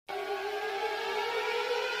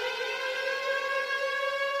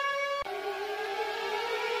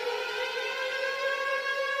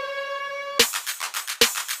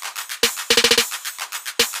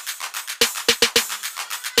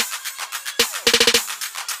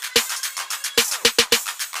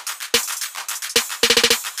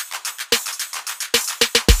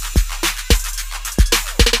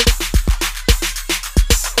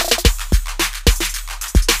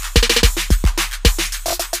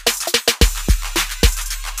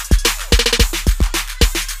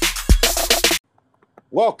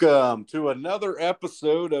Welcome to another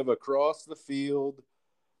episode of Across the Field.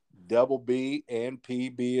 Double B and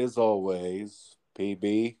PB as always.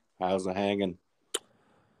 PB, how's it hanging?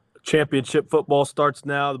 Championship football starts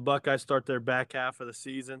now. The Buckeyes start their back half of the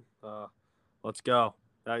season. Let's go.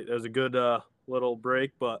 It was a good little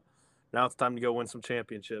break, but now it's time to go win some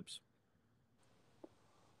championships.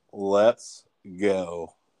 Let's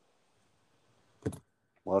go.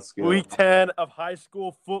 Let's go. Week 10 of high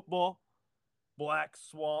school football. Black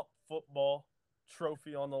Swamp football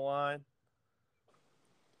trophy on the line.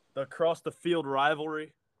 The across the field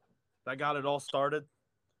rivalry that got it all started.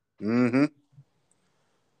 Mm-hmm.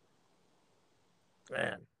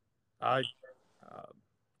 Man,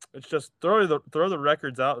 it's just throw the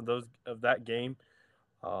records out of that game.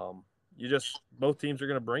 Both teams are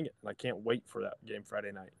going to bring it, and I can't wait for that game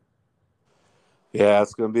Friday night. Yeah,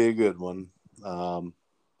 it's going to be a good one.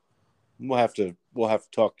 We'll have to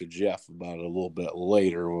talk to Jeff about it a little bit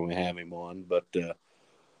later when we have him on. But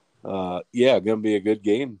yeah, going to be a good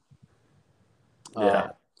game.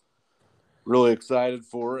 Yeah, really excited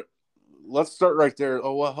for it. Let's start right there.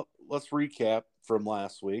 Oh well, let's recap from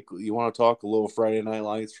last week. You want to talk a little Friday Night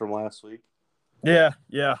Lights from last week? Yeah.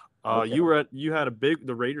 Okay.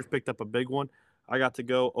 The Raiders picked up a big one. I got to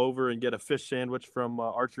go over and get a fish sandwich from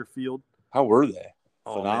Archer Field. How were they?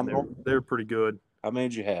 Phenomenal. Man, they're pretty good. How many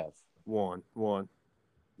did you have? One. You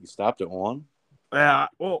stopped at one? Yeah.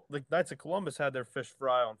 Well, the Knights of Columbus had their fish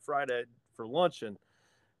fry on Friday for lunch, and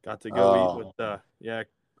got to go eat with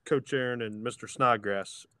Coach Aaron and Mr.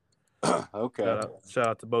 Snodgrass. Okay. Shout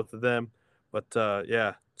out to both of them. But so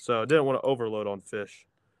I didn't want to overload on fish.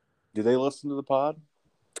 Do they listen to the pod?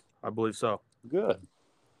 I believe so. Good.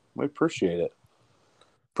 We appreciate it.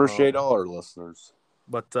 Appreciate all our listeners.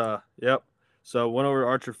 But yep. So went over to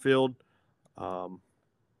Archer Field.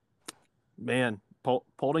 Man,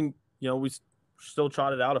 Paulding, we still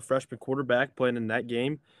trotted out a freshman quarterback playing in that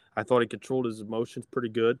game. I thought he controlled his emotions pretty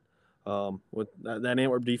good. With that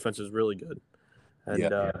Antwerp defense is really good.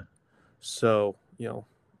 And so,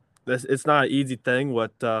 it's not an easy thing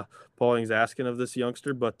what Paulding's asking of this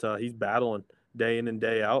youngster, but he's battling day in and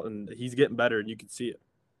day out, and he's getting better, and you can see it.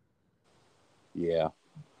 Yeah.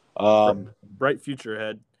 Bright future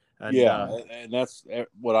ahead. And, and that's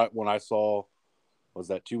when I saw. Was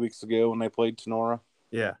that 2 weeks ago when they played Sonora?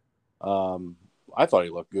 Yeah. I thought he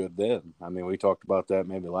looked good then. I mean, we talked about that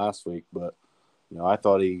maybe last week, but I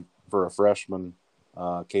thought he, for a freshman,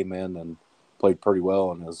 came in and played pretty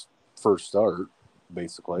well in his first start,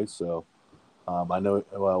 basically. So I know it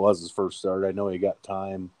was his first start. I know he got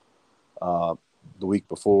time the week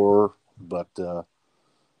before, but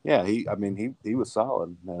he was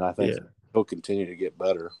solid, and I think he'll continue to get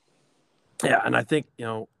better. Yeah, and I think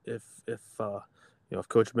if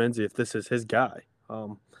Coach Menzie, if this is his guy,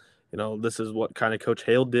 this is what kind of Coach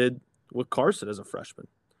Hale did with Carson as a freshman.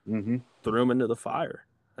 Mm-hmm. Threw him into the fire,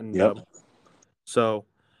 and but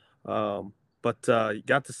you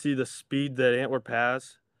got to see the speed that Antwerp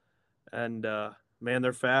has, and man,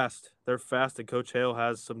 they're fast. They're fast, and Coach Hale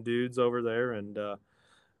has some dudes over there, and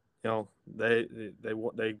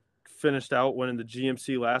they finished out winning the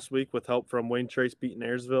GMC last week with help from Wayne Trace beating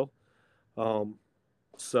Ayersville.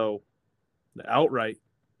 So outright,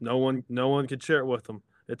 no one could share it with them.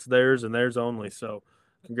 It's theirs and theirs only. So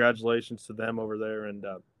congratulations to them over there, and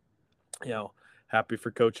happy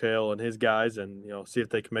for Coach Hale and his guys, and see if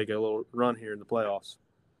they can make a little run here in the playoffs.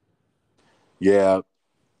 Yeah,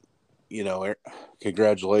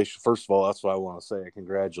 congratulations. First of all, that's what I want to say.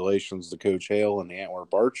 Congratulations to Coach Hale and the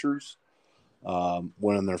Antwerp Archers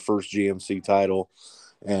winning their first GMC title.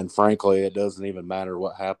 And frankly, it doesn't even matter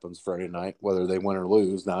what happens Friday night, whether they win or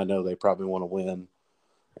lose. Now, I know they probably want to win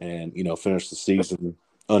and, finish the season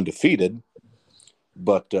undefeated.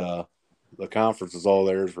 But the conference is all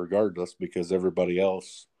theirs regardless because everybody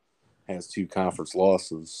else has 2 conference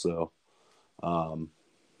losses. So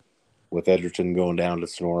with Edgerton going down to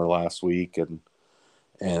Sonora last week and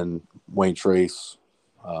Wayne Trace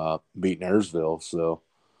beating Ayersville. So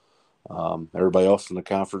everybody else in the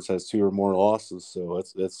conference has 2 or more losses, so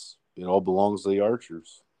it all belongs to the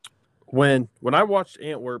Archers. When I watched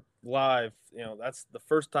Antwerp live, that's the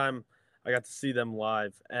first time I got to see them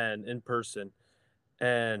live and in person.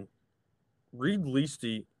 And Reed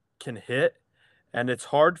Leasty can hit, and it's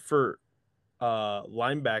hard for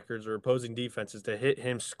linebackers or opposing defenses to hit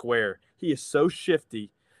him square. He is so shifty,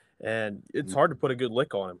 and it's hard to put a good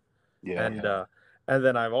lick on him. Yeah. And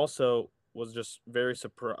then I've also was just very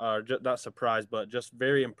not surprised, but just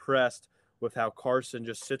very impressed with how Carson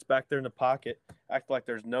just sits back there in the pocket, acting like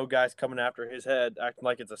there's no guys coming after his head, acting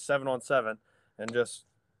like it's a 7-on-7, and just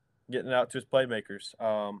getting it out to his playmakers.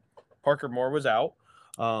 Parker Moore was out.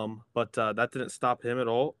 But that didn't stop him at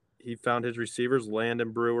all. He found his receivers,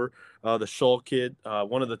 Landon Brewer, the Shull kid,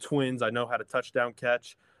 one of the twins. I know had a touchdown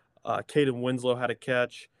catch. Caden Winslow had a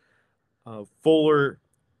catch. Fuller,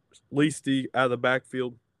 Leasty out of the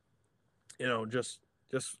backfield. Just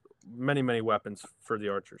many weapons for the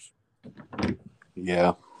Archers.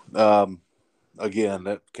 Yeah.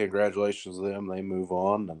 Again, congratulations to them. They move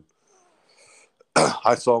on. And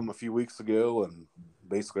I saw them a few weeks ago, and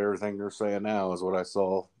basically everything they're saying now is what I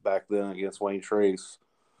saw back then against Wayne Trace.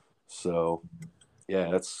 So,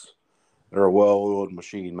 yeah, they're a well-oiled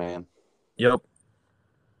machine, man. Yep.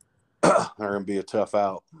 They're going to be a tough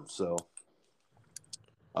out. So,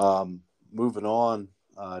 moving on,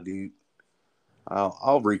 I'll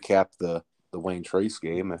recap the Wayne Trace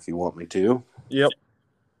game if you want me to. Yep.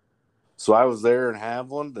 So I was there in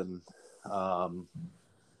Haviland, and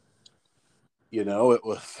it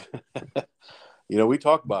was, we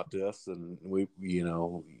talked about this, and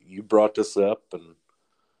you brought this up, and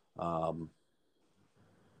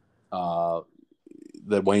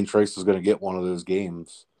that Wayne Trace was going to get one of those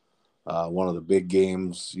games, one of the big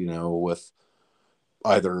games, with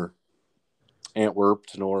either Antwerp,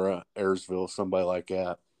 Tenora, Ayersville, somebody like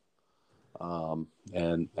that. And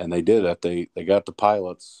they did it. They got the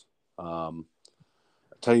Pilots. I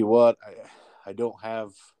tell you what, I don't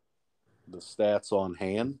have the stats on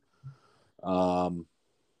hand,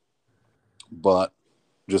 but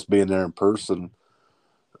just being there in person,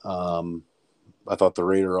 I thought the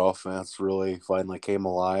Raider offense really finally came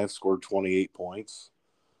alive, scored 28 points,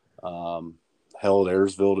 held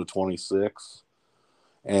Ayersville to 26.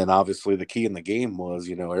 And obviously the key in the game was,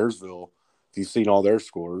 Ayersville, if you've seen all their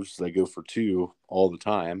scores, they go for 2 all the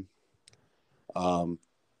time.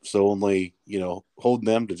 So only, holding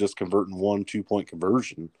them to just converting 1 2-point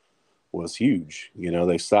conversion was huge.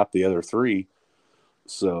 They stopped the other 3.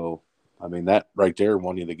 So, I mean, that right there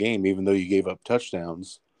won you the game. Even though you gave up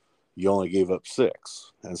touchdowns, you only gave up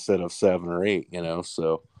 6 instead of 7 or 8,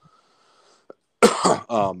 So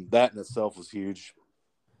that in itself was huge.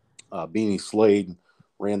 Beanie Slade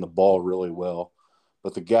ran the ball really well.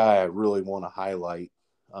 But the guy I really want to highlight,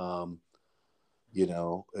 as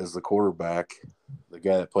the quarterback, the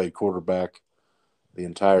guy that played quarterback the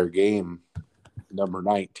entire game, number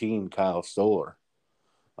 19, Kyle Stoller.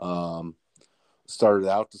 Started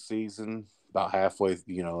out the season about halfway, in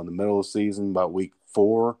the middle of the season, about week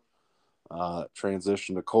 4,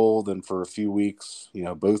 transitioned to Cole. Then for a few weeks,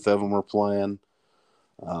 both of them were playing.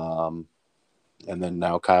 And then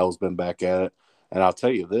now Kyle's been back at it. And I'll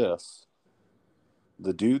tell you this,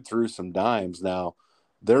 the dude threw some dimes. Now,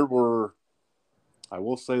 I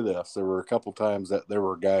will say this, there were a couple times that there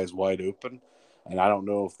were guys wide open, and I don't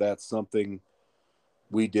know if that's something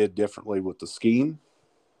we did differently with the scheme,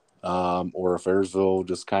 or if Ayersville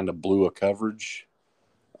just kind of blew a coverage,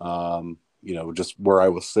 just where I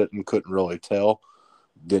was sitting, couldn't really tell.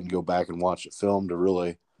 Didn't go back and watch the film to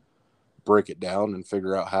really break it down and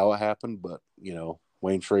figure out how it happened. But,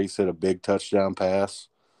 Wayne Trace hit a big touchdown pass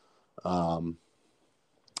to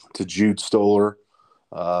Jude Stoller.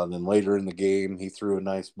 Then later in the game, he threw a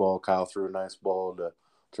nice ball. Kyle threw a nice ball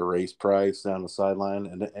to Race Price down the sideline.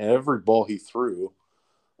 And every ball he threw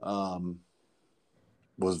was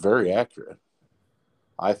very accurate,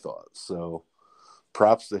 I thought. So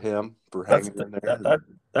props to him for hanging in there.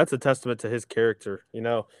 That's a testament to his character. It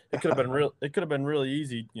could have been real. It could have been really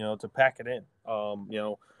easy, to pack it in.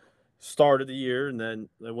 Start of the year, and then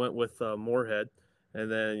they went with Moorhead,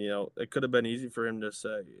 and then it could have been easy for him to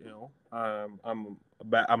say, I'm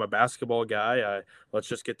a basketball guy. Let's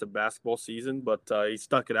just get to basketball season. But he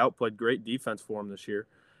stuck it out, played great defense for him this year,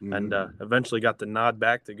 and eventually got the nod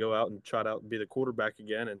back to go out and try out and be the quarterback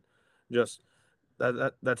again, and just.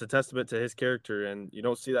 That's a testament to his character, and you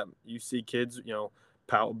don't see that. You see kids,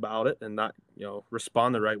 pout about it and not,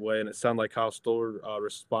 respond the right way. And it sounded like Kyle Stoller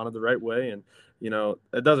responded the right way, and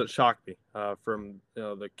it doesn't shock me from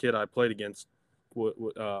the kid I played against.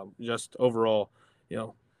 Just overall,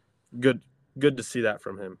 good to see that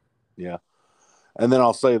from him. Yeah, and then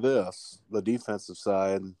I'll say this: the defensive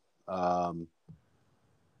side. Have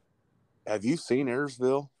you seen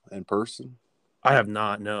Ayersville in person? I have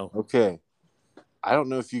not. No. Okay. I don't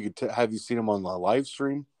know if you could have you seen them on the live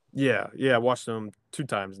stream? Yeah, I watched them 2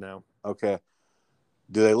 times now. Okay.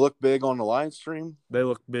 Do they look big on the live stream? They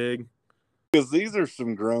look big. Because these are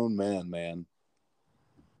some grown men, man.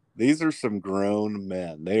 These are some grown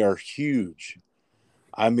men. They are huge.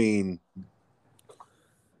 I mean,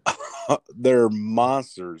 they're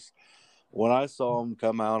monsters. When I saw them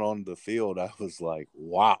come out on the field, I was like,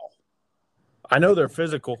 wow. I know they're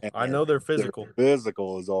physical. They're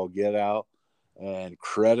physical is all get out. and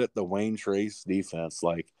credit the Wayne Trace defense.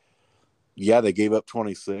 Like, yeah, they gave up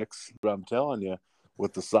 26, but I'm telling you,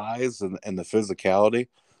 with the size and the physicality,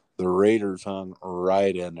 the Raiders hung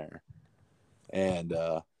right in there and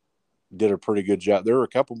did a pretty good job. There were a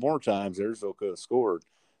couple more times Airsville could have scored,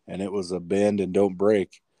 and it was a bend and don't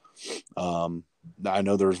break. I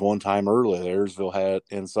know there was one time early Airsville had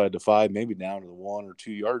inside the 5, maybe down to the 1 or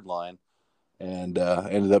 2 yard line, and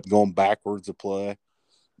ended up going backwards a play.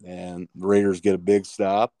 And the Raiders get a big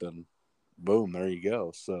stop, and boom, there you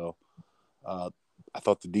go. So I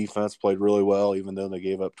thought the defense played really well, even though they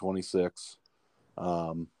gave up 26.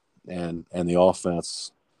 And the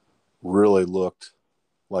offense really looked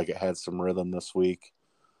like it had some rhythm this week,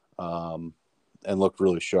 and looked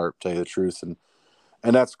really sharp, to tell you the truth. And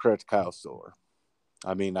that's credit to Kyle Stiller.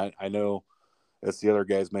 I mean, I know it's the other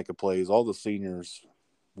guys making plays. All the seniors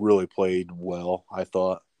really played well, I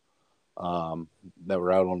thought, that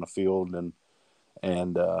were out on the field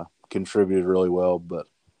and contributed really well. But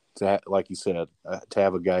like you said, to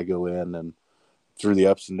have a guy go in and through the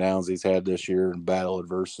ups and downs he's had this year and battle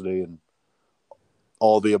adversity and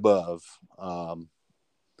all the above,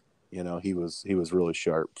 he was really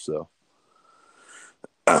sharp. So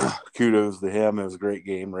kudos to him. It was a great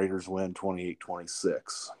game. Raiders win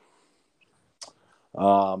 28-26.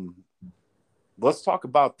 Let's talk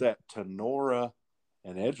about that Tenora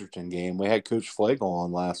and Edgerton game. We had Coach Flagel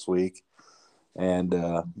on last week, and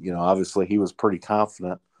obviously he was pretty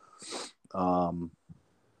confident. But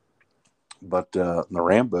the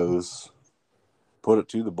Rambos put it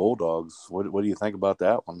to the Bulldogs. What do you think about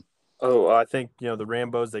that one? Oh, I think the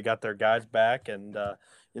Rambos, they got their guys back, and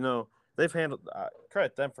they've handled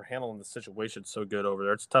credit them for handling the situation so good over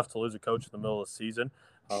there. It's tough to lose a coach in the middle of the season,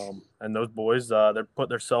 and those boys they're putting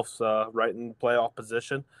themselves right in playoff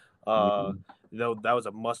position. That was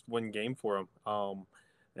a must-win game for them,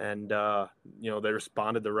 and they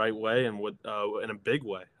responded the right way and in a big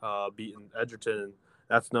way, beating Edgerton.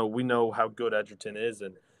 And we know how good Edgerton is,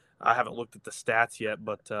 and I haven't looked at the stats yet,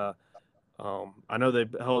 but I know they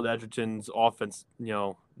held Edgerton's offense,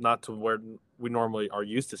 not to where we normally are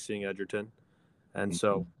used to seeing Edgerton. And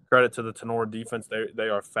so credit to the Tenora defense. They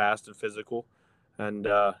are fast and physical. And,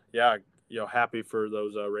 happy for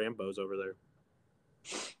those Rambos over there.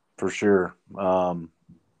 For sure.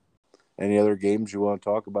 Any other games you want to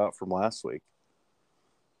talk about from last week?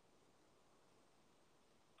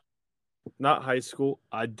 Not high school.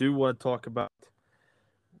 I do want to talk about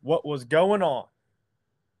what was going on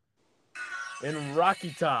in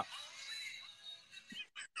Rocky Top.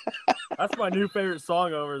 That's my new favorite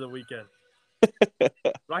song over the weekend.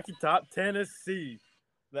 Rocky Top, Tennessee.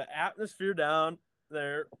 The atmosphere down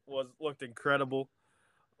there looked incredible.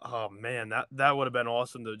 Oh man, that would have been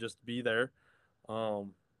awesome to just be there.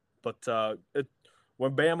 When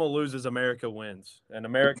Bama loses, America wins, and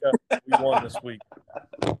America we won this week.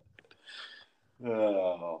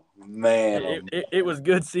 Oh man, it was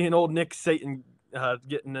good seeing old Nick Satan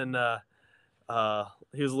getting in.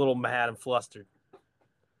 He was a little mad and flustered.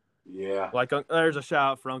 Yeah. Like there's a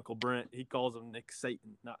shout out for Uncle Brent. He calls him Nick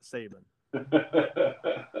Satan, not Saban.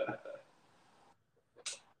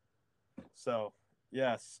 So,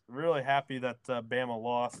 yes, really happy that Bama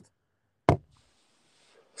lost.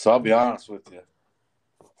 So I'll be honest with you.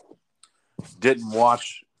 Didn't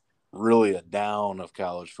watch really a down of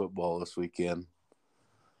college football this weekend.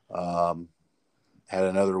 Had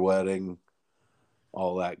another wedding,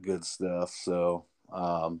 all that good stuff. So,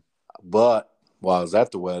 but while I was at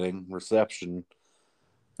the wedding reception,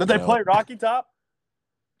 did they play Rocky Top?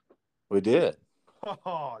 We did.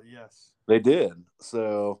 Oh yes, they did.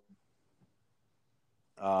 So,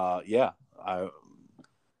 they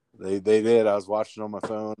did. I was watching on my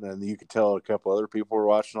phone, and you could tell a couple other people were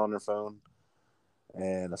watching on their phone,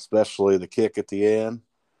 and especially the kick at the end.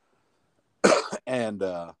 And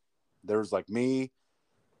there was like me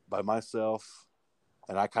by myself,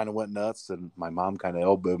 and I kind of went nuts, and my mom kind of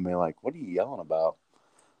elbowed me like, "What are you yelling about?"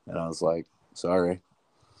 And I was like, "Sorry."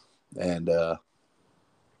 And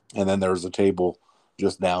then there was a table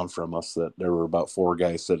just down from us that there were about 4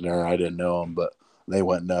 guys sitting there. I didn't know them, but they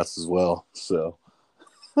went nuts as well. So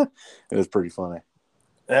it was pretty funny.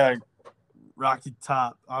 Yeah, Rocky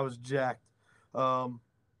Top. I was jacked. Man,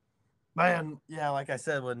 yeah, like I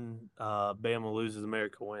said, when Bama loses,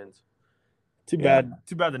 America wins. Too bad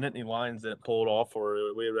the Nittany Lions didn't pull it off, or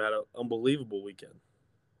we would have had an unbelievable weekend.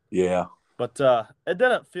 Yeah. But it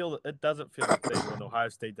doesn't feel the same when Ohio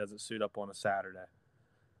State doesn't suit up on a Saturday.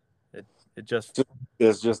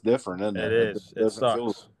 It's just different, isn't it? It is. It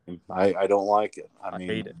sucks. I don't like it. I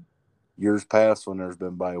hate it. Years past when there's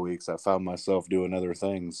been bye weeks, I found myself doing other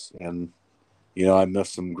things, and I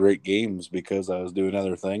missed some great games because I was doing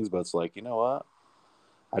other things. But it's like, you know what?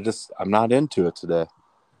 I'm not into it today.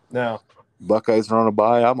 No. Buckeyes are on a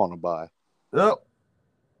bye. I'm on a bye. Yep.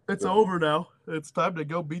 It's over now. It's time to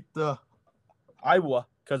go beat the Iowa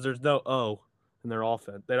because there's no O in their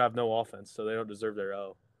offense. They have no offense, so they don't deserve their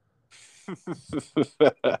O.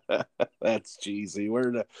 That's cheesy.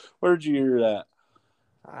 Where'd you hear that?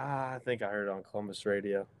 I think I heard it on Columbus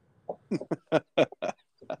radio.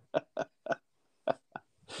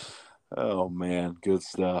 Oh man, good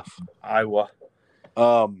stuff. Iowa.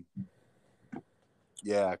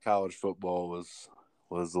 Yeah, college football was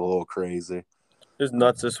a little crazy. It was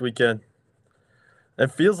nuts this weekend.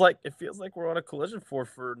 It feels like we're on a collision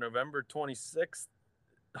for November 26th.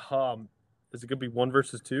 Is it gonna be 1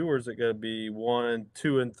 versus 2, or is it gonna be 1,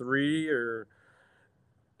 2, and 3? Or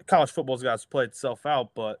college football's got to play itself out,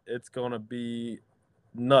 but it's gonna be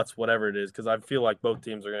nuts, whatever it is, because I feel like both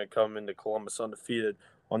teams are gonna come into Columbus undefeated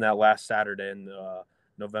on that last Saturday in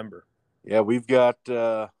November. Yeah, we've got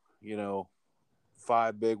 5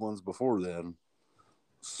 big ones before then.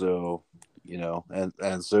 So,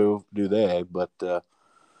 and so do they, but got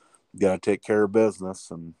to take care of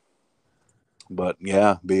business but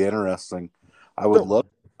yeah, be interesting. I would love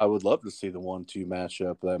to see the 1-2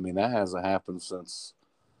 matchup. I mean, that hasn't happened since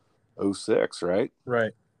 06, right?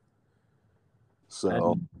 Right.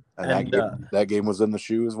 So, that game was in the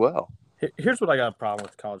shoe as well. Here's what I got a problem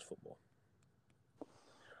with college football.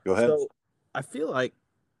 Go ahead. So, I feel like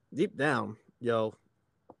deep down, I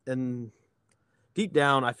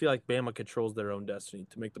feel like Bama controls their own destiny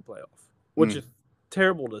to make the playoff, which is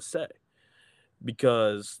terrible to say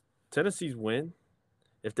because Tennessee's win,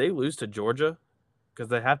 if they lose to Georgia, because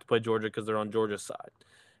they have to play Georgia because they're on Georgia's side,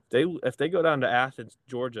 if they go down to Athens,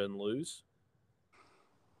 Georgia, and lose,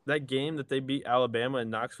 that game that they beat Alabama in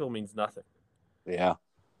Knoxville means nothing. Yeah.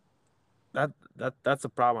 That's a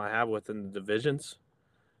problem I have within the divisions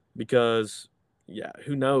because,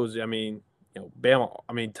 who knows? I mean,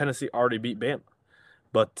 Tennessee already beat Bama.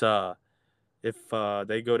 But if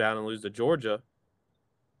they go down and lose to Georgia.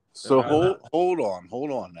 So hold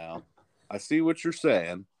on now. I see what you're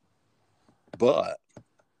saying. But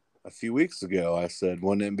a few weeks ago, I said,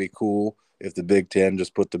 wouldn't it be cool if the Big Ten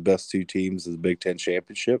just put the best 2 teams in the Big Ten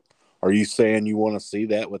championship? Are you saying you want to see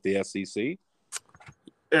that with the SEC?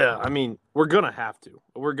 Yeah, I mean, we're going to have to.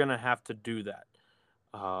 We're going to have to do that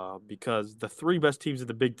because the 3 best teams of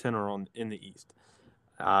the Big Ten are in the East.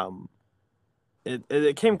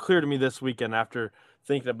 It came clear to me this weekend after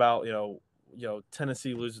thinking about,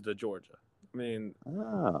 Tennessee loses to Georgia. I mean,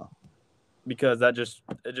 because it just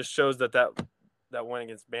shows that win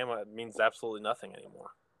against Bama means absolutely nothing anymore.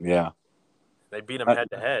 Yeah. They beat them head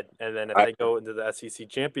to head, and then if they go into the SEC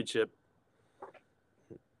championship,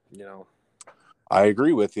 I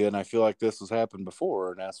agree with you, and I feel like this has happened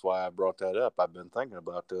before, and that's why I brought that up. I've been thinking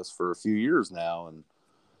about this for a few years now,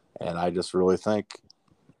 and I just really think,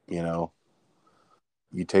 you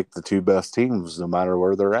take the 2 best teams no matter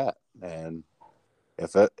where they're at, and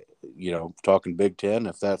if that, talking Big Ten,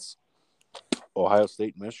 if that's Ohio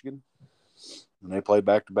State, Michigan, and they play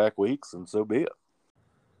back-to-back weeks, and so be it.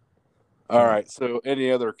 All right. So, any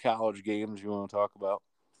other college games you want to talk about?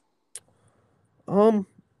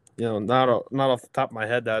 Not off the top of my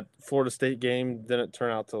head. That Florida State game didn't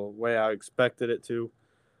turn out the way I expected it to.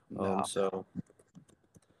 No. So,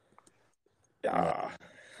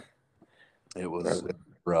 it was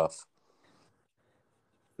rough.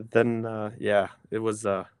 Then, it was.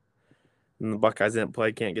 And the Buckeyes didn't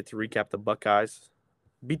play. Can't get to recap the Buckeyes.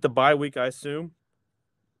 Beat the bye week, I assume.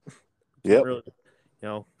 Yep. Really,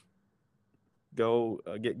 go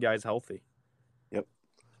get guys healthy. Yep.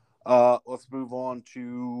 Let's move on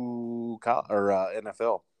to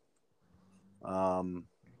NFL.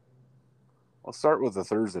 Let's start with the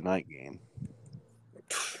Thursday night game.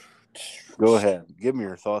 Go ahead. Give me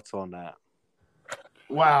your thoughts on that.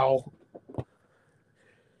 Wow.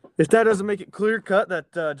 If that doesn't make it clear cut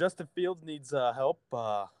that Justin Fields needs help,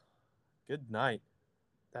 good night.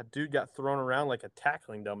 That dude got thrown around like a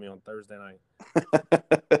tackling dummy on Thursday night.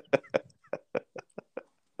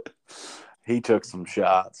 He took some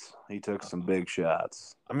shots. He took some big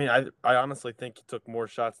shots. I mean, I honestly think he took more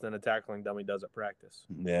shots than a tackling dummy does at practice.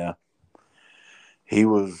 Yeah. He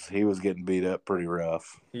was getting beat up pretty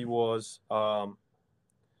rough. He was.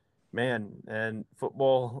 Man, and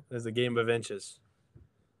football is a game of inches.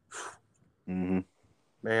 Mm-hmm.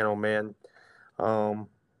 Man, oh man.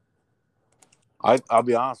 I'll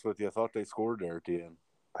be honest with you. I thought they scored there at the end.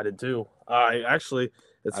 I did too.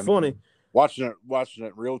 It's funny. Watching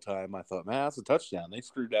it real time, I thought, man, that's a touchdown. They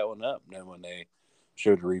screwed that one up. And then when they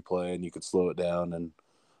showed the replay and you could slow it down, and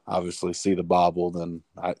obviously see the bobble, then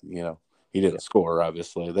he didn't score.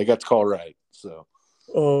 Obviously, they got the call right. So,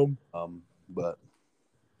 but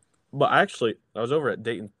actually, I was over at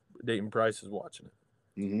Dayton Price is watching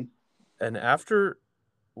it, and after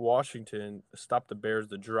Washington stopped the Bears,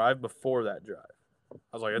 the drive before that drive, I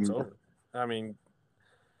was like, it's over. I mean,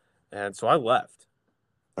 and so I left.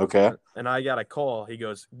 Okay. And I got a call. He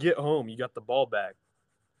goes, "Get home. You got the ball back."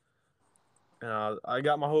 And I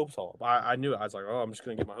got my hopes up. I knew it. I was like, "Oh, I'm just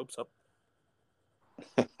gonna get my hopes up,"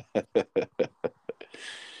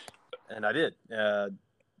 and I did.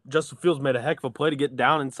 Justin Fields made a heck of a play to get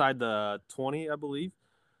down inside the 20, I believe,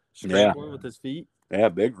 scrambling with his feet. Yeah,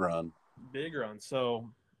 big run. Big run. So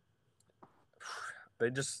they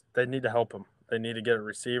need to help him. They need to get a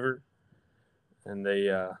receiver, and they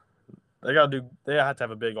have to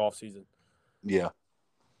have a big offseason. Yeah.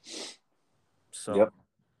 So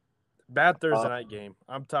bad Thursday night game.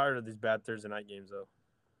 I'm tired of these bad Thursday night games though.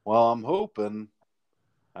 Well, I'm hoping.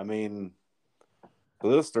 I mean,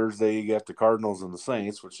 for this Thursday, you got the Cardinals and the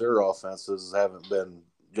Saints, which their offenses haven't been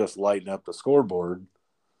just lighting up the scoreboard.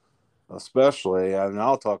 Especially, I mean,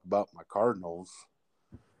 I'll talk about my Cardinals.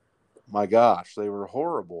 My gosh, they were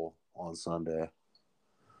horrible on Sunday.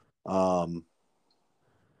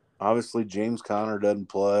 Obviously, James Conner doesn't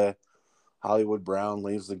play. Hollywood Brown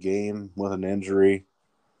leaves the game with an injury.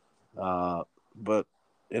 And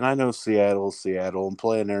I know Seattle's Seattle, and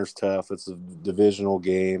playing there's tough. It's a divisional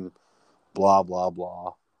game, blah, blah,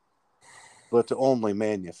 blah. But to only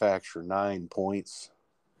manufacture 9 points,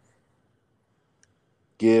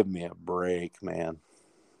 give me a break, man.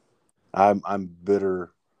 I'm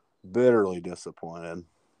bitterly disappointed.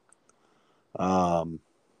 I'm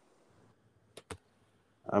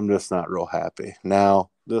just not real happy.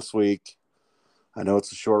 Now, this week, I know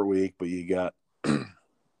it's a short week, but you got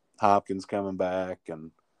Hopkins coming back,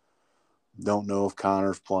 and don't know if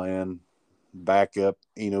Connor's playing. Backup,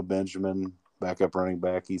 Benjamin, backup running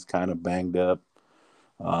back, he's kind of banged up.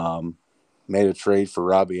 Made a trade for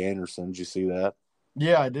Robbie Anderson. Did you see that?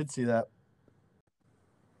 Yeah, I did see that.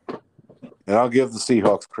 And I'll give the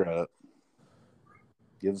Seahawks credit.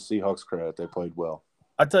 They played well.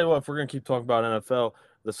 I tell you what, if we're going to keep talking about NFL,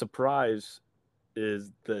 the surprise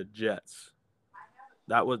is the Jets.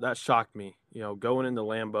 That shocked me. Going into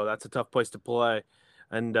Lambeau, that's a tough place to play,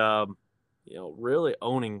 and really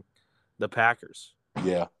owning the Packers.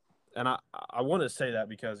 Yeah. And I want to say that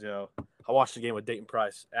because I watched the game with Dayton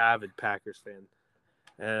Price, avid Packers fan,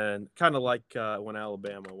 and kind of like when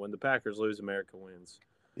the Packers lose, America wins.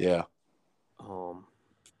 Yeah.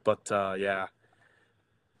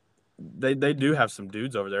 They do have some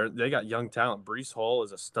dudes over there. They got young talent. Breece Hall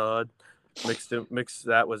is a stud. Mix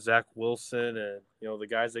that with Zach Wilson and the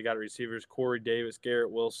guys they got receivers, Corey Davis, Garrett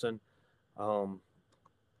Wilson. The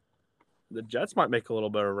Jets might make a little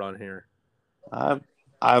bit of a run here.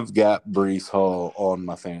 I've got Breece Hall on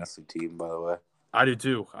my fantasy team, by the way. I do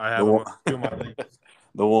too. I have him on 2 of my leagues.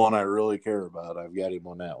 The one I really care about, I've got him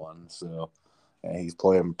on that one. So he's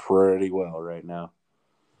playing pretty well right now.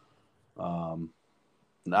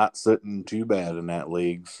 Not sitting too bad in that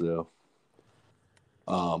league. So,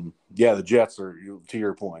 the Jets are, to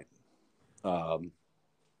your point,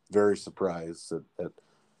 very surprised that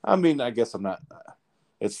I mean, I guess I'm not.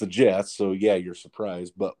 It's the Jets, so yeah, you're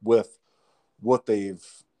surprised. But with what they've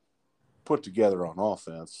put together on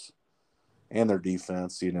offense and their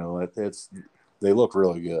defense, they look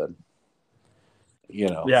really good.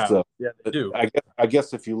 Yeah, so they do. I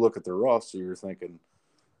guess if you look at their roster, you're thinking,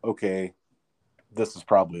 okay, this is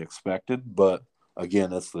probably expected, but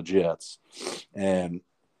again, it's the Jets. And,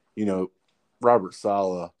 Robert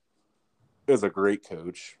Saleh is a great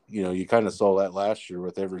coach. You kind of saw that last year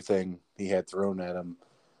with everything he had thrown at him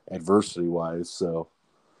adversity-wise. So,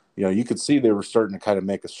 you could see they were starting to kind of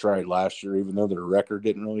make a stride last year, even though their record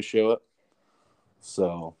didn't really show it.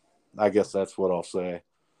 So, I guess that's what I'll say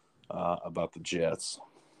about the Jets.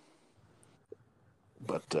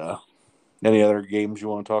 But any other games you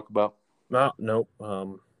want to talk about? Nope.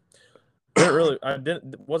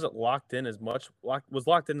 Wasn't locked in as much. Was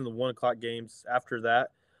locked into the 1 o'clock games. After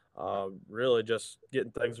that, really just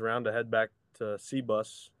getting things around to head back to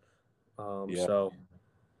C-Bus. So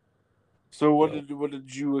what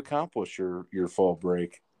did you accomplish your fall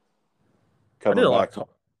break? Coming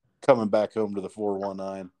back home to the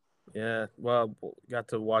 419. Yeah, well, got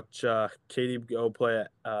to watch Katie go play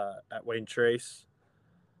at Wayne Trace,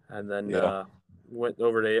 and then went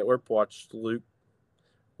over to Antwerp, watched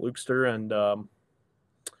Lukester, and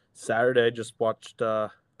Saturday just watched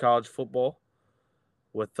college football.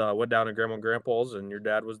 Went down to Grandma and Grandpa's, and your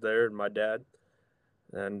dad was there, and my dad,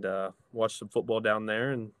 and watched some football down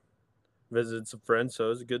there, and visited some friends, so it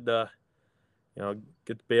was a good, good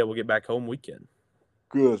to be able to get back home weekend.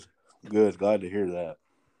 Good. Glad to hear that.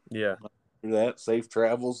 Yeah. Hear that. Safe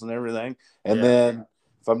travels and everything. And Yeah. then,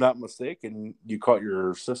 if I'm not mistaken, you caught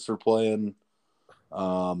your sister playing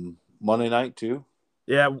Monday night too.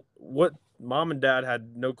 Yeah. What mom and dad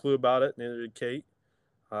had no clue about it, neither did Kate.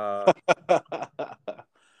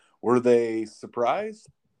 Were they surprised?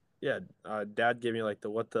 Yeah. Dad gave me like the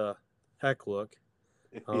what the heck look.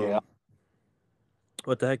 Yeah.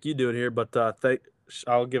 What the heck you doing here? But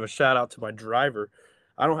I'll give a shout out to my driver.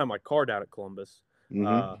 I don't have my car down at Columbus.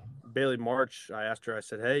 Mm-hmm. Bailey March, I asked her, I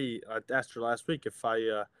said, hey, I asked her last week if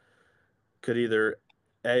I could either,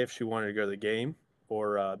 A, if she wanted to go to the game,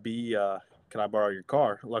 or B, can I borrow your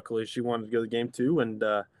car? Luckily, she wanted to go to the game too. And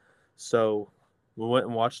so we went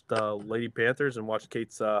and watched the Lady Panthers and watched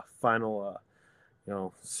Kate's final,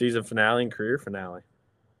 season finale and career finale.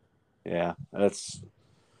 Yeah, that's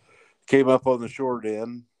came up on the short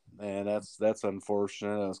end, and that's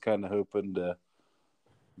unfortunate. I was kind of hoping to.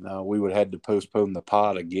 No, we would have had to postpone the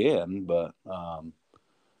pod again, but I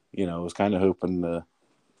was kind of hoping to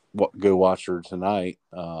go watch her tonight.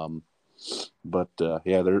 But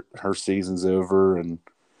her season's over, and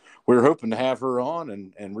we were hoping to have her on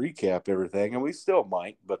and recap everything, and we still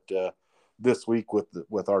might. But this week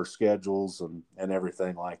with our schedules and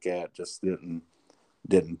everything like that, just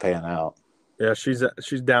didn't pan out. Yeah, she's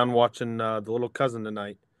down watching the little cousin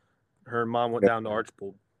tonight. Her mom went down to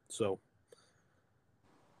Archbold, so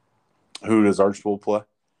Who does Archbold play?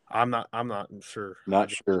 I'm not sure.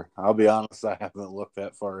 Not sure. I'll be honest, I haven't looked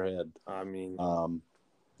that far ahead. I mean,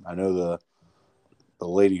 I know the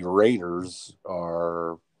Lady Raiders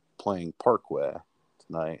are playing Parkway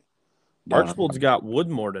tonight. Archbold's got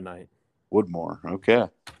Woodmore tonight. Woodmore, okay.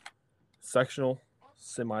 Sectional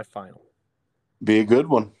semifinal. Be a good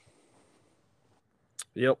one.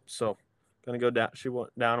 Yep. So, gonna go down. She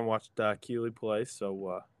went down and watched Keeley play.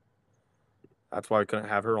 So that's why we couldn't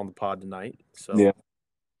have her on the pod tonight. So yeah,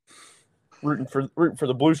 rooting for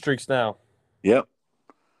the Blue Streaks now. Yep,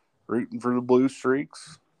 rooting for the Blue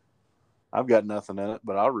Streaks. I've got nothing in it,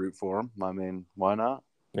 but I'll root for them. I mean, why not?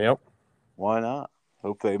 Yep. Why not?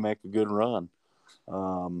 Hope they make a good run.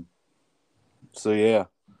 So yeah,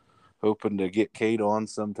 hoping to get Kate on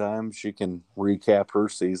sometime. She can recap her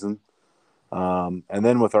season. And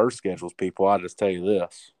then with our schedules, people, I'll just tell you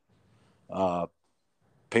this.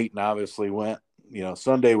 Peyton obviously went,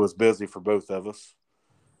 Sunday was busy for both of us,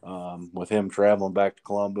 with him traveling back to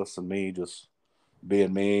Columbus and me just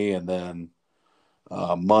being me. And then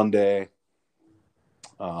Monday,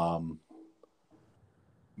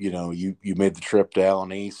 you made the trip to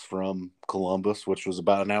Allen East from Columbus, which was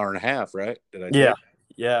about an hour and a half, right? Did I say?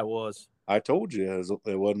 Yeah, it was. I told you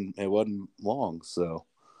it wasn't long. So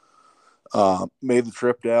made the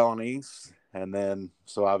trip to Allen East, and then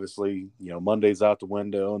so obviously Monday's out the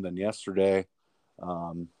window, and then yesterday,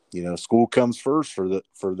 school comes first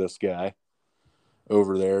for this guy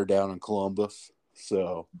over there down in Columbus.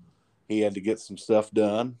 So he had to get some stuff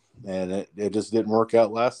done, and it just didn't work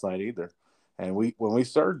out last night either. And when we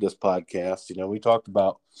started this podcast, we talked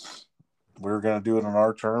about we were going to do it on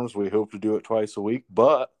our terms. We hope to do it twice a week,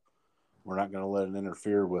 but we're not going to let it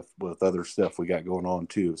interfere with other stuff we got going on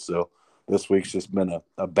too. So this week's just been not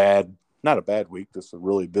a bad week, just a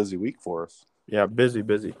really busy week for us. Yeah,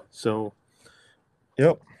 busy. So,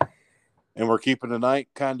 yep. And we're keeping tonight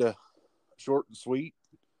kind of short and sweet.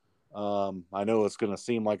 I know it's going to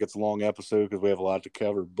seem like it's a long episode because we have a lot to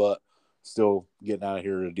cover, but still getting out of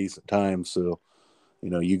here at a decent time. So,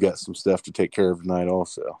 you got some stuff to take care of tonight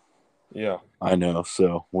also. Yeah, I know.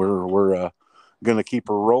 So we're going to keep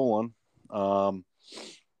her rolling.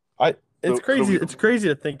 It's crazy. It's crazy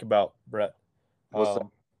to think about, Brett. What's that?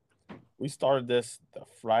 We started this the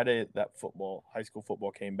Friday that high school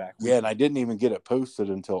football came back. Yeah, and I didn't even get it posted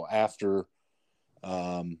until after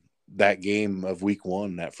that game of week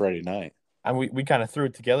 1 that Friday night. And we kind of threw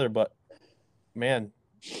it together, but man,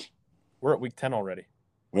 we're at week 10 already.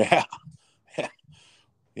 Yeah.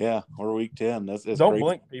 Yeah, we're week 10. That's Don't crazy.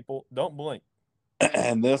 blink, people. Don't blink.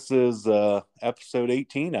 And this is episode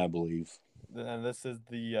 18, I believe. And this is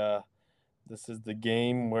the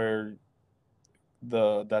game where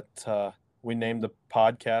we named the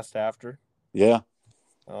podcast after. Yeah.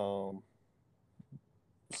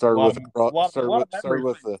 Started with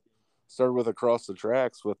across the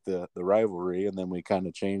tracks with the rivalry, and then we kind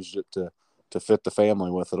of changed it to fit the family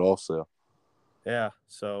with it also. Yeah.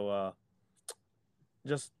 So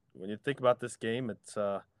just when you think about this game, it's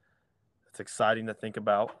exciting to think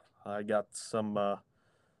about. I got some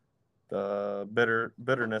the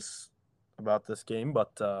bitterness about this game,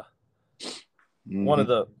 but one of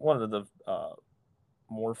the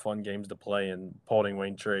more fun games to play in Paulding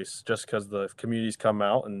Wayne Trace, just because the communities come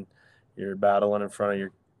out and you're battling in front of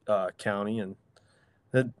your county. And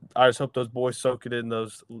I just hope those boys soak it in.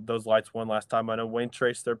 Those lights one last time. I know Wayne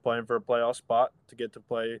Trace, they're playing for a playoff spot to get to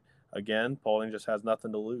play again. Paulding just has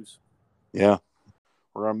nothing to lose. Yeah.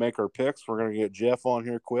 We're going to make our picks. We're going to get Jeff on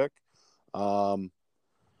here quick. So,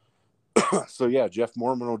 yeah, Jeff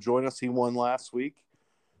Morman will join us. He won last week.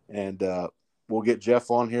 And we'll get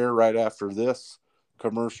Jeff on here right after this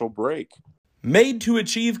commercial break. Made to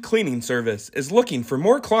Achieve Cleaning Service is looking for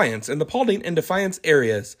more clients in the Paulding and Defiance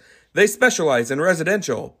areas. They specialize in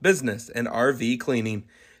residential, business, and RV cleaning.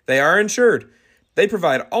 They are insured. They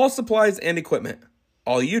provide all supplies and equipment.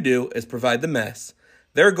 All you do is provide the mess.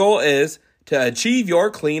 Their goal is to achieve your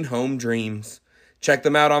clean home dreams. Check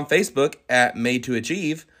them out on Facebook at Made to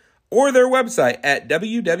Achieve or their website at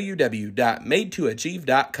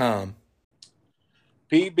www.madetoachieve.com.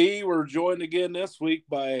 PB, we're joined again this week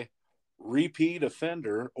by repeat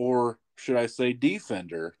offender, or should I say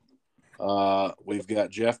defender. We've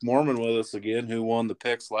got Jeff Morman with us again, who won the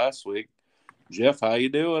picks last week. Jeff, how you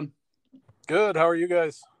doing? Good. How are you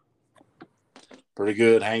guys? Pretty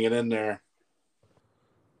good. Hanging in there.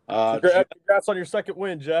 Congrats on your second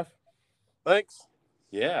win, Jeff. Thanks.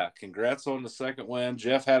 Yeah, congrats on the second win.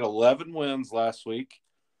 Jeff had 11 wins last week.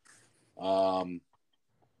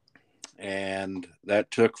 And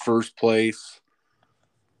that took first place.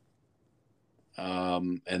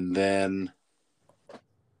 And then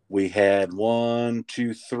we had 1,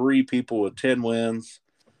 2, 3 people with 10 wins,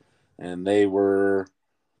 and they were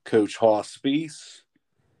Coach Hoss Spies,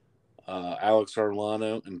 Alex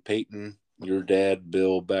Arlano, and Peyton, your dad,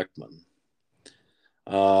 Bill Beckman.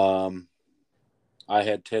 I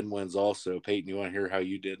had 10 wins also. Peyton, you want to hear how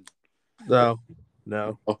you did? No.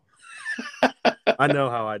 Oh. I know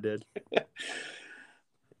how I did.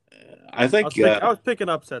 I think I was picking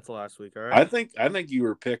upsets last week. All right. I think you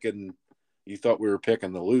were picking. You thought we were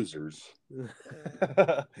picking the losers.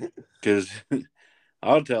 Because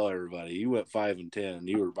I'll tell everybody, you went 5 and 10.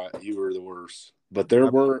 You were the worst. But there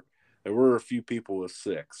were a few people with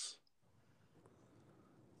 6.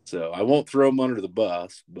 So I won't throw them under the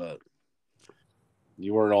bus, but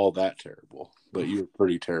you weren't all that terrible. But you were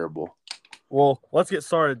pretty terrible. Well, let's get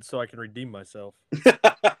started so I can redeem myself.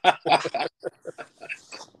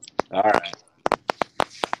 All right.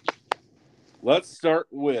 Let's start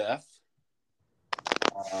with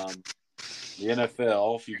the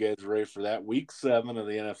NFL, if you guys are ready for that. Week 7 of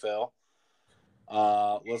the NFL.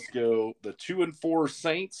 Let's go the 2-4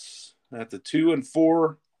 Saints at the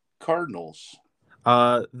 2-4 Cardinals.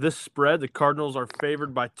 This spread, the Cardinals are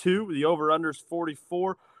favored by 2. The over-under is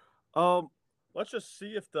 44. Let's just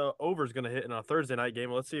see if the over is going to hit in a Thursday night game.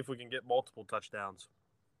 Let's see if we can get multiple touchdowns.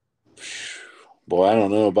 Boy, I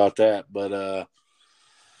don't know about that, but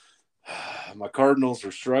my Cardinals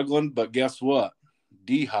are struggling. But guess what?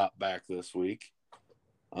 D-Hop back this week,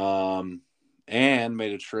 and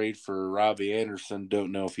made a trade for Robbie Anderson.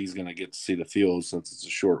 Don't know if he's going to get to see the field since it's a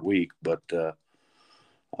short week, but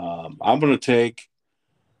I'm going to take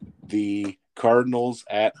the Cardinals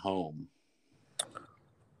at home.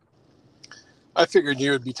 I figured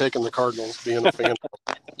you would be taking the Cardinals, being a fan.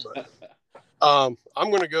 But, I'm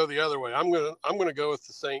going to go the other way. I'm going to go with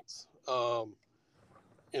the Saints.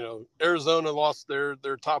 Arizona lost their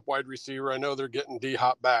top wide receiver. I know they're getting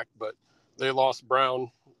D-Hop back, but they lost Brown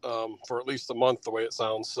for at least a month, the way it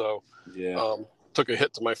sounds. So, yeah, took a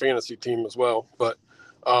hit to my fantasy team as well. But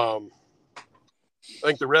I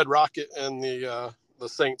think the Red Rocket and the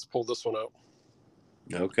Saints pulled this one out.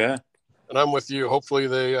 Okay. And I'm with you. Hopefully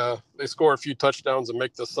they score a few touchdowns and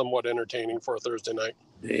make this somewhat entertaining for a Thursday night.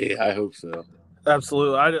 Yeah, I hope so.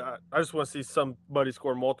 Absolutely. I just want to see somebody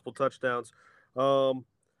score multiple touchdowns. I'm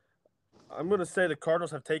going to say the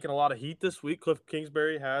Cardinals have taken a lot of heat this week. Cliff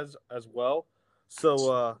Kingsbury has as well.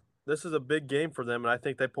 So this is a big game for them, and I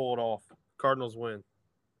think they pull it off. Cardinals win.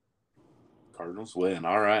 Cardinals win.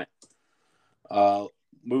 All right.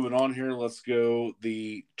 Moving on here, let's go.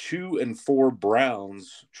 The 2-4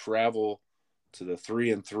 Browns travel to the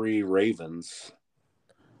 3-3 Ravens.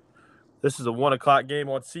 This is a 1:00 game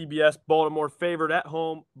on CBS. Baltimore favored at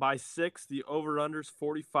home by 6. The over/under's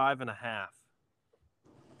 45.5.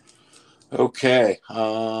 Okay.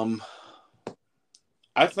 I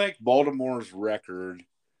think Baltimore's record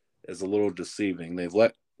is a little deceiving. They've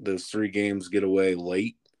let those 3 games get away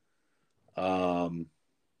late. Blown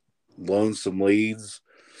some leads.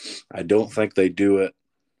 I don't think they do it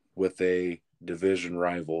with a division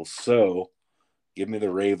rival. So give me the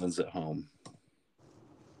Ravens at home.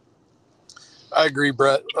 I agree,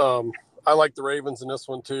 Brett. I like the Ravens in this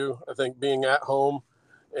one too. I think being at home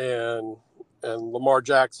and Lamar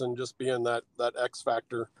Jackson just being that X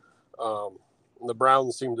factor. The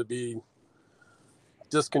Browns seem to be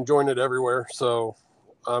disconjointed everywhere, so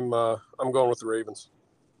I'm going with the Ravens.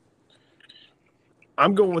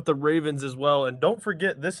 I'm going with the Ravens as well. And don't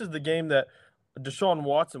forget, this is the game that Deshaun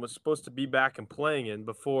Watson was supposed to be back and playing in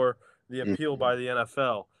before the appeal by the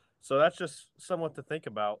NFL. So that's just somewhat to think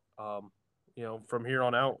about, from here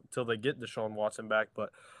on out until they get Deshaun Watson back. But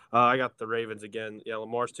I got the Ravens again. Yeah,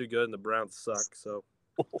 Lamar's too good and the Browns suck. So.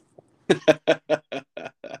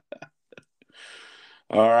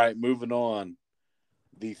 All right, moving on.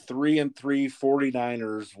 The 3-3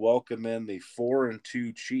 49ers welcome in the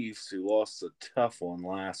 4-2 Chiefs, who lost a tough one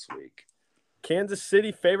last week. Kansas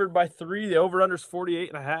City favored by 3. The over-under's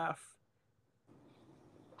 48.5.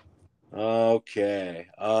 Okay.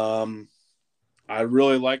 I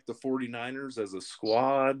really like the 49ers as a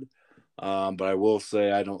squad, but I will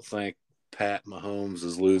say I don't think Pat Mahomes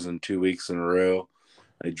is losing 2 weeks in a row.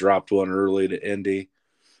 They dropped one early to Indy.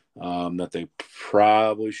 That they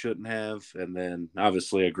probably shouldn't have. And then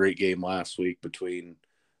obviously a great game last week between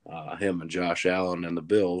him and Josh Allen and the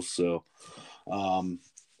Bills. So I'm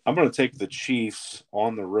going to take the Chiefs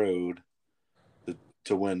on the road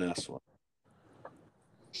to win this one.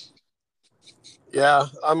 Yeah,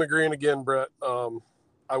 I'm agreeing again, Brett.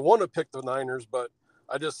 I want to pick the Niners, but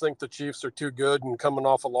I just think the Chiefs are too good, and coming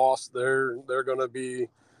off a loss, they're going to be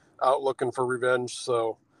out looking for revenge.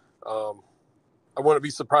 So I wouldn't be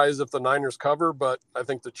surprised if the Niners cover, but I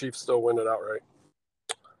think the Chiefs still win it outright.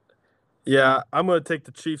 Yeah, I'm going to take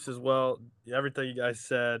the Chiefs as well. Everything you guys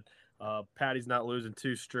said, Patty's not losing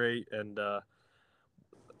 2 straight, and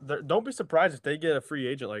don't be surprised if they get a free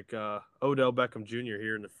agent like Odell Beckham Jr.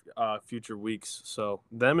 here in the future weeks. So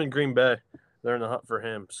them and Green Bay, they're in the hunt for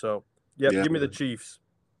him. So, yeah, give me the Chiefs.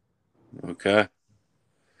 Okay.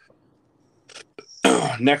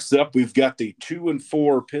 Next up, we've got the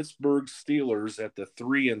 2-4 Pittsburgh Steelers at the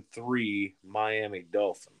 3-3 Miami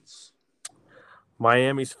Dolphins.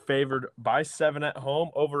 Miami's favored by 7 at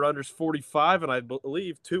home. Over-under's 45, and I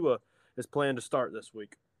believe Tua is planned to start this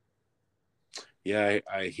week. Yeah,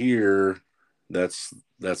 I hear that's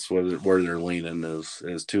where they're leaning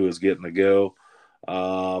is Tua's getting to go.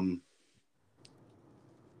 I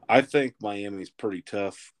think Miami's pretty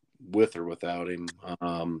tough with or without him.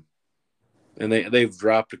 And they've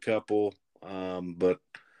dropped a couple, but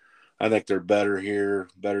I think they're better here,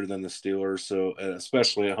 better than the Steelers. So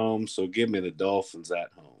especially at home. So give me the Dolphins at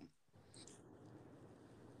home.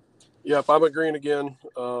 Yep, I'm agreeing again.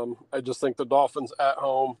 I just think the Dolphins at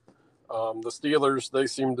home. The Steelers, they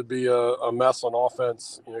seem to be a mess on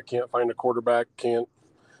offense. Can't find a quarterback. Can't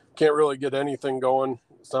really get anything going.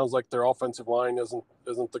 Sounds like their offensive line isn't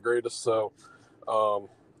the greatest. So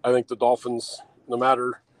I think the Dolphins, no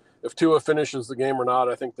matter if Tua finishes the game or not,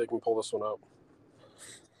 I think they can pull this one out.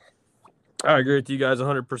 I agree with you guys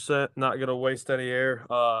 100%. Not going to waste any air.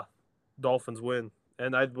 Dolphins win,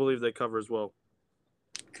 and I believe they cover as well.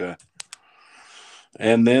 Okay.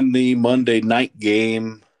 And then the Monday night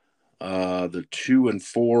game, the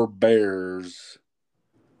 2-4 Bears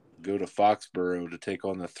go to Foxborough to take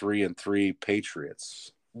on the 3-3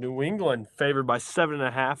 Patriots. New England favored by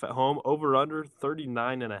 7.5 at home. Over under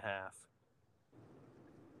 39.5.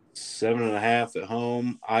 7.5 at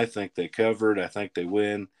home. I think they covered. I think they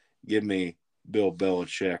win. Give me Bill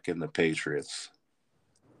Belichick and the Patriots.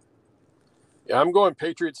 Yeah, I'm going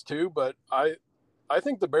Patriots too, but I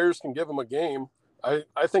think the Bears can give them a game. I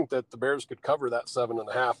think that the Bears could cover that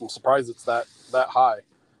 7.5. I'm surprised it's that high.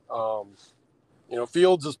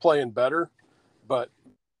 Fields is playing better, but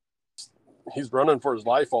he's running for his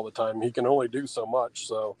life all the time. He can only do so much.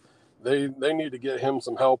 So they need to get him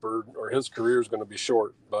some help or his career is going to be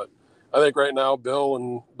short. But I think right now Bill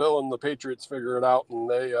and the Patriots figure it out and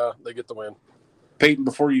they get the win. Peyton,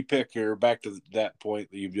 before you pick here, back to that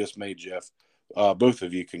point that you've just made, Jeff, both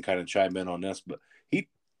of you can kind of chime in on this, but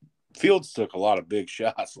Fields took a lot of big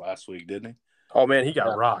shots last week, didn't he? Oh man, he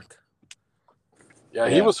got rocked. Yeah,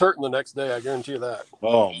 he was hurting the next day. I guarantee you that.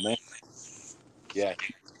 Oh man, yeah.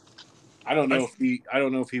 I don't know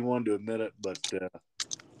if he wanted to admit it, but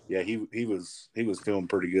yeah, he was feeling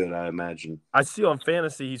pretty good. I imagine. I see on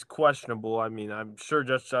fantasy he's questionable. I mean, I'm sure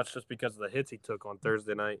that's just because of the hits he took on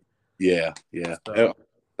Thursday night. Yeah. So,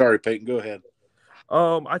 sorry, Peyton. Go ahead.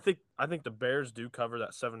 I think the Bears do cover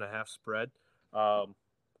that 7.5 spread.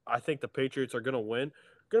 I think the Patriots are going to win.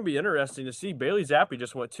 Going to be interesting to see. Bailey Zappi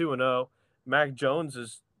just went 2-0. Mac Jones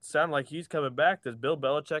is sounding like he's coming back. Does Bill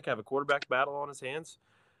Belichick have a quarterback battle on his hands?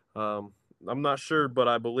 I'm not sure, but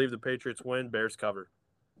I believe the Patriots win. Bears cover.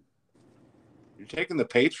 You're taking the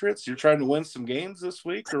Patriots? You're trying to win some games this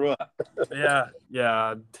week or what?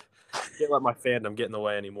 Yeah. Can't let my fandom get in the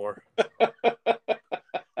way anymore.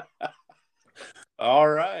 All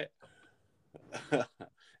right.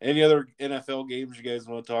 Any other NFL games you guys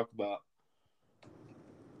want to talk about?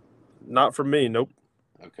 Not for me. Nope.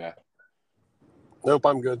 Okay. Nope,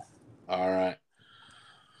 I'm good. All right.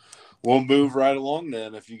 We'll move right along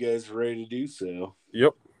then if you guys are ready to do so.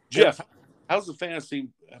 Yep. Jeff, how's the fantasy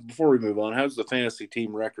 – before we move on, how's the fantasy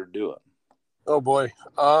team record doing? Oh, boy.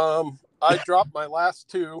 I dropped my last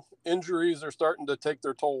two. Injuries are starting to take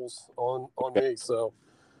their tolls on me. So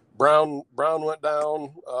Brown went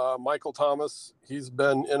down. Michael Thomas, he's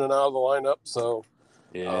been in and out of the lineup. So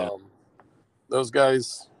Yeah. Those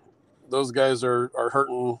guys are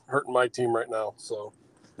hurting my team right now. So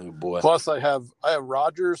Oh, boy. plus I have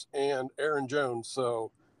Rodgers and Aaron Jones.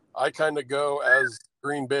 So I kind of go as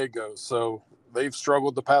Green Bay goes. So they've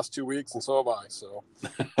struggled the past 2 weeks, and so have I. So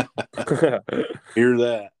Hear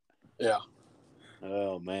that. yeah.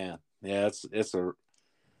 Oh, man. Yeah, it's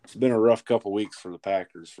been a rough couple weeks for the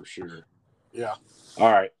Packers for sure. Yeah.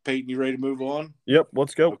 All right, Peyton, you ready to move on? Yep.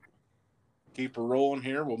 Let's go. Keep her rolling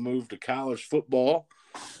here. We'll move to college football.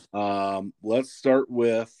 Let's start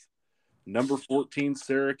with number 14,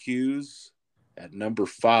 Syracuse, at number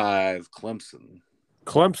 5, Clemson.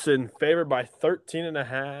 Clemson favored by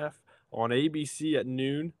 13.5 on ABC at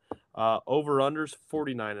noon. Over-unders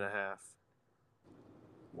 49.5.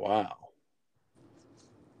 Wow.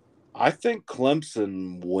 I think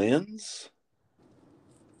Clemson wins,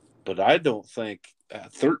 but I don't think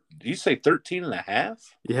you say 13.5?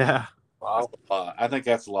 Yeah. Wow. I think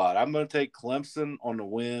that's a lot. I'm going to take Clemson on the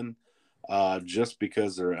win just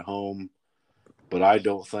because they're at home, but I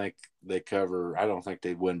don't think they cover. I don't think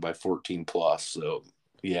they'd win by 14 plus. So,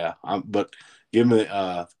 yeah, but give me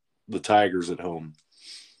the Tigers at home.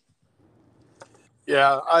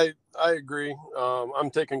 Yeah, I agree. I'm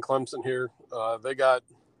taking Clemson here. They got,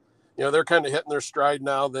 they're kind of hitting their stride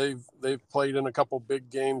now. They've played in a couple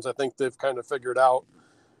big games. I think they've kind of figured out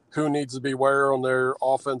who needs to be where on their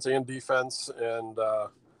offense and defense. And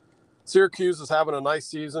Syracuse is having a nice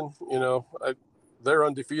season. They're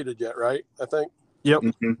undefeated yet, right? I think. Yep.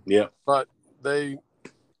 Mm-hmm. Yeah. But they've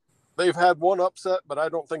had one upset, but I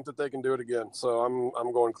don't think that they can do it again. So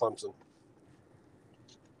I'm going Clemson.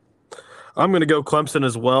 I'm going to go Clemson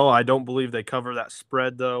as well. I don't believe they cover that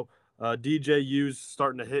spread, though. DJU's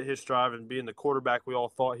starting to hit his stride and being the quarterback we all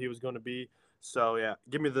thought he was going to be. So, yeah,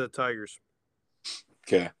 give me the Tigers.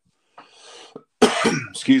 Okay.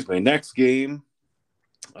 Excuse me. Next game,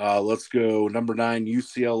 let's go number 9,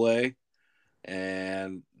 UCLA,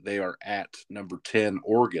 and they are at number 10,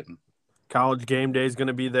 Oregon. College game day is going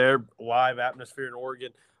to be there. Live atmosphere in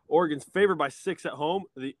Oregon. Oregon's favored by 6 at home.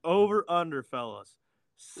 The over-under, fellas.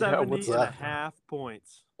 70.5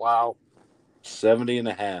 points. Wow.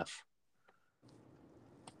 70.5.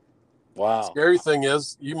 Wow. Scary thing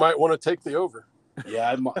is you might want to take the over.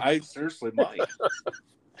 Yeah, I seriously might.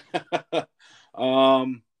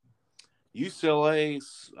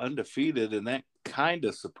 UCLA's undefeated, and that kind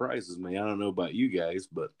of surprises me. I don't know about you guys,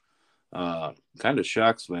 but kind of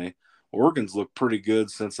shocks me. Oregon's looked pretty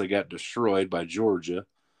good since they got destroyed by Georgia.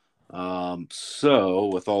 So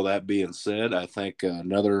with all that being said, I think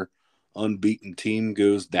another unbeaten team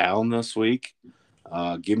goes down this week.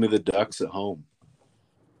 Give me the Ducks at home.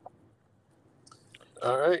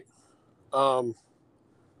 All right. I'm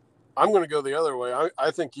going to go the other way.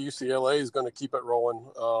 I think UCLA is going to keep it rolling.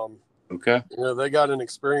 Okay. They got an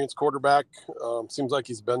experienced quarterback. Seems like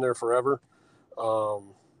he's been there forever. And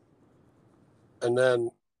then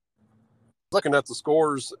looking at the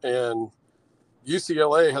scores, and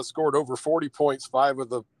UCLA has scored over 40 points 5 of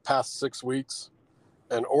the past 6 weeks,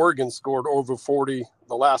 and Oregon scored over 40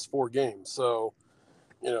 the last 4 games. So,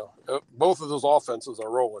 both of those offenses are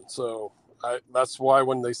rolling. So that's why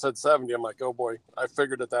when they said 70, I'm like, oh boy, I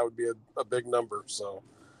figured that would be a big number. So,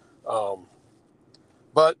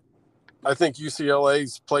 but I think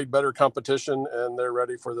UCLA's played better competition and they're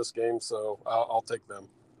ready for this game. So I'll take them.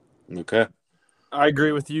 Okay. I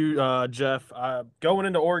agree with you, Jeff. Going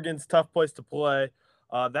into Oregon's tough place to play.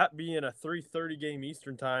 That being a 3:30 game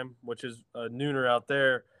Eastern time, which is a nooner out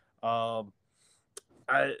there.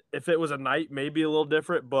 If it was a night, maybe a little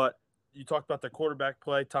different, but you talked about the quarterback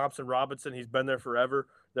play. Thompson Robinson, he's been there forever.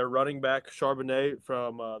 Their running back, Charbonnet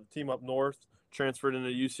from the team up north, transferred into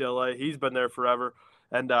UCLA. He's been there forever.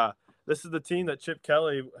 And this is the team that Chip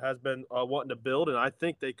Kelly has been wanting to build, and I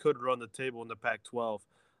think they could run the table in the Pac-12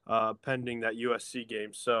 pending that USC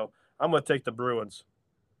game. So I'm going to take the Bruins.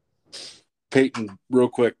 Peyton, real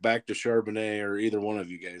quick, back to Charbonnet or either one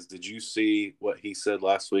of you guys. Did you see what he said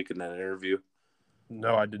last week in that interview?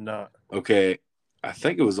 No, I did not. Okay, I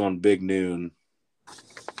think it was on Big Noon,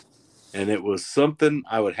 and it was something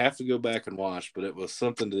I would have to go back and watch, but it was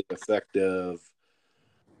something to the effect of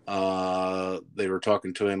they were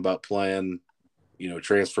talking to him about playing,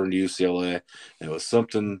 transferring to UCLA, and it was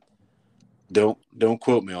something. Don't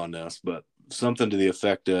quote me on this, but something to the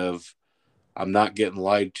effect of, "I'm not getting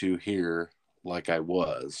lied to here like I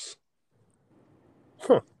was."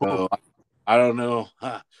 So I don't know.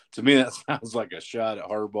 To me, that sounds like a shot at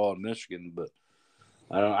Harbaugh in Michigan, but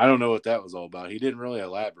I don't know what that was all about. He didn't really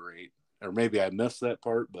elaborate, or maybe I missed that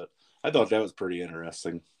part, but I thought that was pretty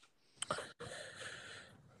interesting.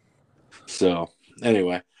 So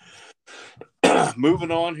anyway,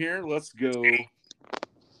 moving on here, let's go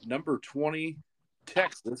number 20,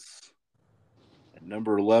 Texas, and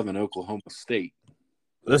number 11, Oklahoma State.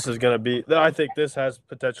 This is going to be – I think this has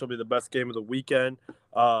potential to be the best game of the weekend.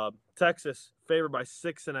 Texas favored by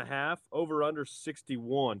 6.5, over under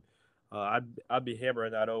 61. I'd be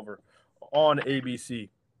hammering that over on ABC,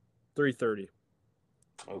 3:30.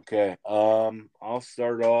 Okay, I'll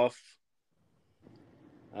start off.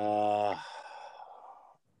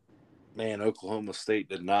 Man, Oklahoma State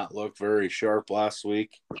did not look very sharp last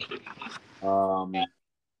week. I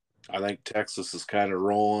think Texas is kind of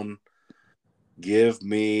rolling. Give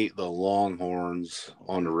me the Longhorns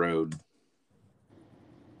on the road.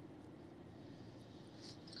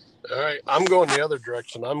 All right, I'm going the other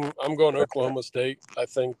direction. I'm going Oklahoma State. I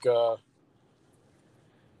think that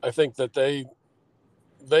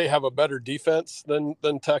they have a better defense than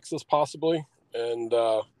Texas possibly, and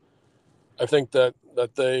I think that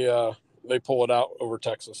they pull it out over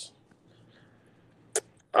Texas.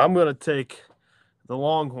 I'm going to take the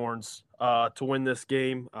Longhorns to win this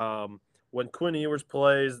game. When Quinn Ewers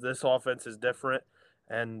plays, this offense is different,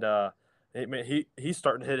 and he's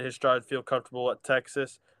starting to hit his stride, feel comfortable at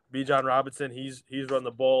Texas. Bijan Robinson, he's run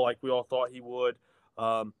the ball like we all thought he would.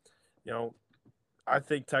 I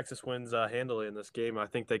think Texas wins handily in this game. I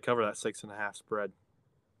think they cover that 6.5 spread.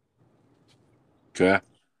 Okay.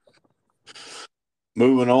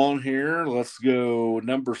 Moving on here, let's go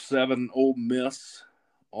number 7, Ole Miss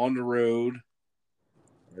on the road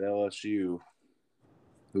at LSU.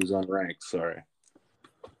 Who's unranked? Sorry.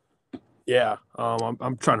 Yeah,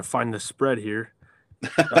 I'm trying to find the spread here.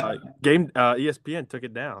 ESPN took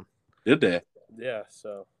it down. Did they? Yeah,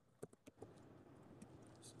 so.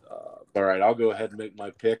 All right, I'll go ahead and make my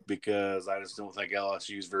pick because I just don't think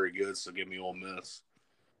LSU is very good, so give me Ole Miss.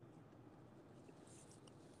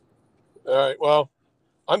 All right, well,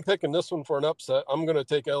 I'm picking this one for an upset. I'm going to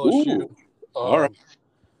take LSU. All right.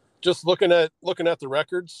 Just looking at the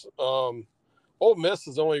records, Ole Miss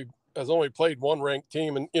has only played one ranked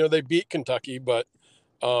team, and they beat Kentucky, but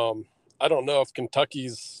I don't know if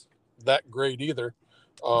Kentucky's that great either.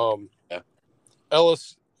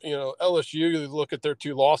 LSU, you look at their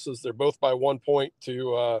 2 losses; they're both by 1 point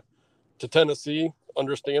to Tennessee,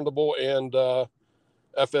 understandable, and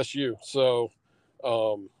FSU. So,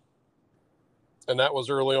 and that was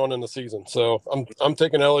early on in the season. So I'm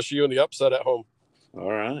taking LSU in the upset at home.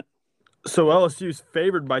 All right. So LSU's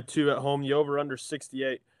favored by 2 at home. The over under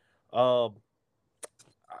 68. I'm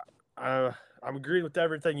agreeing with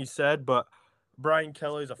everything you said, but Brian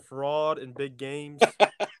Kelly's a fraud in big games.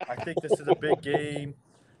 I think this is a big game.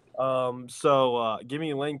 So give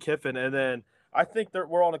me Lane Kiffin, and then I think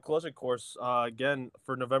we're on a collision course again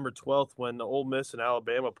for November 12th when the Ole Miss and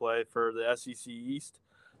Alabama play for the SEC East.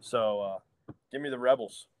 So give me the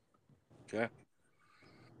Rebels. Okay.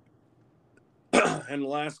 And the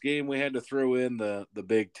last game we had to throw in the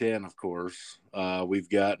Big Ten, of course. We've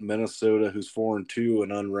got Minnesota, who's 4-2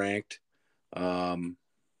 and unranked,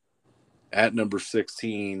 at number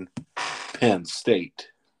 16, Penn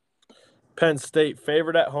State. Penn State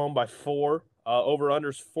favored at home by 4. Over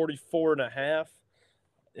unders 44.5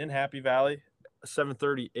 in Happy Valley.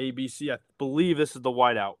 7:30 ABC. I believe this is the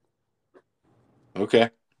whiteout. Okay.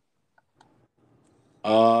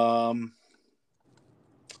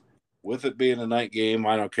 With it being a night game,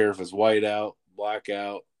 I don't care if it's whiteout,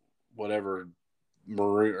 blackout, whatever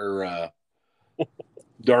maroon or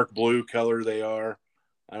dark blue color they are.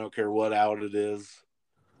 I don't care what out it is.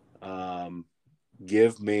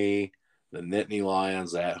 Give me the Nittany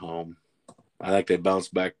Lions at home. I think they bounce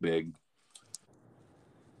back big.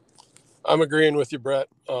 I'm agreeing with you, Brett.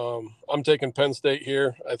 I'm taking Penn State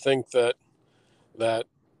here. I think that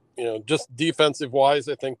just defensive wise,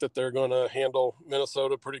 I think that they're going to handle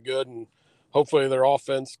Minnesota pretty good, and hopefully their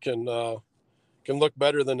offense can look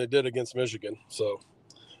better than they did against Michigan. So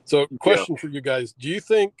question for you guys: Do you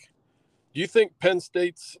think Penn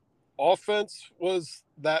State's offense was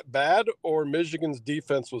that bad or Michigan's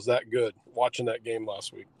defense was that good watching that game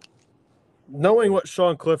last week? Knowing what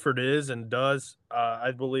Sean Clifford is and does,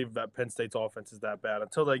 I believe that Penn State's offense is that bad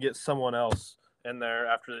until they get someone else in there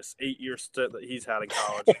after this 8-year stint that he's had in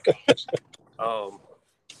college.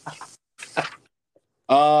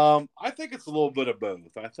 I think it's a little bit of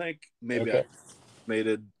both. I think maybe I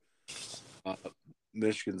made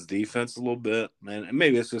Michigan's defense a little bit, and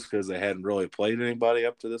maybe it's just because they hadn't really played anybody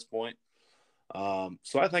up to this point.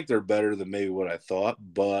 So I think they're better than maybe what I thought,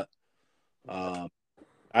 but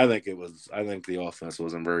I think the offense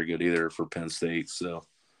wasn't very good either for Penn State. So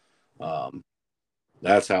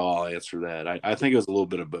that's how I'll answer that. I think it was a little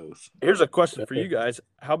bit of both. Here's a question for you guys: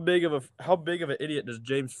 How big of an idiot does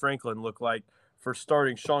James Franklin look like for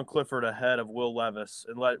starting Sean Clifford ahead of Will Levis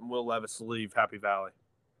and letting Will Levis leave Happy Valley?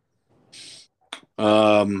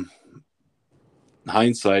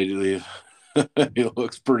 Hindsight, it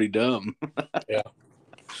looks pretty dumb. Yeah.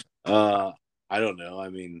 I don't know. I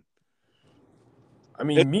mean,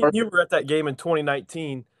 me and you were at that game in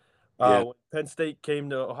 2019 when Penn State came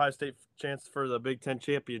to Ohio State chance for the Big Ten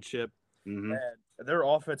championship. Mm-hmm. And their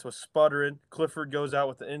offense was sputtering. Clifford goes out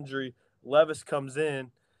with the injury. Levis comes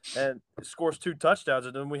in and scores 2 touchdowns,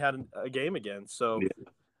 and then we had a game again. So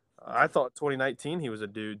I thought 2019 he was a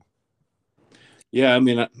dude. Yeah, I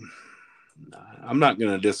mean, I'm not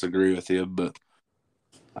going to disagree with you, but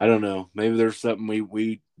I don't know. Maybe there's something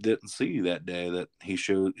we didn't see that day that he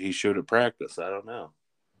showed at practice. I don't know.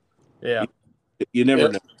 Yeah. You never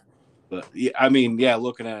know. But, yeah, I mean,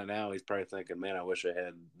 looking at it now, he's probably thinking, man, I wish I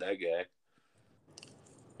had that guy.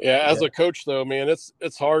 Yeah, as a coach, though, man,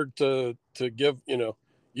 it's hard to give,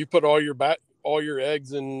 you put all your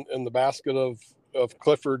eggs in the basket of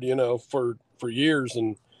Clifford, for years,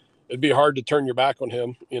 and it'd be hard to turn your back on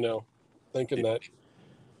him, thinking that,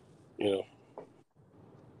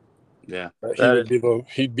 Yeah,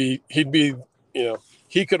 he'd be,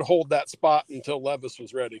 he could hold that spot until Levis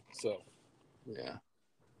was ready. So, yeah.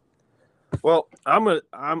 Well, I'm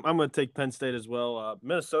gonna take Penn State as well.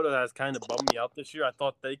 Minnesota has kind of bummed me out this year. I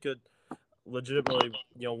thought they could legitimately,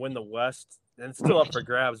 win the West, and it's still up for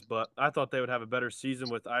grabs. But I thought they would have a better season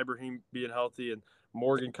with Ibrahim being healthy and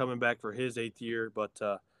Morgan coming back for his 8th year. But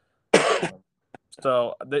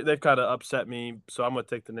so they've kind of upset me. So I'm gonna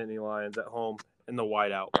take the Nittany Lions at home in the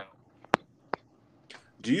whiteout.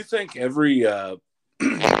 Do you think every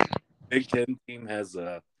Big Ten team has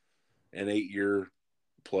an 8-year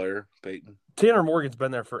player, Peyton? Tanner Morgan's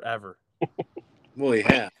been there forever. Well, he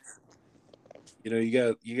has. You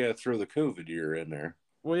got to throw the COVID year in there.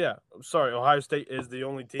 Well, yeah. I'm sorry. Ohio State is the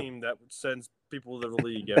only team that sends people to the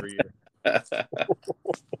league every year.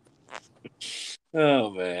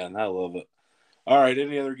 Oh man, I love it. All right,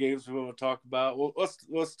 any other games we want to talk about? Well,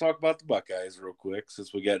 let's talk about the Buckeyes real quick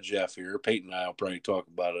since we got Jeff here. Peyton and I will probably talk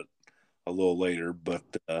about it a little later, but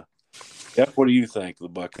Jeff, what do you think of the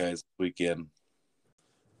Buckeyes this weekend?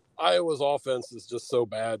 Iowa's offense is just so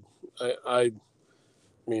bad. I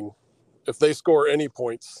mean, if they score any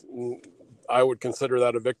points, I would consider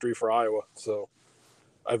that a victory for Iowa. So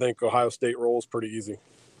I think Ohio State rolls pretty easy.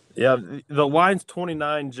 Yeah, the line's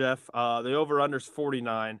 29, Jeff. The over-under's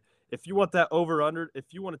 49. If you want that over-under, if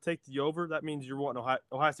you want to take the over, that means you're wanting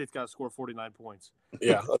Ohio State's got to score 49 points.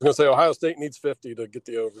 Yeah, I was going to say Ohio State needs 50 to get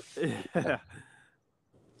the over.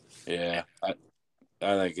 Yeah, I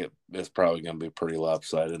think it's probably going to be pretty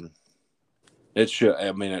lopsided. It should.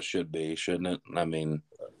 I mean, it should be, shouldn't it? I mean,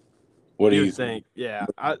 what do you think? Yeah,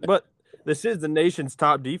 but this is the nation's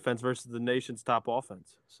top defense versus the nation's top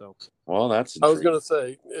offense. So, well, that's. I was going to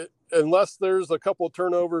say, unless there's a couple of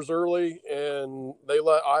turnovers early and they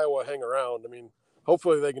let Iowa hang around. I mean,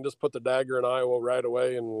 hopefully they can just put the dagger in Iowa right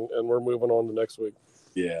away, and we're moving on to next week.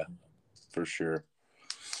 Yeah, for sure.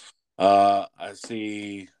 I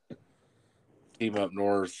see. Team up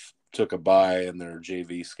north took a bye in their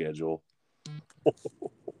JV schedule.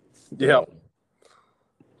 Yeah.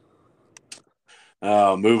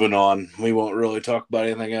 Moving on. We won't really talk about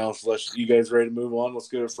anything else. You guys ready to move on? Let's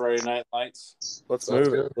go to Friday Night Lights. Let's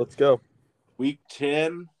move it. Let's go. Week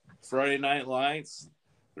 10, Friday Night Lights,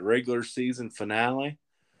 the regular season finale.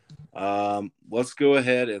 Let's go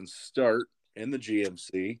ahead and start in the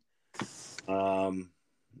GMC.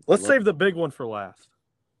 Let's save the big one for last.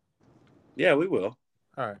 Yeah, we will.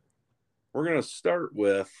 All right. We're going to start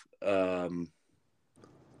with the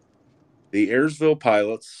Ayersville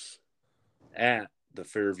Pilots at the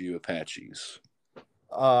Fairview Apaches.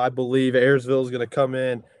 I believe Ayersville is going to come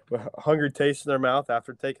in with a hungry taste in their mouth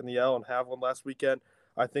after taking the L and have one last weekend.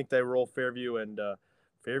 I think they roll Fairview, and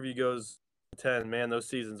Fairview goes 10. Man, those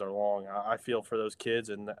seasons are long. I feel for those kids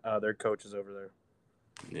and their coaches over there.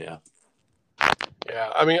 Yeah.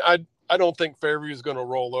 Yeah, I mean, I don't think Fairview's going to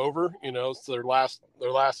roll over. It's their last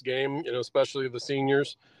game. Especially the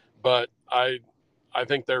seniors, but I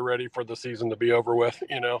think they're ready for the season to be over with.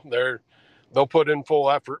 They'll put in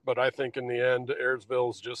full effort, but I think in the end,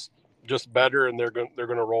 Ayersville's just better, and they're going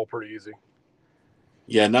to roll pretty easy.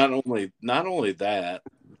 Yeah, not only that,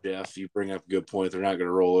 Jeff, you bring up a good point. They're not going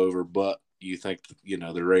to roll over, but you think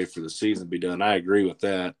they're ready for the season to be done. I agree with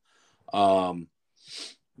that.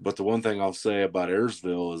 But the one thing I'll say about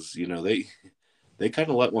Ayersville is, they kind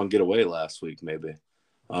of let one get away last week, maybe.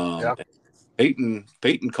 Yeah.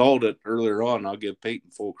 Peyton called it earlier on. I'll give Peyton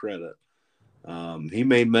full credit. He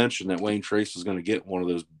made mention that Wayne Trace was going to get one of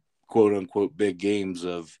those quote unquote big games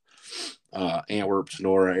of Antwerp,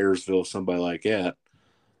 Sonora, Ayersville, somebody like that.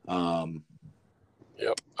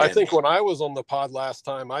 Yep. I think when I was on the pod last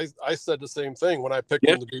time, I said the same thing. When I picked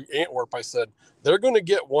them to beat Antwerp, I said they're going to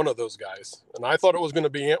get one of those guys, and I thought it was going to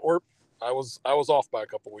be Antwerp. I was off by a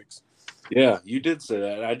couple weeks. Yeah, you did say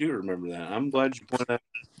that. I do remember that. I'm glad you pointed that.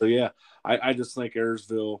 So yeah, I just think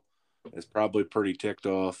Ayersville is probably pretty ticked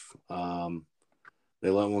off. They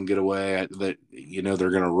let one get away. That they're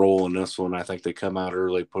going to roll in this one. I think they come out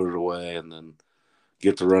early, put it away, and then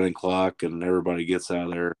get the running clock, and everybody gets out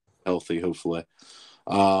of there healthy, hopefully.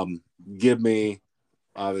 Give me,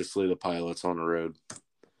 obviously, the Pilots on the road.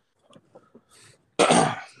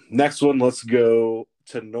 Next one, let's go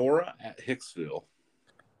Tenora at Hicksville.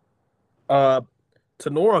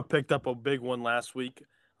 Tenora picked up a big one last week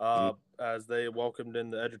as they welcomed in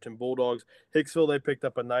the Edgerton Bulldogs. Hicksville, they picked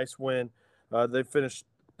up a nice win. They're going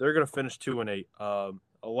to finish 2-8. A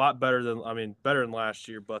lot better than last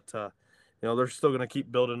year, but they're still going to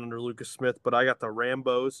keep building under Lucas Smith. But I got the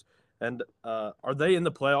Rambos. And are they in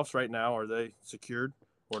the playoffs right now? Are they secured,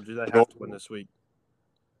 or do they have to win this week?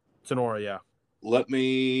 Tenora, yeah.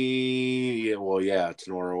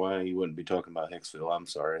 Tenora. Why you wouldn't be talking about Hicksville? I'm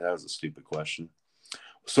sorry, that was a stupid question.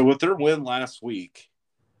 So with their win last week,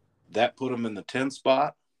 that put them in the 10th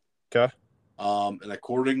spot. Okay. And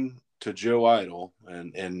according to Joe Idle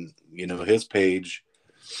and his page,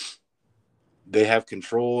 they have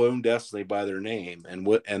control own destiny by their name,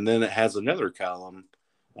 and then it has another column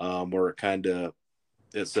where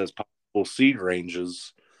it says possible seed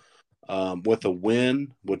ranges. With a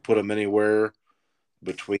win would put them anywhere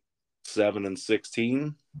between 7 and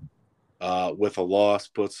 16. With a loss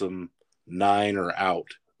puts them 9 or out.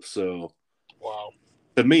 So, wow.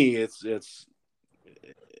 To me, it's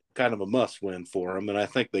kind of a must win for them, and I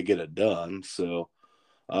think they get it done. So,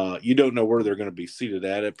 you don't know where they're going to be seated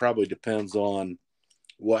at. It probably depends on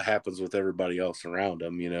what happens with everybody else around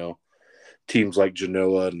them. Teams like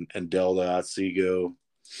Genoa and Delta, Otsego,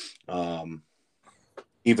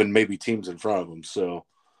 even maybe teams in front of them. So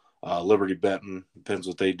Liberty Benton, depends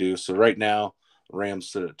what they do. So right now, Rams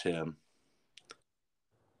sit at 10.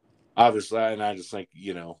 Obviously, and I just think,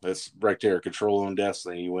 it's right there, control own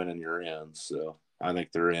destiny. You win and you're in. So I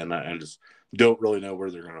think they're in. I just don't really know where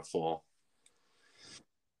they're going to fall.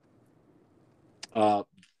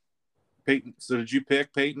 Peyton, so did you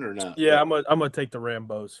pick Peyton or not? Yeah, I'm gonna take the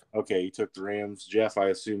Rambos. Okay, you took the Rams. Jeff, I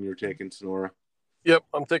assume you're taking Sonora. Yep,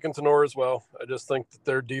 I'm taking Tenora as well. I just think that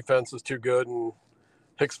their defense is too good, and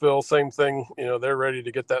Hicksville, same thing. They're ready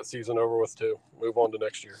to get that season over with too. Move on to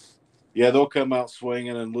next year. Yeah, they'll come out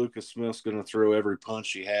swinging, and Lucas Smith's going to throw every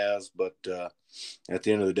punch he has. But at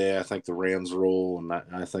the end of the day, I think the Rams roll, and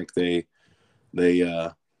I think they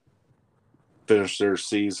finish their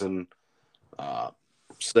season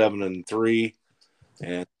 7-3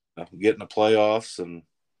 and get in the playoffs and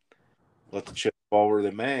let the chips fall where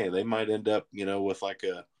they may. They might end up, with like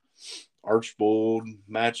a Archbold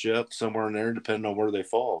matchup somewhere in there, depending on where they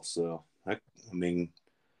fall. So,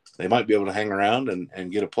 they might be able to hang around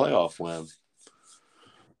and get a playoff win.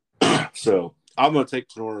 So, I'm going to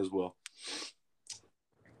take Sonora as well.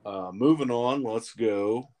 Moving on, let's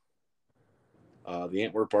go. The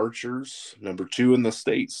Antwerp Archers, number 2 in the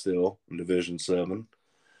state still in Division 7,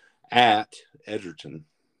 at Edgerton.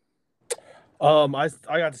 I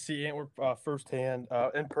got to see Antwerp firsthand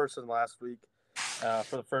in person last week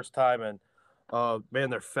for the first time, and man,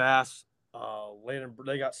 they're fast.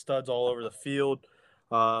 They got studs all over the field,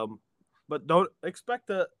 but don't expect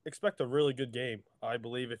a really good game. I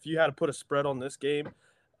believe if you had to put a spread on this game,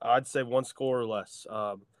 I'd say 1 score or less.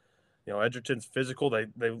 Edgerton's physical. They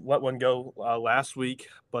let one go last week,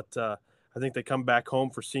 but I think they come back home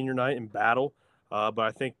for senior night and battle. But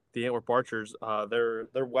I think the Antwerp Archers, their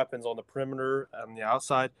weapons on the perimeter and the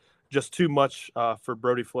outside, just too much for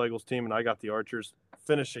Brody Flagle's team, and I got the Archers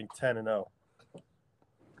finishing 10-0.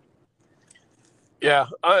 Yeah,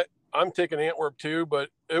 I'm taking Antwerp too, but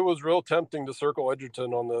it was real tempting to circle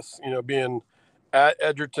Edgerton on this. Being at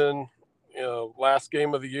Edgerton, last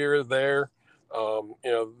game of the year there.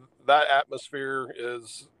 That atmosphere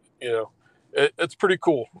is, it's pretty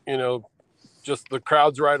cool. Just the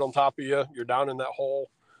crowd's right on top of you. You're down in that hole.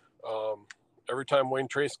 Every time Wayne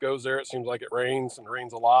Trace goes there, it seems like it rains and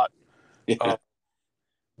rains a lot. Yeah.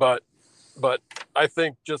 But I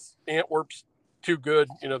think just Antwerp's too good.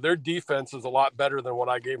 Their defense is a lot better than what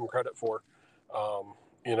I gave them credit for.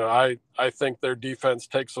 I think their defense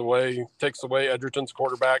takes away Edgerton's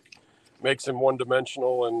quarterback, makes him one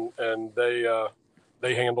dimensional, and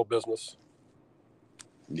they handle business.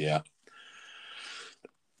 Yeah.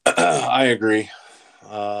 I agree.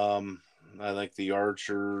 I think the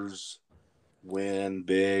Archers win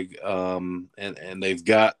big. And they've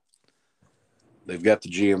got the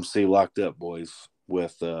GMC locked up, boys,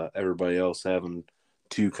 with everybody else having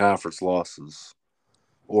 2 conference losses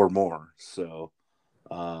or more. So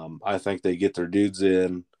I think they get their dudes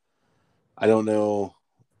in. I don't know,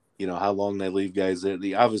 how long they leave guys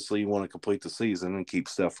in. Obviously, you want to complete the season and keep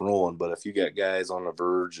stuff rolling, but if you got guys on the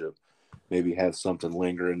verge of maybe have something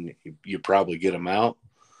lingering, you probably get them out.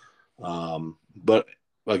 But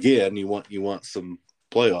again, you want some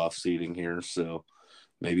playoff seeding here, so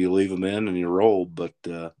maybe you leave them in and you roll. But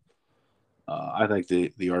I think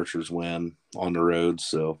the Archers win on the road,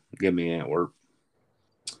 so give me Antwerp.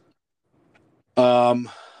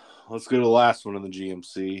 Let's go to the last one in the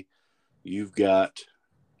GMC. You've got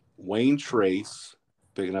Wayne Trace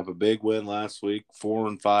picking up a big win last week,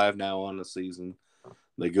 4-5 now on the season.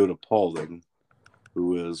 They go to Paulding,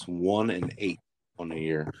 who is 1-8 on the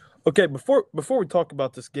year. Okay, before we talk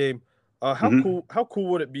about this game, how cool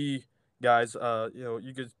would it be, guys?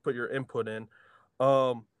 You could put your input in.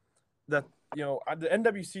 That the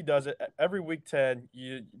NWC does it every week 10.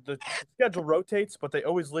 The schedule rotates, but they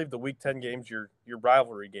always leave the week 10 games your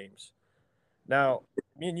rivalry games. Now,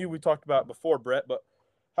 me and you, we talked about it before, Brett, but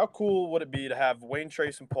how cool would it be to have Wayne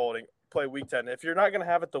Trace and Paulding play week 10? If you're not going to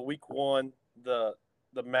have it the week 1, the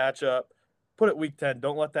matchup, put it week 10.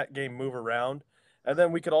 Don't let that game move around. And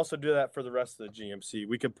then we could also do that for the rest of the GMC.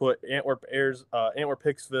 We could put Antwerp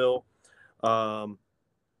Hicksville,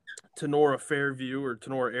 Tenora Fairview, or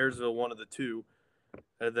Tenora Ayersville, one of the two,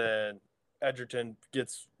 and then Edgerton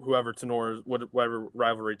gets whatever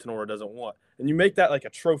rivalry Tenora doesn't want. And you make that like a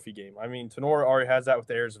trophy game. I mean, Tenora already has that with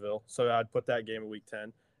Ayersville, so I'd put that game in week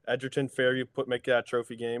 10. Edgerton, Fairview, make that a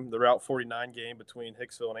trophy game. The Route 49 game between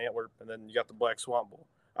Hicksville and Antwerp, and then you got the Black Swamp Bowl.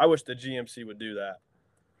 I wish the GMC would do that.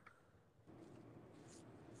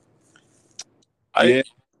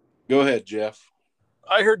 Go ahead, Jeff.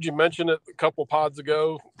 I heard you mention it a couple pods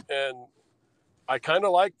ago, and I kind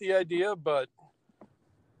of like the idea, but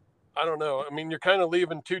I don't know. I mean, you're kind of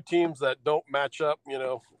leaving 2 teams that don't match up,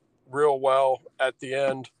 real well at the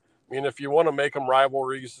end. I mean, if you want to make them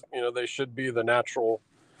rivalries, they should be the natural.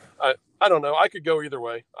 I don't know. I could go either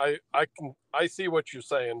way. I see what you're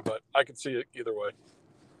saying, but I could see it either way.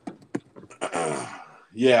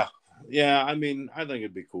 Yeah. I mean, I think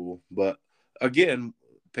it'd be cool, but again,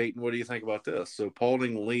 Peyton, what do you think about this? So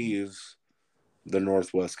Paulding leaves the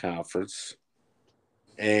Northwest Conference,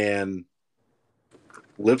 and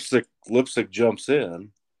Lipsick jumps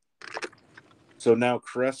in. So now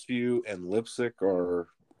Crestview and Lipsick are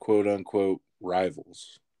quote unquote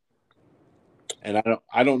rivals. And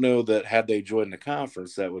I don't know that had they joined the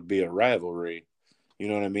conference that would be a rivalry. You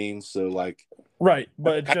know what I mean? So like right,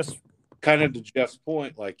 but it's just kind of to Jeff's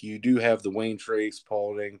point, like you do have the Wayne Trace,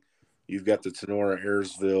 Paulding, you've got the Tenora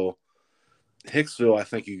Ayersville. Hicksville, I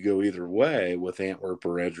think you go either way with Antwerp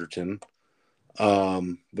or Edgerton.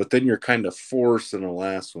 But then you're kind of forced in the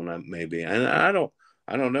last one, maybe. And I don't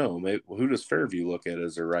know. Maybe, who does Fairview look at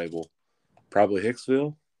as a rival? Probably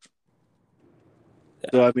Hicksville. Yeah.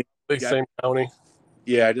 So I mean, same county.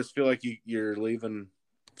 Yeah, I just feel like you're leaving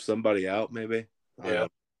somebody out, maybe. Yeah,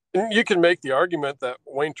 you can make the argument that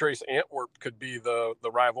Wayne Trace Antwerp could be the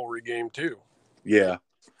rivalry game too. Yeah,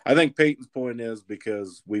 I think Peyton's point is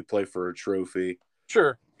because we play for a trophy.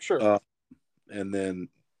 Sure. And then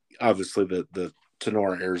obviously the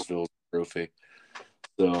Tenora Ayersville trophy.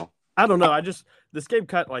 So I don't know. This game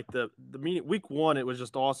cut like the week 1. It was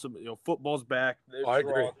just awesome. Football's back. I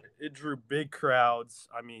agree. It drew big crowds.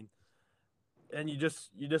 I mean, and you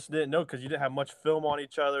just didn't know because you didn't have much film on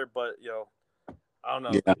each other. But I don't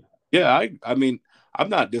know. Yeah. I mean, I'm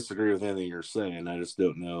not disagreeing with anything you're saying. I just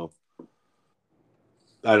don't know.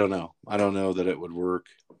 I don't know that it would work.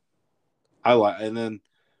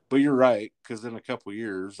 But you're right, because in a couple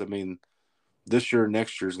years, I mean, this year,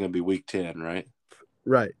 next year is going to be week 10, right?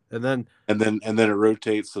 Right, and then it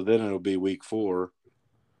rotates, so then it'll be week 4.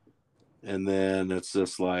 and then it's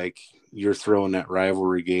just like you're throwing that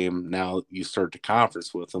rivalry game. Now you start the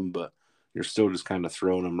conference with them, but you're still just kind of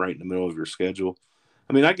throwing them right in the middle of your schedule.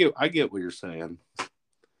 I mean, I get what you're saying.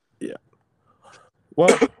 Yeah.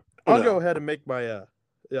 Well, I'll go ahead and make my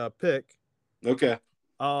pick. Okay.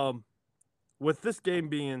 With this game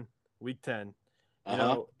being week 10, you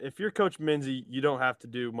know, if you're Coach Menzie, you don't have to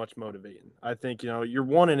do much motivating. I think, you know, you're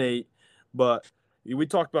 1-8, but we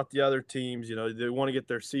talked about the other teams, you know, they want to get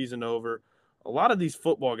their season over. A lot of these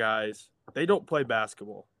football guys, they don't play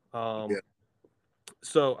basketball.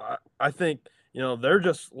 So I think, you know, they're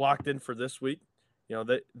just locked in for this week. You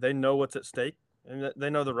know, they know what's at stake and they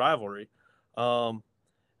know the rivalry. I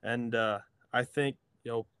think,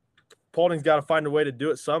 you know, Paulding's got to find a way to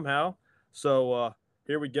do it somehow. So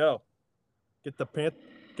here we go. Get the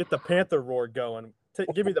Panther roar going.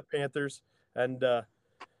 Give me the Panthers and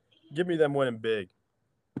give me them winning big.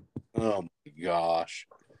 Oh my gosh!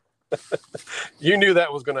 You knew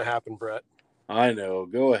that was going to happen, Brett. I know.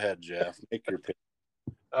 Go ahead, Jeff. Make your pick.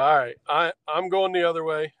 All right, I'm going the other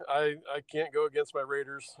way. I can't go against my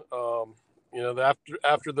Raiders. You know,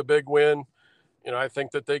 after the big win, you know, I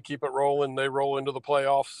think that they keep it rolling. They roll into the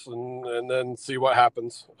playoffs and then see what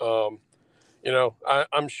happens. You know,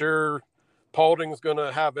 I'm sure Paulding's going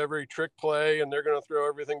to have every trick play, and they're going to throw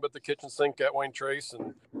everything but the kitchen sink at Wayne Trace.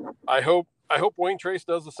 And I hope Wayne Trace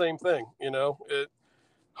does the same thing. You know,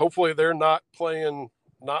 hopefully they're not playing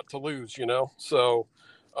not to lose. You know, so.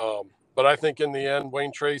 But I think in the end,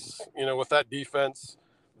 Wayne Trace, you know, with that defense,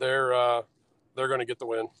 they're going to get the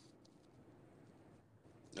win.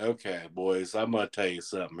 Okay, boys, I'm going to tell you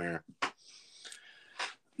something here.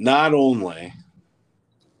 Not only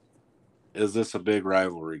is this a big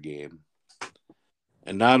rivalry game,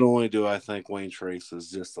 and not only do I think Wayne Trace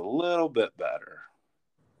is just a little bit better,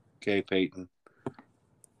 okay, Peyton,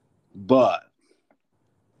 but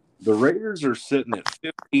the Raiders are sitting at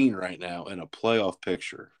 15 right now in a playoff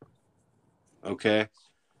picture, okay?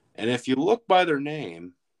 And if you look by their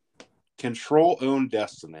name, control own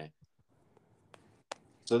destiny.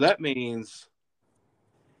 So that means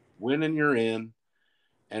winning you're in.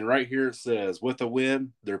 And right here it says, with a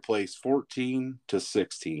win, they're placed 14 to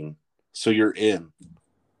 16. So you're in.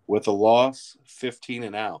 With a loss, 15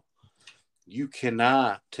 and out. You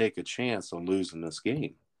cannot take a chance on losing this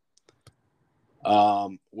game.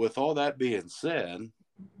 With all that being said,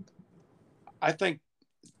 I think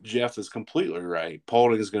Jeff is completely right.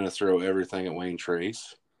 Paulding is going to throw everything at Wayne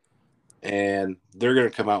Trace, and they're going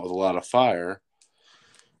to come out with a lot of fire.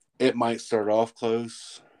 It might start off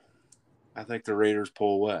close. I think the Raiders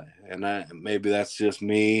pull away, and maybe that's just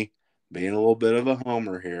me being a little bit of a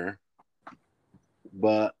homer here,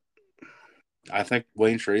 but I think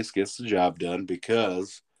Wayne Trace gets the job done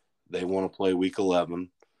because they want to play Week 11,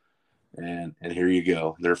 and here you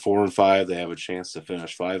go. They're 4-5. They have a chance to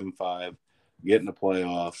finish 5-5, get in the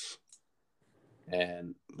playoffs,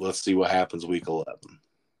 and let's see what happens Week 11.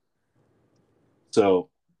 So,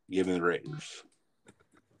 give me the Raiders.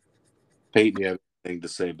 Peyton, you have anything to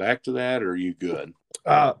say back to that, or are you good?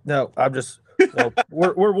 No, I'm just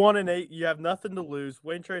we're 1-8. You have nothing to lose.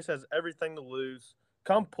 Wayne Trace has everything to lose.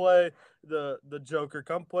 Come play the Joker.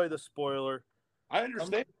 Come play the spoiler. I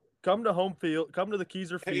understand. Come to home field. Come to the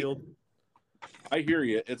Keyser Field. I hear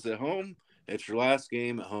you. It's at home. It's your last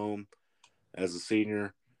game at home as a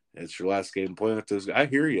senior. It's your last game playing with those guys. I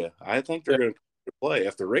hear you. I think they're going to play.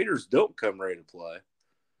 If the Raiders don't come ready to play,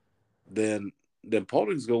 then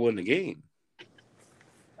Paulding's going to win the game.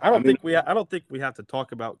 I don't think we have to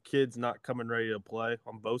talk about kids not coming ready to play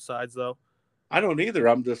on both sides, though. I don't either.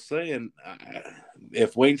 I'm just saying,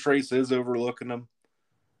 if Wayne Trace is overlooking them,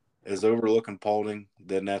 is overlooking Paulding,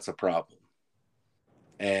 then that's a problem.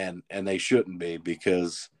 And they shouldn't be,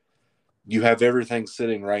 because you have everything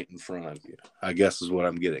sitting right in front of you, I guess is what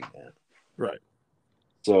I'm getting at. Right.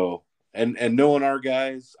 So, and knowing our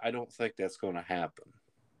guys, I don't think that's going to happen.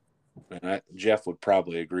 And Jeff would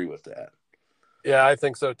probably agree with that. Yeah, I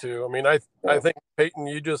think so too. I mean, I think, Peyton,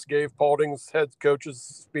 you just gave Paulding's head coach's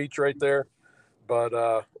speech right there.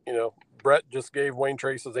 But, you know, Brett just gave Wayne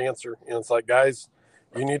Trace's answer. And it's like, guys,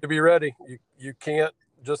 you need to be ready. You can't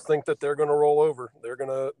just think that they're going to roll over. They're going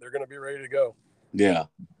to be ready to go. Yeah.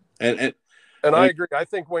 And I agree. I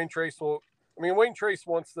think Wayne Trace will. I mean, Wayne Trace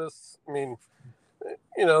wants this. I mean,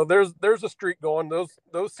 you know, there's a streak going.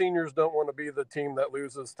 Those seniors don't want to be the team that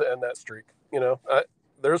loses to end that streak. You know,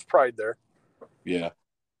 there's pride there. Yeah.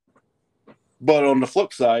 But on the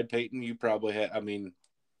flip side, Peyton, you probably had. I mean,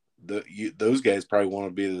 those guys probably want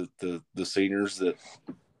to be the seniors that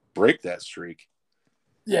break that streak.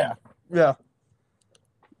 Yeah. Yeah.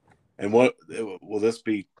 And what will this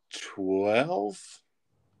be? 12?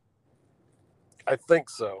 I think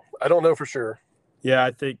so. I don't know for sure. Yeah,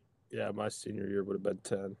 I think my senior year would have been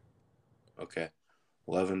 10. Okay.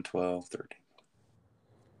 11, 12, 13.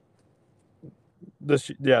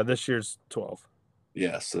 This year's 12.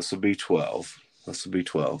 Yes, this would be 12. This would be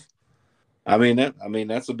 12. I mean,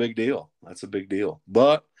 that's a big deal. That's a big deal.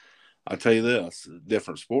 But I'll tell you this,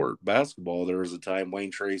 different sport, basketball, there was a time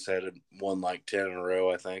Wayne Trace had won like 10 in a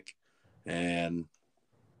row, I think. And,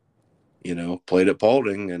 played at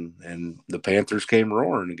Paulding, and the Panthers came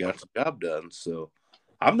roaring and got the job done. So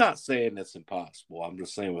I'm not saying it's impossible. I'm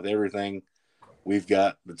just saying with everything we've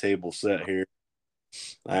got the table set here,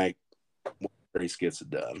 like, Trace gets it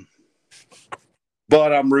done.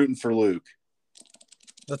 But I'm rooting for Luke.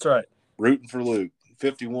 That's right. Rooting for Luke.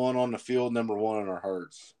 51 on the field, number 1 in our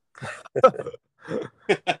hearts.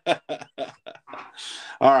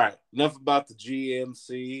 All right. Enough about the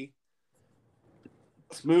GMC.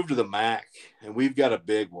 Let's move to the MAC, and we've got a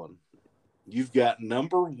big one. You've got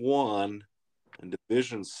number 1 in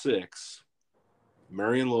Division 6,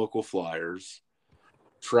 Marion Local Flyers,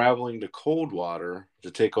 traveling to Coldwater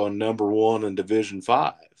to take on number 1 in Division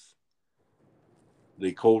 5,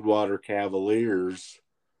 the Coldwater Cavaliers.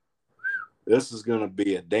 This is going to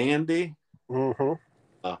be a dandy. Mm-hmm.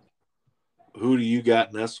 Who do you got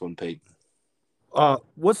in this one, Peyton? What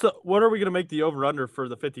are we going to make the over-under for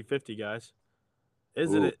the 50-50, guys?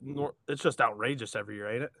 Isn't it? It's just outrageous every year,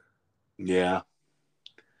 ain't it? Yeah.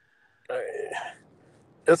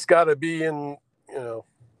 It's got to be in,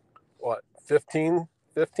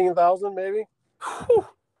 15,000 maybe.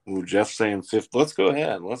 Ooh, Jeff's saying 50. Let's go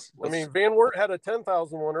ahead. Let's. I mean, Van Wert had a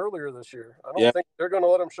 10,000 one earlier this year. I don't think they're going to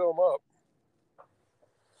let him show them up.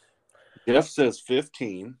 Jeff says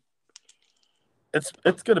 15. It's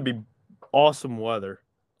going to be awesome weather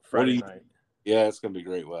Friday night. Yeah, it's going to be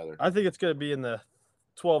great weather. I think it's going to be in the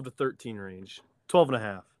 12 to 13 range. 12 and a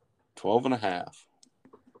half. 12 and a half.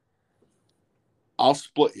 I'll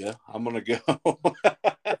split you. I'm going to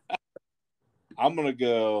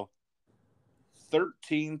go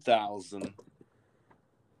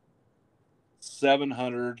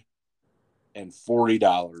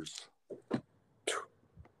 $13,740.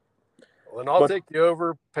 Well, then I'll take the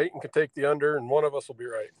over. Peyton can take the under, and one of us will be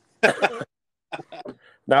right.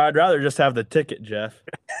 No, I'd rather just have the ticket, Jeff.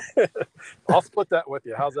 I'll split that with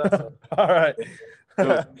you. How's that sound? All right.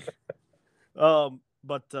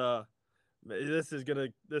 But this is gonna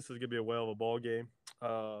be a whale of a ball game.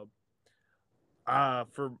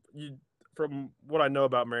 From what I know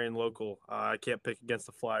about Marion Local, I can't pick against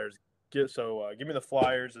the Flyers. Give me the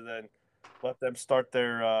Flyers, and then let them start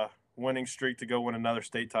their winning streak to go win another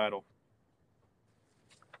state title.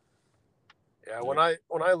 Yeah, when I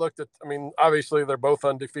looked at, obviously they're both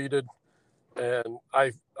undefeated, and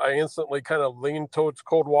I instantly kind of leaned towards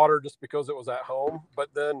Coldwater just because it was at home.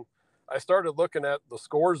 But then I started looking at the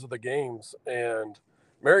scores of the games, and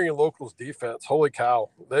Marion Local's defense, holy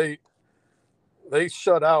cow, they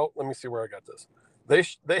shut out. Let me see where I got this. They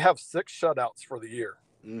have 6 shutouts for the year,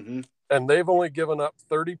 mm-hmm. and they've only given up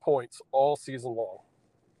 30 points all season long.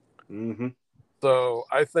 Mm-hmm. So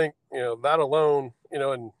I think that alone,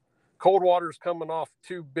 and Coldwater's coming off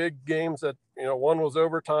 2 big games that, one was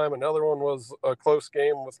overtime, another one was a close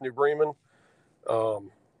game with New Bremen. I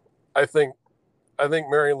think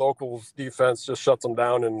Marion Local's defense just shuts them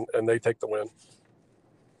down and they take the win.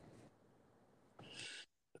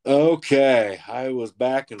 Okay, I was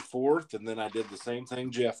back and forth, and then I did the same thing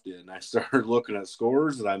Jeff did. And I started looking at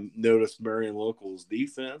scores, and I noticed Marion Local's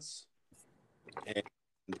defense. And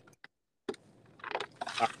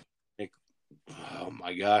oh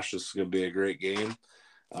my gosh, this is going to be a great game.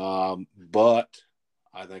 But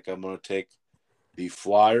I think I'm going to take the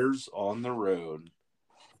Flyers on the road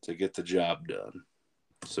to get the job done.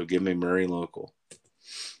 So give me Marion Local.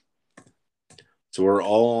 So we're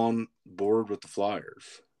all on board with the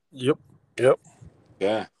Flyers. Yep.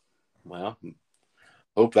 Yeah. Well,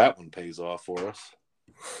 hope that one pays off for us.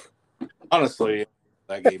 Honestly,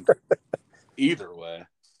 that game, either way.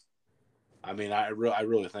 I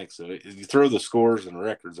really think so. If you throw the scores and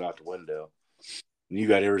records out the window, and you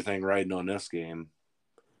got everything riding on this game,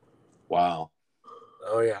 wow.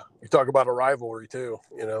 Oh, yeah. You talk about a rivalry, too,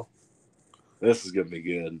 This is going to be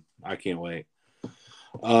good. I can't wait.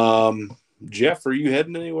 Jeff, are you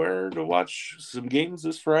heading anywhere to watch some games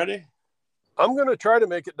this Friday? I'm going to try to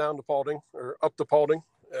make it down to Paulding or up to Paulding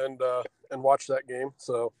and watch that game.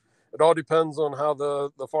 So it all depends on how the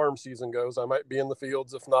farm season goes. I might be in the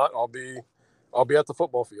fields. If not, I'll be at the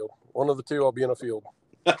football field. One of the two, I'll be in a field.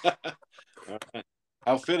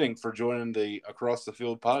 How fitting for joining the Across the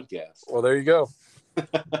Field podcast. Well, there you go.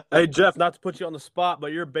 Hey, Jeff, not to put you on the spot,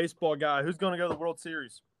 but you're a baseball guy. Who's going to go to the World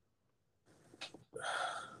Series?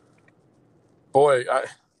 Boy,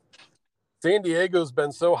 San Diego's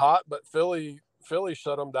been so hot, but Philly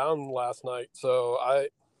shut them down last night. So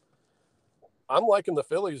I'm liking the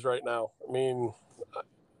Phillies right now. I mean,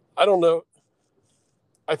 I don't know.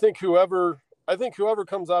 I think whoever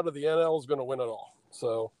comes out of the NL is going to win it all.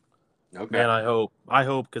 So, okay. Man, I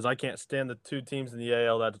hope because I can't stand the two teams in the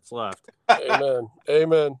AL that's left.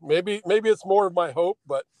 Amen. Maybe it's more of my hope,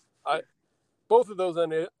 but both of those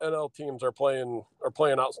NL teams are playing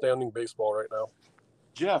outstanding baseball right now.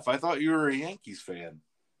 Jeff, I thought you were a Yankees fan.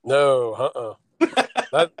 No,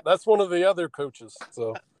 that's one of the other coaches.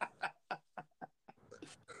 So,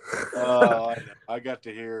 I got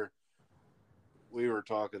to hear. We were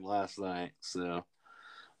talking last night, so.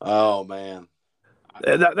 Oh man,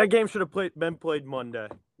 that game should have been played Monday.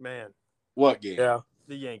 Man, what game? Yeah,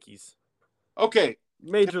 the Yankees. Okay,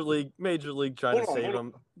 Major League trying to save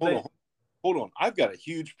them. Hold on. I've got a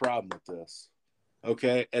huge problem with this.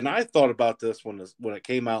 Okay, and I thought about this when it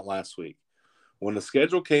came out last week, when the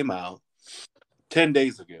schedule came out 10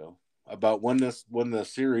 days ago about when the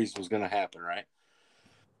series was going to happen. Right?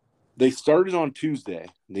 They started on Tuesday.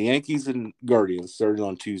 The Yankees and Guardians started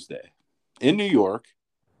on Tuesday in New York.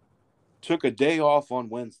 Took a day off on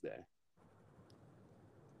Wednesday.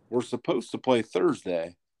 We're supposed to play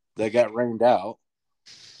Thursday. They got rained out.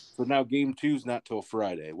 So now game 2's not till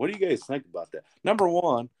Friday. What do you guys think about that? Number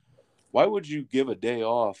one, why would you give a day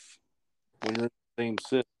off when you're in the same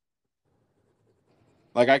city?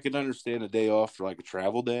 Like, I could understand a day off for like a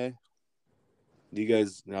travel day. Do you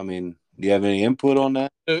have any input on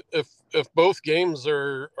that? If both games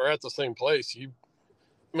are at the same place,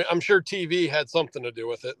 I'm sure TV had something to do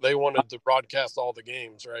with it. They wanted to broadcast all the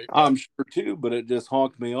games, right? I'm sure too, but it just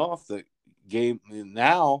honked me off the game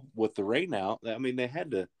now with the rain out. I mean, they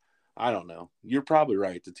had to. I don't know. You're probably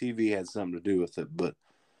right. The TV had something to do with it, but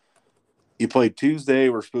you played Tuesday.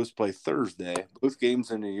 We're supposed to play Thursday. Both games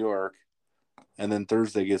in New York, and then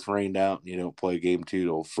Thursday gets rained out, and you don't play game 2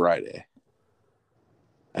 till Friday.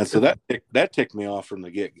 And so that ticked me off from the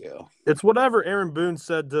get-go. It's whatever Aaron Boone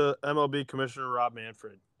said to MLB Commissioner Rob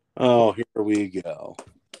Manfred. Oh, here we go.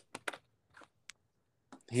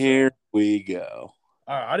 Here we go.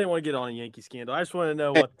 All right, I didn't want to get on a Yankee scandal. I just want to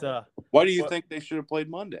know what. Why do you think they should have played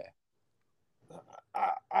Monday?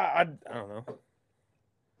 I don't know.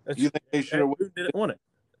 You think they should have? Didn't want it.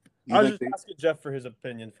 I was just asking Jeff for his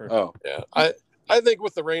opinion first. Oh, yeah. I think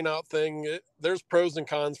with the rainout thing, there's pros and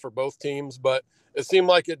cons for both teams, but it seemed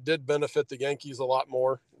like it did benefit the Yankees a lot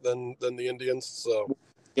more than the Indians. So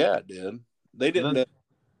yeah, it did. They didn't.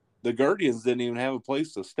 The Guardians didn't even have a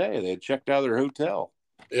place to stay. They had checked out of their hotel.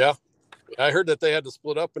 Yeah. I heard that they had to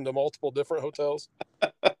split up into multiple different hotels.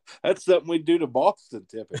 That's something we do to Boston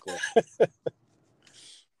typically.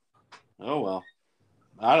 Oh, well.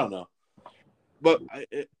 I don't know. But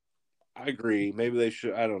I agree. Maybe they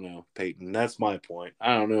should. I don't know, Peyton. That's my point.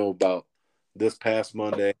 I don't know about this past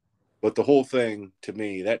Monday. But the whole thing, to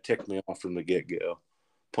me, that ticked me off from the get-go.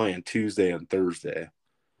 Playing Tuesday and Thursday.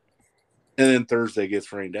 And then Thursday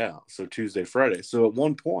gets rained out. So Tuesday, Friday. So at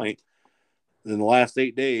one point, in the last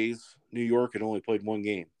 8 days, New York had only played one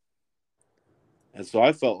game. And so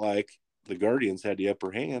I felt like the Guardians had the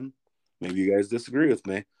upper hand. Maybe you guys disagree with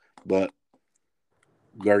me. But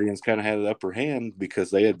Guardians kind of had the upper hand because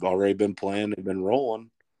they had already been playing. They'd been rolling.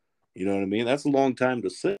 You know what I mean? That's a long time to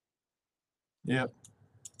sit. Yeah.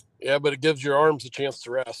 Yeah, but it gives your arms a chance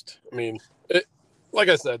to rest. I mean, like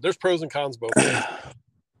I said, there's pros and cons both ways.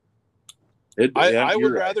 I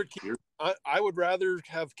would rather I would rather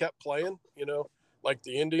have kept playing, like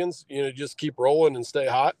the Indians, just keep rolling and stay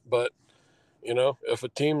hot. But, if a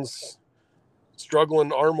team's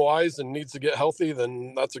struggling arm-wise and needs to get healthy,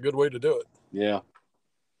 then that's a good way to do it. Yeah.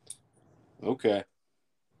 Okay.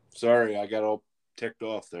 Sorry, I got all ticked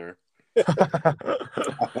off there.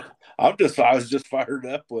 I was just fired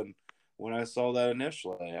up when I saw that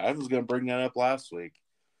initially. I was going to bring that up last week,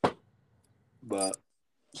 but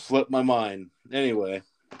slipped my mind. Anyway,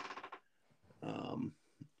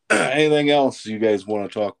 anything else you guys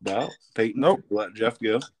want to talk about? Peyton, nope. Let Jeff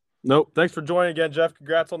go. Nope. Thanks for joining again, Jeff.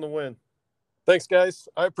 Congrats on the win. Thanks, guys.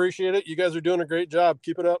 I appreciate it. You guys are doing a great job.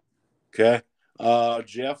 Keep it up. Okay.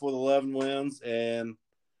 Jeff with 11 wins, and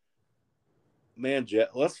man, Jeff,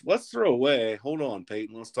 let's throw away. Hold on,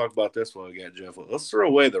 Peyton. Let's talk about this while we got Jeff. Let's throw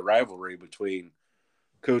away the rivalry between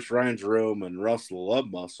Coach Ryan Jerome and Russell Love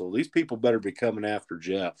Muscle. These people better be coming after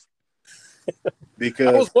Jeff. Because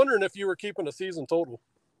I was wondering if you were keeping a season total.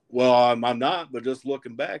 Well, I'm not, but just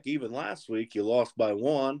looking back, even last week you lost by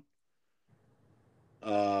 1.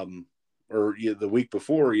 The week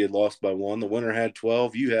before you had lost by 1. The winner had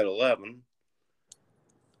 12, you had 11.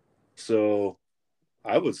 So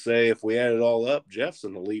I would say if we add it all up, Jeff's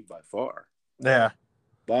in the lead by far. Yeah.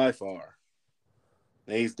 By far.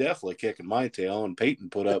 And he's definitely kicking my tail, and Peyton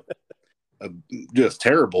put up a just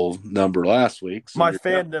terrible number last week. So my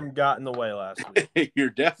fandom got in the way last week. You're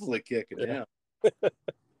definitely kicking him.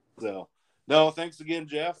 So, no, thanks again,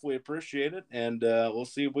 Jeff. We appreciate it, and we'll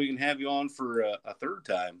see if we can have you on for a third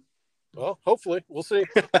time. Well, hopefully. We'll see.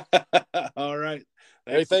 All right.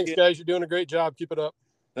 Thanks, guys. You're doing a great job. Keep it up.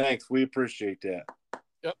 Thanks. We appreciate that.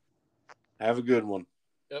 Yep. Have a good one.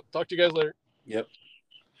 Yep. Talk to you guys later. Yep.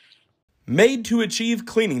 Made to Achieve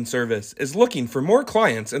Cleaning Service is looking for more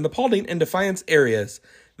clients in the Paulding and Defiance areas.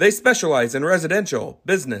 They specialize in residential,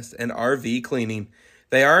 business, and RV cleaning.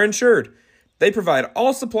 They are insured. They provide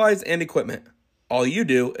all supplies and equipment. All you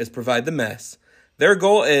do is provide the mess. Their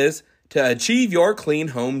goal is to achieve your clean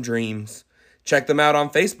home dreams. Check them out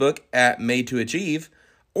on Facebook at Made to Achieve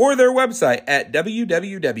or their website at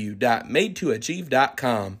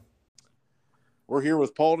www.madetoachieve.com. We're here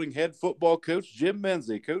with Paulding head football coach Jim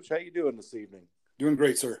Menzie. Coach, how you doing this evening? Doing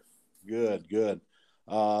great, sir. Good, good.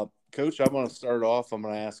 Coach, I'm going to start off. I'm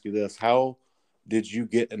going to ask you this. How did you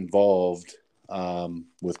get involved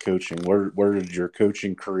with coaching? Where did your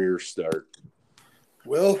coaching career start?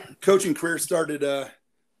 Well, coaching career started,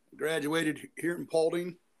 graduated here in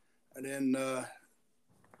Paulding, and then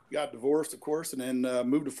got divorced, of course, and then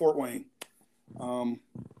moved to Fort Wayne.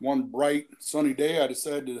 One bright, sunny day, I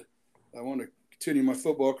decided I wanted to continue my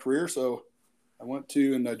football career, so I went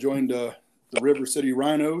to and I joined the River City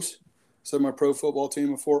Rhinos, semi-pro football team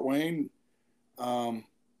in Fort Wayne. It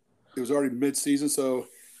was already mid-season, so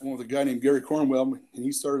I went with a guy named Gary Cornwell, and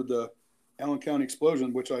he started the Allen County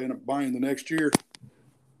Explosion, which I ended up buying the next year.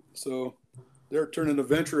 So they're turning the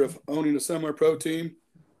venture of owning a semi-pro team,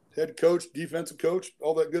 head coach, defensive coach,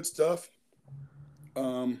 all that good stuff.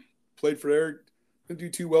 Played for there. Didn't do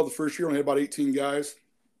too well the first year. Only had about 18 guys.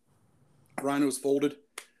 Rhinos folded.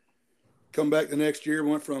 Come back the next year,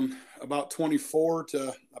 went from about 24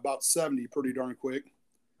 to about 70 pretty darn quick.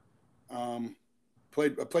 I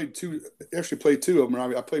played two of them.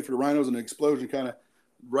 I played for the Rhinos and the Explosion. Kind of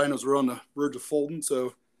Rhinos were on the verge of folding,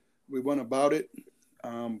 so we went about it.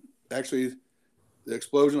 Actually, the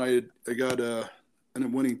Explosion, I ended up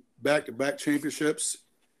winning back-to-back championships.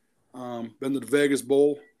 Been to the Vegas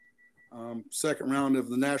Bowl, second round of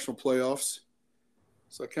the national playoffs.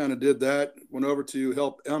 So I kind of did that. Went over to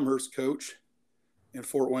help Elmhurst coach in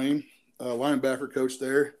Fort Wayne, linebacker coach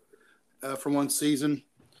there for one season.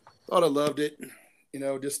 Thought I loved it.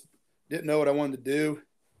 Just didn't know what I wanted to do.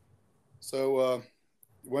 So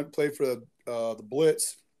went and played for the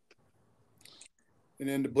Blitz. And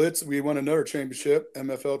then the Blitz, we won another championship,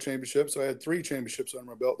 MFL championship. So I had 3 championships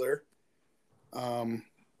under my belt there. Kind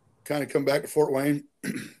of come back to Fort Wayne,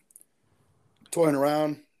 toying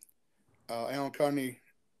around. Allen County,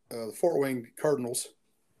 the Fort Wayne Cardinals.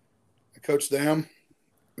 I coached them.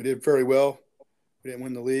 We did very well. We didn't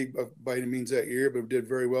win the league by any means that year, but we did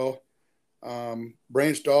very well.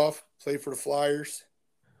 Branched off, played for the Flyers,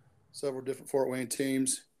 several different Fort Wayne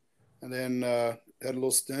teams, and then had a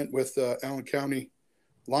little stint with Allen County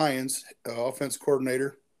Lions, offense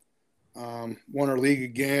coordinator. Won our league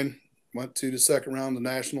again, went to the second round of the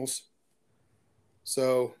Nationals.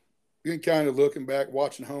 So you can kind of looking back,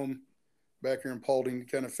 watching home back here in Paulding,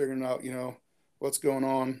 kind of figuring out, what's going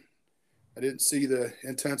on. I didn't see the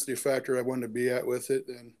intensity factor I wanted to be at with it.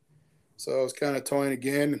 And so I was kind of toying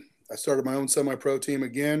again. I started my own semi-pro team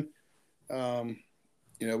again. We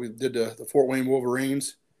did the Fort Wayne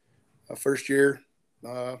Wolverines first year,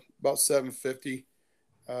 about 750.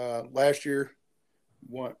 Last year,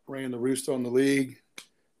 ran the roost on the league,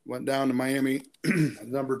 went down to Miami,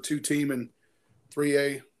 number 2 team in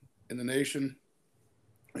 3A in the nation.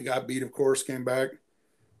 I got beat, of course, came back.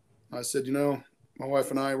 I said, my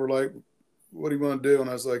wife and I were like, what do you want to do? And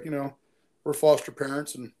I was like, we're foster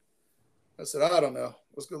parents. And I said, I don't know.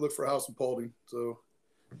 Let's go look for a house in Paulding. So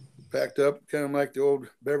packed up, kind of like the old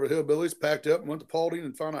Beverly Hillbillies, packed up and went to Paulding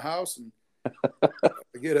and found a house. And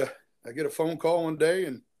I get a phone call one day,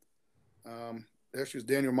 and actually it was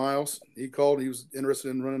Daniel Miles. He called. He was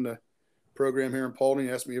interested in running the program here in Paulding.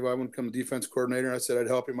 He asked me if I would become the defense coordinator. And I said I'd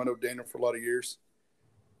help him. I know Daniel for a lot of years.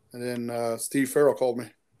 And then Steve Farrell called me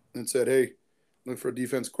and said, hey, look for a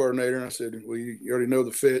defense coordinator. And I said, well, you already know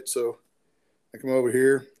the fit. So I come over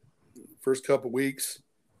here. First couple of weeks,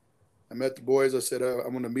 I met the boys. I said, I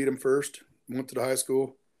want to meet them first. Went to the high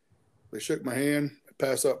school. They shook my hand. I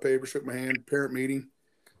passed out paper, shook my hand, parent meeting.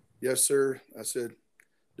 Yes, sir. I said,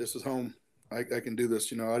 this is home. I can do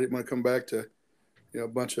this. I didn't want to come back to, a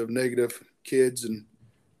bunch of negative kids.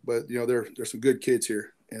 But there's some good kids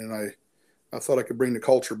here. And I I thought I could bring the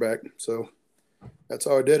culture back. So that's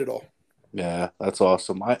how I did it all. Yeah, that's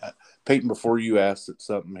awesome. Peyton, before you asked it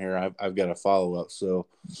something here, I've got a follow up. So,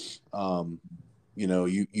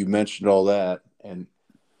 you mentioned all that, and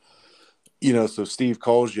so Steve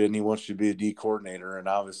calls you and he wants you to be a D coordinator, and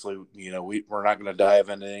obviously, we're not going to dive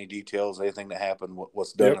into any details, anything that happened.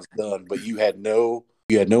 What's done is done. But you had no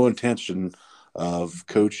intention of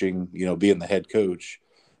coaching, being the head coach,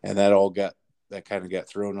 and that kind of got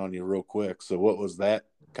thrown on you real quick. So, what was that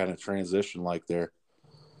kind of transition like there?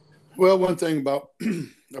 Well, one thing about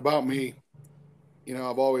me,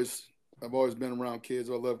 I've always been around kids.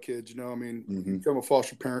 I love kids. You become a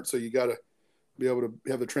foster parent, so you got to be able to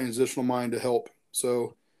have the transitional mind to help.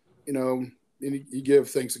 So, you give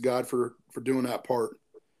thanks to God for doing that part.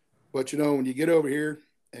 But when you get over here,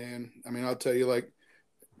 and I'll tell you, like,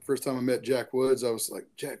 first time I met Jack Woods, I was like,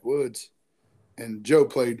 Jack Woods, and Joe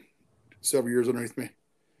played several years underneath me.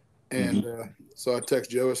 And so I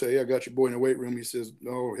text Joe. I say, "Hey, I got your boy in the weight room." He says,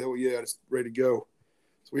 "Oh, hell yeah, it's ready to go."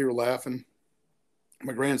 So we were laughing.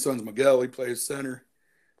 My grandson's Miguel. He plays center,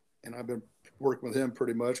 and I've been working with him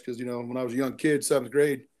pretty much because when I was a young kid, 7th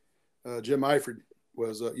grade, Jim Eifert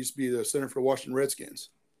used to be the center for the Washington Redskins.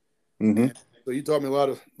 And so he taught me a lot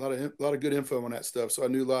of good info on that stuff. So I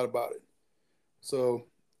knew a lot about it. So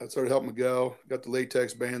I started helping Miguel. Got the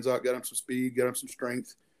latex bands out. Got him some speed. Got him some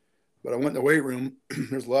strength. But I went in the weight room.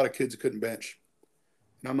 There's a lot of kids that couldn't bench.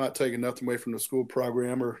 And I'm not taking nothing away from the school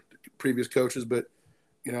program or the previous coaches, but,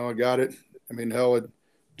 I got it.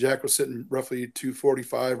 Jack was sitting roughly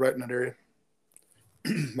 245 right in that area.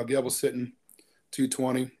 Miguel was sitting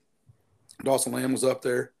 220. Dawson Lamb was up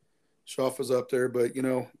there. Schaff was up there. But,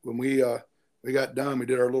 when we got done, we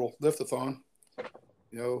did our little lift-a-thon.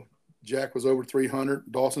 Jack was over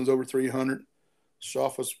 300. Dawson's over 300.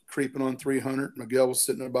 Schaff was creeping on 300. Miguel was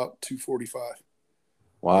sitting at about 245.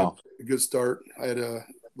 Wow. A good start. I had a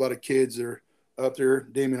lot of kids that are up there.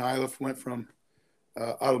 Damian Iliff went from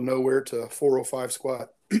out of nowhere to 405 squat.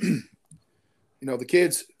 The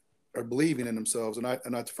kids are believing in themselves. And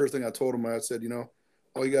the first thing I told them, I said,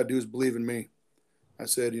 all you got to do is believe in me. I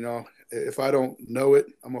said, if I don't know it,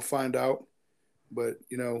 I'm going to find out. But,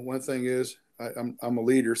 one thing is I'm a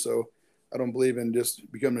leader, so I don't believe in just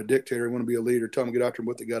becoming a dictator. I want to be a leader. Tell them to get out there and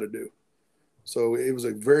what they got to do. So it was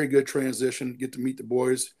a very good transition, get to meet the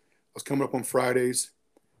boys. I was coming up on Fridays.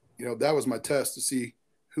 That was my test to see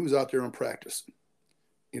who's out there on practice.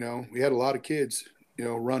 We had a lot of kids,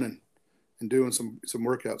 running and doing some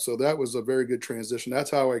workouts. So that was a very good transition.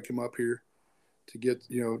 That's how I come up here to get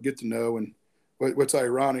to know. And what's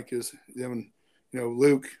ironic is when,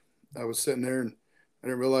 Luke, I was sitting there and I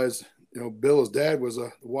didn't realize, Bill, his dad was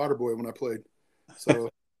a water boy when I played. So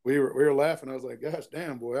we were laughing. I was like, gosh,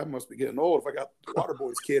 damn, boy, I must be getting old if I got the water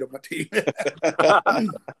boy's kid on my team.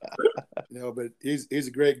 But he's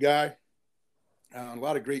a great guy. A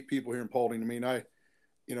lot of great people here in Paulding. My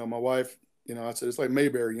wife, I said, it's like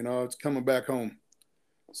Mayberry, it's coming back home.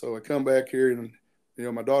 So I come back here and,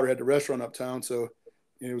 my daughter had the restaurant uptown. So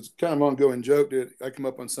it was kind of an ongoing joke that I come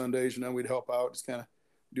up on Sundays, we'd help out, just kind of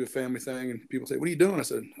do a family thing. And people say, what are you doing? I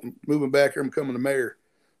said, I'm moving back here. I'm becoming the mayor.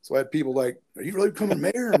 So I had people like, are you really becoming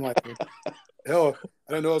mayor? I'm like, hell,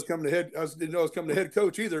 I didn't know I was coming to head. Didn't know I was coming to head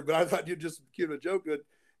coach either, but I thought you'd just keep a joke good.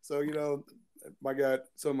 So, I got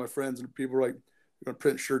some of my friends and people were like, you're going to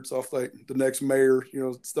print shirts off like the next mayor,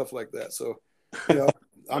 stuff like that. So,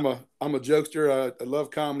 I'm a jokester. I love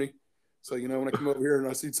comedy. So, when I come over here and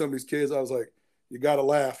I see some of these kids, I was like, you got to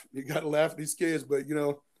laugh. You got to laugh at these kids. But,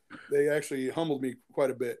 they actually humbled me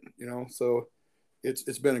quite a bit, so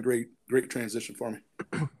it's been a great transition for me.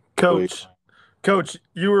 Coach,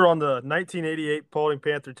 you were on the 1988 Paulding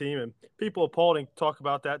Panther team, and people of Paulding talk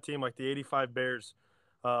about that team like the 85 Bears.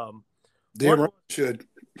 Damn right should.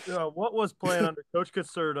 What was playing under Coach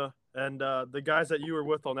Caserta and the guys that you were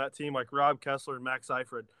with on that team, like Rob Kessler and Max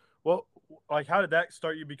Eifred? How did that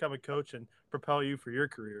start you become a coach and propel you for your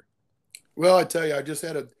career? Well, I tell you, I just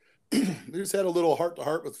had a little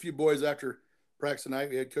heart-to-heart with a few boys after practice tonight.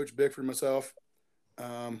 We had Coach Bickford, myself,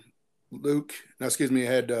 I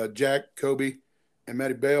had Jack, Kobe, and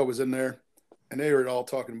Matty Bale was in there, and they were all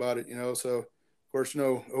talking about it, So, of course,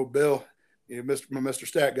 Bill, Mr.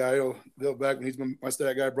 Stat guy, Bill Beckman, he's my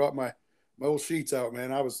stat guy, brought my old sheets out,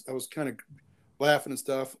 man. I was kind of laughing and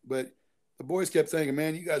stuff, but the boys kept thinking,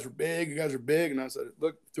 man, you guys are big. And I said,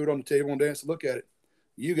 look, threw it on the table one day and said, look at it.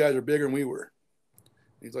 You guys are bigger than we were.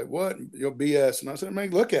 He's like, what? BS. And I said, man,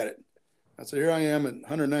 look at it. I said, here I am at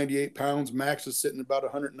 198 pounds. Max is sitting about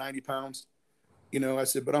 190 pounds. I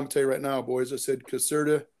said, but I'm going to tell you right now, boys, I said,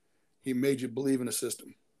 Caserta, he made you believe in the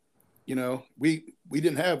system. We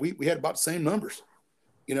had about the same numbers.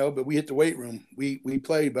 but we hit the weight room. We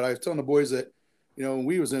played, but I was telling the boys that, when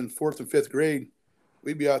we was in 4th and 5th grade,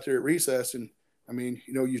 we'd be out there at recess, and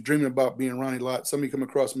you're dreaming about being Ronnie Lott. Somebody come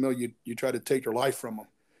across the mill, you try to take their life from them,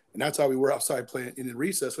 and that's how we were outside playing in the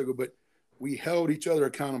recess. But we held each other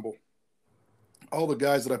accountable. All the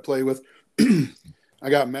guys that I play with, I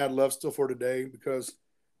got mad love still for today because,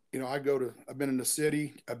 I've been in the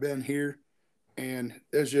city, I've been here, and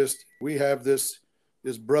we have this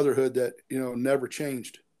brotherhood that, never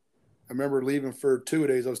changed. I remember leaving for 2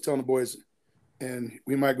 days. I was telling the boys, and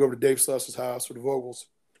we might go over to Dave Sluss's house or the Vogels,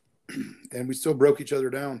 and we still broke each other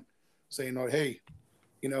down saying, oh, hey,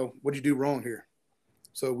 what'd you do wrong here?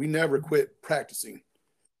 So we never quit practicing.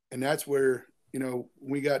 And that's where, when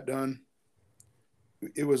we got done,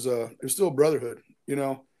 it was still a brotherhood,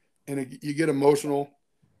 and you get emotional,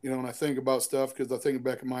 and I think about stuff because I think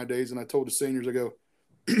back in my days, and I told the seniors, I go,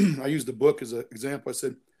 I used the book as an example. I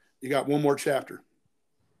said, you got one more chapter.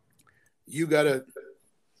 You got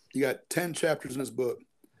 10 chapters in this book.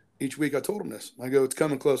 Each week I told them this. I go, it's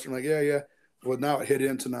coming closer. I'm like, yeah. Well, now it hit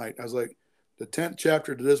in tonight. I was like, the 10th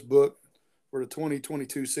chapter to this book for the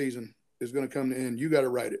 2022 season is going to come to end. You got to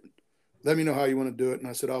write it. Let me know how you want to do it. And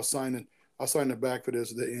I said, I'll sign the back for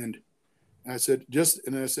this at the end. And I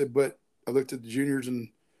said, but I looked at the juniors and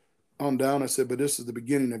on down. I said, but this is the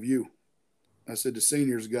beginning of you. I said, the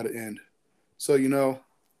seniors got to end. So,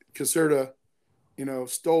 Caserta,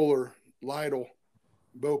 Stoller, Lytle,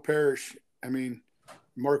 Bo Parrish,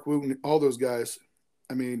 Mark Wooten, all those guys,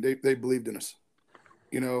 they believed in us,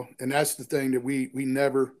 and that's the thing that we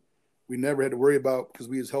never had to worry about because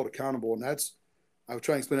we was held accountable. And I was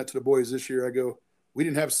trying to explain that to the boys this year. I go, we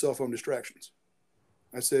didn't have cell phone distractions.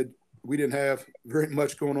 I said, we didn't have very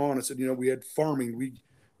much going on. I said, we had farming. We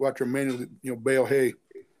go out there manually, bale hay.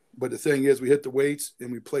 But the thing is, we hit the weights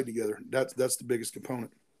and we played together. That's the biggest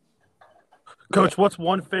component. Coach, what's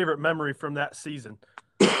one favorite memory from that season?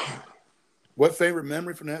 What favorite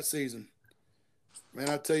memory from that season? Man,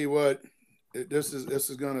 I tell you what, this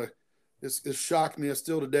shocked me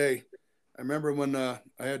still today. I remember when I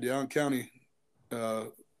had the Allen County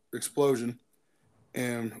explosion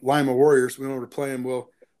and Lima Warriors. We went over to play them. Well,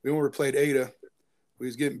 we went over to play Ada. We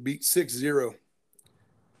was getting beat 6-0.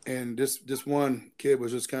 And this one kid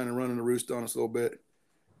was just kind of running the roost on us a little bit.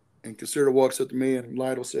 And Caserta walks up to me and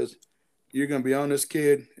Lytle says, you're going to be on this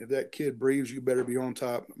kid. If that kid breathes, you better be on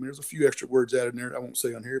top. There's a few extra words added in there I won't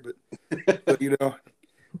say on here, but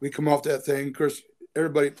we come off that thing. Of course,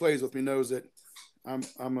 everybody that plays with me knows that I'm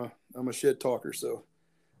a shit talker. So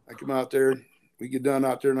I come out there, we get done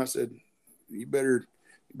out there, and I said, you better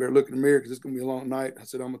look in the mirror because it's going to be a long night. I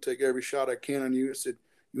said, I'm going to take every shot I can on you. I said,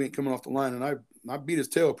 you ain't coming off the line. And I beat his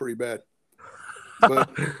tail pretty bad. But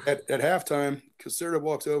at halftime, Caserta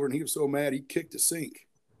walks over, and he was so mad, he kicked the sink.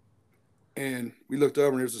 And we looked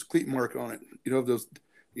over, and there's this cleat mark on it.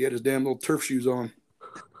 He had his damn little turf shoes on.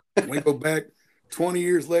 And we go back 20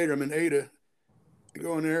 years later, I'm in Ada. I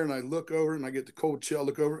go in there, and I look over, and I get the cold chill. I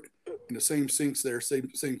look over, and the same sink's there,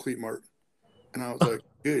 same cleat mark. And I was like,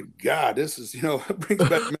 good God, this is, it brings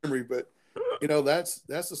back memory. But, that's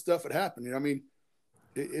the stuff that happened.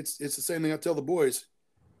 It's the same thing I tell the boys.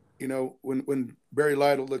 When Barry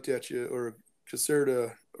Lytle looked at you or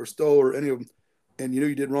Caserta or Stoll or any of them, and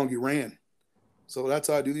you did wrong, you ran. So that's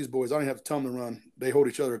how I do these boys. I don't have to tell them to run. They hold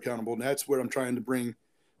each other accountable, and that's what I'm trying to bring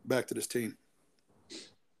back to this team.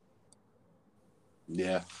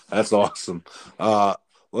 Yeah, that's awesome.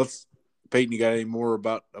 Peyton, you got any more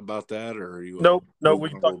about that, or you? No, we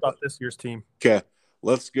can talk about this year's team. Okay,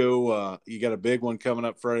 let's go. You got a big one coming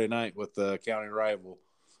up Friday night with the county rival,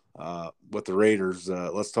 with the Raiders.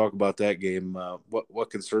 Let's talk about that game. What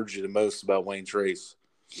concerns you the most about Wayne Trace?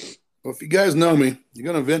 Well, if you guys know me, you're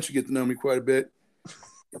going to eventually get to know me quite a bit.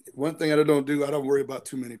 One thing I don't worry about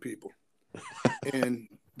too many people. And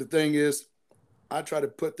the thing is, I try to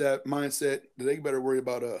put that mindset that they better worry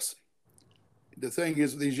about us. The thing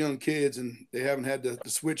is with these young kids, and they haven't had the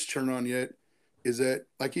switch turn on yet, is that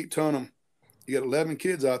I keep telling them, you got 11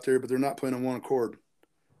 kids out there, but they're not playing on one accord.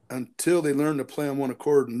 Until they learn to play on one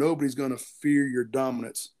accord, nobody's going to fear your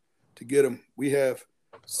dominance to get them. We have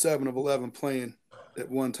 7 of 11 playing at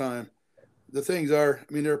one time. The things are,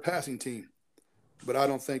 they're a passing team, but I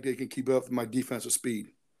don't think they can keep up with my defensive speed.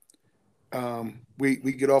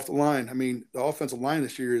 We get off the line. The offensive line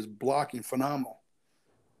this year is blocking phenomenal.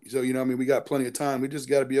 So, we got plenty of time. We just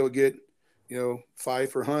got to be able to get,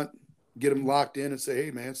 Fife or Hunt, get them locked in and say,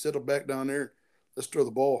 hey, man, settle back down there. Let's throw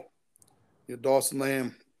the ball. Dawson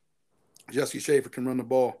Lamb, Jesse Schaefer can run the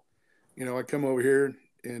ball. I come over here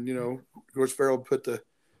and, George Farrell put the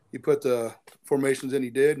formations in he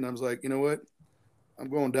did. And I was like, you know what? I'm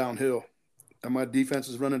going downhill. and my defense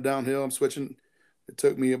is running downhill. I'm switching. It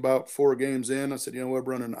took me about 4 games in. I said, you know what,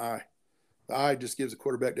 we're running an eye. The eye just gives the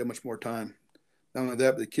quarterback that much more time. Not only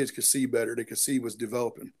that, but the kids could see better. They could see what's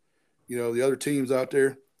developing. You know, the other teams out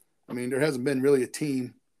there, I mean, there hasn't been really a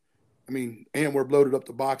team. I mean, Antwerp loaded up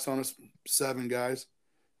the box on us, 7 guys.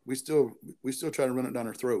 We still try to run it down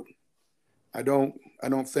our throat. I don't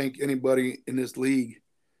think anybody in this league,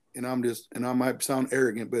 and I might sound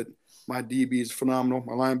arrogant, but my DB is phenomenal.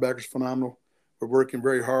 My linebacker's phenomenal. We're working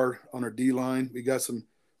very hard on our D line. We got some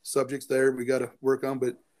subjects there we got to work on,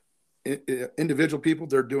 but individual people,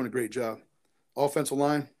 they're doing a great job. Offensive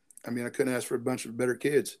line, I mean, I couldn't ask for a bunch of better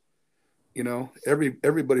kids. You know,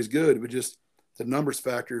 everybody's good, but just the numbers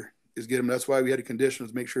factor is getting them. That's why we had to condition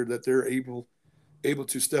to make sure that they're able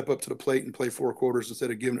to step up to the plate and play 4 quarters instead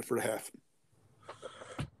of giving it for the half.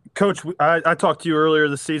 Coach, I talked to you earlier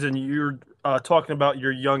this season. You were talking about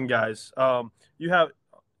your young guys.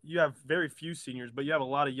 You have very few seniors, but you have a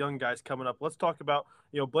lot of young guys coming up. Let's talk about,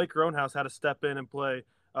 Blake Roanhouse had to step in and play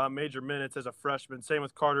major minutes as a freshman. Same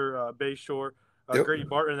with Carter Bayshore, Yep. Grady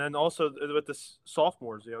Barton, and then also with the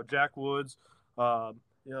sophomores, Jack Woods, and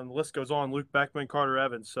the list goes on, Luke Beckman, Carter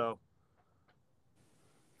Evans. So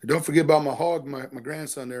don't forget about my hog, my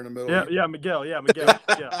grandson there in the middle. Miguel. Yeah.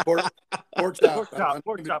 Pork chop.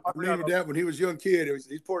 Pork chop. I named that when he was a young kid.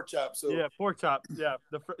 He's pork chop. So yeah, pork chop.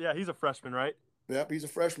 Yeah, he's a freshman, right? Yep, he's a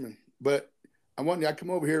freshman. But I come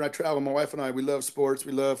over here and I travel. My wife and I, we love sports.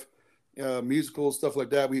 We love musicals, stuff like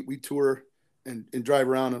that. We tour and drive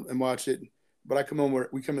around and watch it. But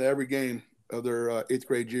we come to every game of their 8th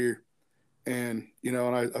grade year. And, and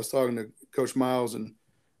I was talking to Coach Miles and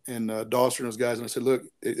Dawson and those guys, and I said, look,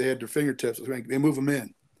 they had their fingertips. They move them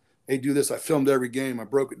in. They do this. I filmed every game. I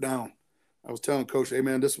broke it down. I was telling Coach, hey,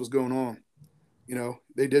 man, this was going on.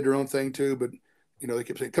 They did their own thing too, but, they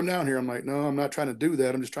kept saying, come down here. I'm like, no, I'm not trying to do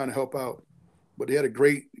that. I'm just trying to help out. But they had a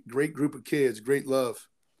great group of kids, great love.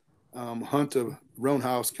 Hunt of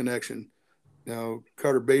Roanhouse connection,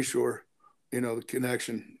 Carter Bayshore, the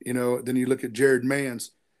connection, then you look at Jared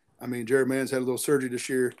Mans. I mean, Jared Mans had a little surgery this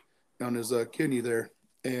year on his kidney there.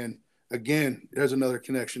 And again, there's another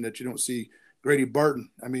connection that you don't see. Grady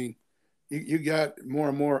Barton. I mean, you got more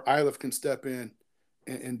and more. Iliff can step in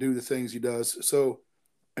and do the things he does. So,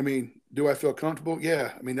 I mean, do I feel comfortable?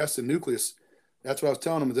 Yeah. I mean, that's the nucleus. That's what I was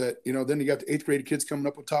telling them, that, then you got the 8th grade kids coming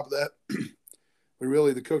up on top of that. But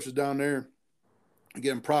really, the coaches down there,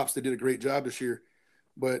 again, props. They did a great job this year.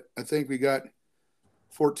 But I think we got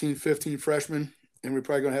 14, 15 freshmen, and we're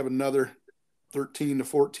probably going to have another 13 to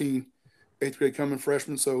 14 8th grade coming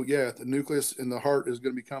freshmen. So, yeah, the nucleus and the heart is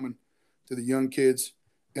going to be coming to the young kids.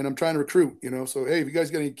 And I'm trying to recruit, So, hey, if you guys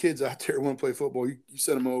got any kids out there who want to play football, you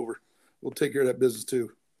send them over. We'll take care of that business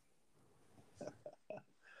too.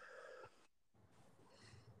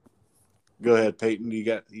 Go ahead, Peyton. You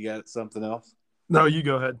got something else? No, you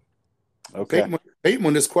go ahead. Okay. Peyton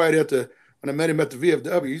went this quiet when I met him at the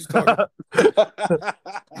VFW. He's talking.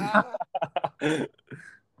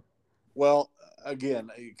 Well, again,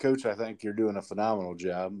 Coach, I think you're doing a phenomenal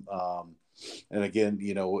job. And again,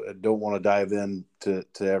 don't want to dive into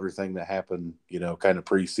everything that happened, kind of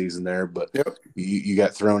preseason there, but yep. you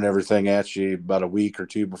got thrown everything at you about a week or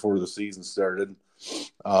two before the season started.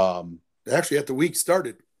 Actually, at the week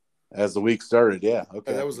started. As the week started, yeah.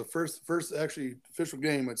 Okay. That was the first actually official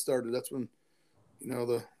game that started. That's when,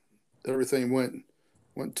 everything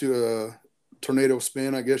went to a tornado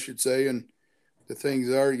spin, I guess you'd say. And the things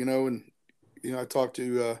are, I talked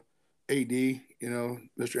to AD,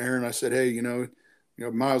 Mr. Aaron. I said, hey,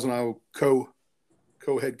 Miles and I will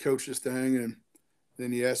co-head coach this thing. And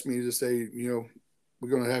then he asked me to say, we're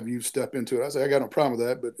going to have you step into it. I said, I got no problem with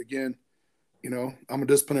that. But again, I'm a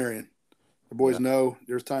disciplinarian. The boys know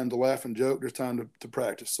there's time to laugh and joke. There's time to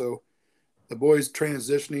practice. So the boys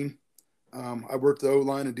transitioning. I worked the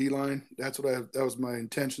O-line and D-line. That was my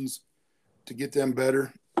intentions, to get them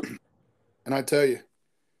better. And I tell you,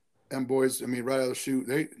 them boys, right out of the chute,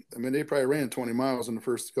 they probably ran 20 miles in the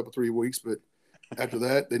first 3 weeks, but after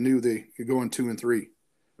that, they knew they could go in 2 and 3.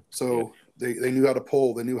 So they knew how to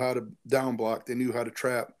pull. They knew how to down block. They knew how to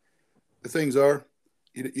trap. The things are,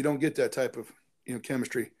 you don't get that type of,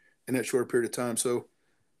 chemistry in that short period of time. So,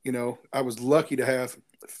 I was lucky to have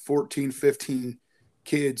 14, 15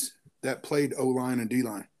 kids that played O-line and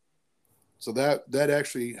D-line. So that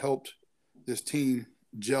actually helped this team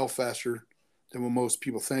gel faster than what most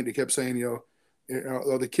people think. They kept saying,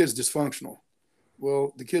 the kid's dysfunctional.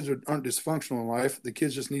 Well, the kids aren't dysfunctional in life. The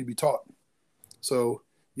kids just need to be taught. So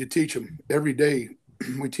you teach them every day.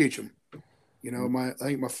 We teach them. I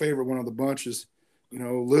think my favorite one of the bunch is,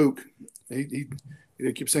 Luke. He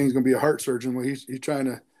keeps saying he's going to be a heart surgeon. Well, he's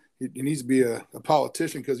trying he needs to be a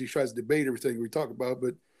politician because he tries to debate everything we talk about,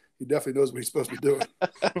 but he definitely knows what he's supposed to be doing.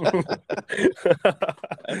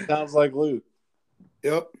 That sounds like Luke.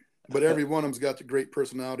 Yep. But every one of them's got the great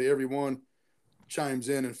personality. Every one chimes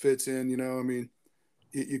in and fits in. You know, I mean,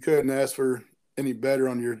 you couldn't ask for any better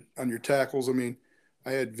on your tackles. I mean,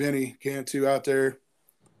 I had Vinny Cantu out there.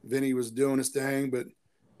 Vinny was doing his thing, but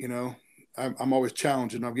you know, I'm always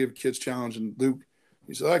challenging. I'll give kids challenge. And Luke,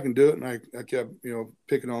 he said, I can do it. And I kept,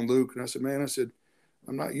 picking on Luke. And I said, man,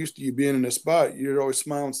 I'm not used to you being in this spot. You're always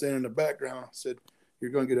smiling, standing in the background. I said,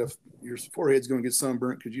 you're going to get your forehead's going to get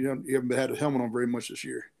sunburnt because you haven't had a helmet on very much this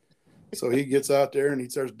year. So he gets out there and he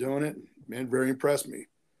starts doing it. Man, very impressed me.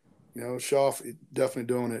 Schaff definitely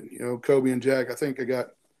doing it. Kobe and Jack, I think I got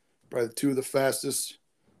probably two of the fastest,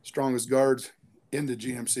 strongest guards in the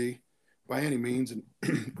GMC by any means. And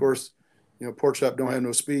of course, Pork Chop don't have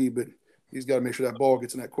no speed, but he's got to make sure that ball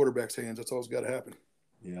gets in that quarterback's hands. That's all that's got to happen.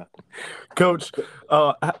 Yeah. Coach,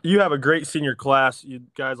 you have a great senior class. You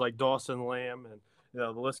guys like Dawson Lamb, and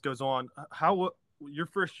the list goes on. How your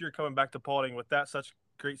first year coming back to Paulding with that such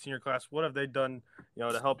great senior class, what have they done,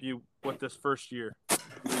 to help you with this first year?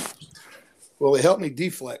 Well, they helped me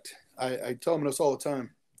deflect. I tell them this all the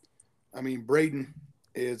time. I mean, Braden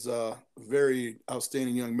is a very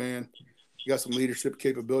outstanding young man. He got some leadership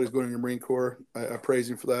capabilities going in the Marine Corps. I praise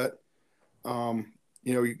him for that.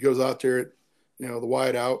 He goes out there at, the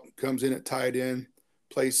wide out, comes in at tight end,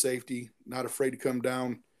 plays safety, not afraid to come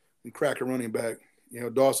down and crack a running back.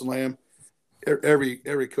 Dawson Lamb,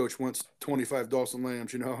 every coach wants 25 Dawson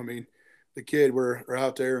Lambs, I mean, the kid, we're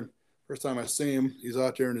out there, and first time I see him, he's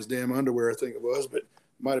out there in his damn underwear, I think it was, but it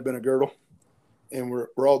might have been a girdle. And we're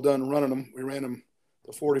all done running them. We ran them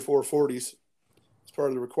the 44 40s as part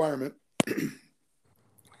of the requirement.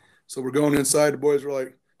 So we're going inside. The boys were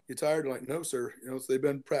like, you tired? They're like, no, sir. So they've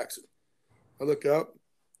been practicing. I look up,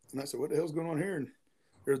 and I said, what the hell's going on here? And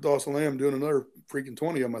there's Dawson Lamb doing another freaking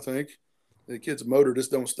 20 of them, I think. And the kid's motor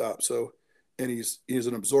just don't stop. So, and he's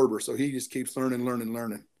an absorber. So he just keeps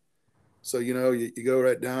learning. So, you go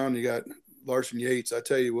right down. You got Larson Yates. I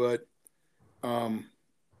tell you what,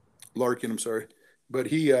 Larkin, I'm sorry. But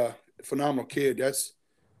he, phenomenal kid.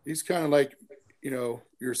 He's kind of like,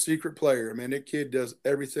 your secret player. I mean, that kid does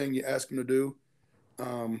everything you ask him to do,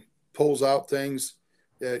 pulls out things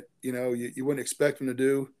that, you wouldn't expect him to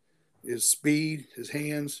do. His speed, his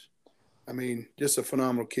hands. I mean, just a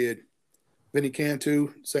phenomenal kid. Vinny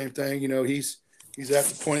Cantu, same thing. He's at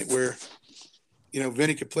the point where,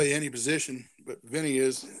 Vinny could play any position, but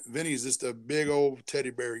Vinny's just a big old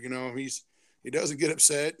teddy bear. He doesn't get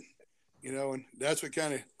upset, and that's what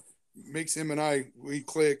kind of makes him and we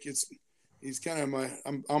click. He's kind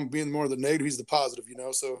of I'm being more the negative. He's the positive,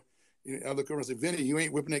 So I look over and say, Vinny, you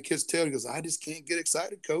ain't whipping that kid's tail. He goes, I just can't get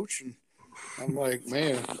excited, coach. And I'm like,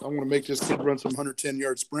 man, I want to make this kid run some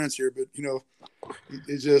 110-yard sprints here, but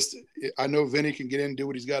it's just I know Vinny can get in and do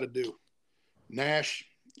what he's got to do. Nash,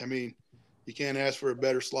 I mean, you can't ask for a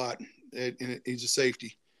better slot, and he's a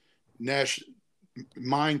safety. Nash,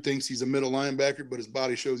 mind thinks he's a middle linebacker, but his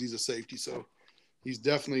body shows he's a safety. So he's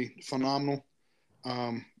definitely phenomenal.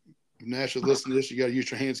 Nash is listening to this. You got to use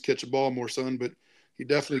your hands to catch the ball more, son. But he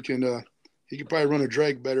definitely can. He can probably run a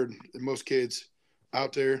drag better than most kids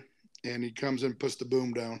out there. And he comes in and puts the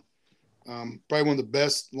boom down. Probably one of the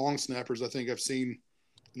best long snappers I think I've seen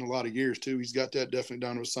in a lot of years too. He's got that definitely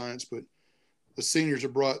down to a science. But the seniors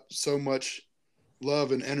have brought so much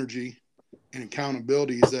love and energy and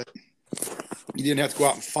accountability is that you didn't have to go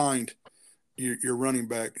out and find your running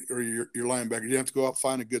back or your linebacker. You didn't have to go out and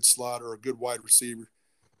find a good slot or a good wide receiver.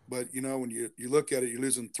 But, when you look at it, you're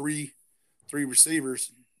losing three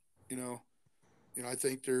receivers, I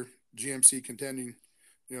think they're GMC contending,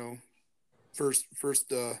 first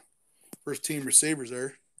team receivers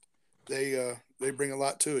there. They bring a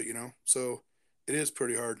lot to it, so it is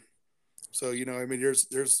pretty hard. So, you're going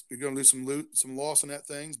to lose some loss in that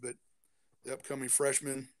things, but the upcoming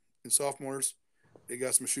freshmen and sophomores, they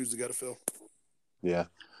got some shoes they got to fill. Yeah.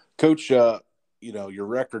 Coach, your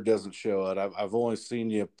record doesn't show it. I've only seen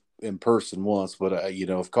you in person once, but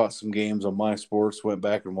I've caught some games on My Sports, went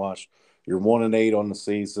back and watched. You're 1-8 on the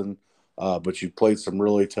season, but you've played some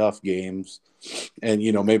really tough games, and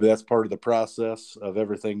maybe that's part of the process of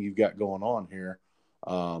everything you've got going on here.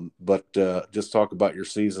 But just talk about your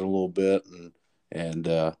season a little bit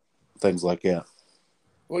and things like that.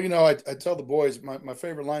 Well, I tell the boys my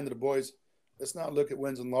favorite line to the boys: let's not look at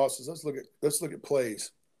wins and losses. Let's look at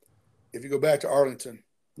plays. If you go back to Arlington,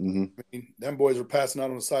 mm-hmm. I mean, them boys were passing out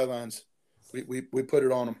on the sidelines. We put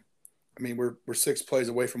it on them. I mean, we're 6 plays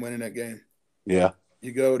away from winning that game. Yeah.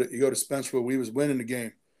 You go to Spencerville. We was winning the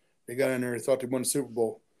game. They got in there and thought they won the Super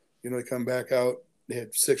Bowl. They come back out. They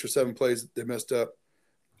had 6 or 7 plays that they messed up.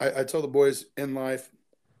 I told the boys in life,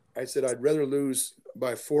 I said, I'd rather lose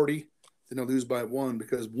by 40 than to lose by 1,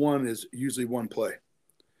 because 1 is usually 1 play.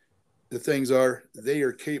 The things are, they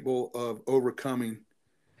are capable of overcoming,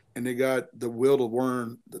 and they got the will to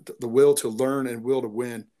learn, the will to learn and will to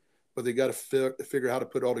win, but they got to figure out how to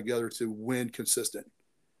put it all together to win consistent.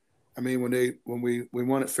 I mean, when we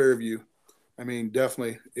won at Fairview, I mean,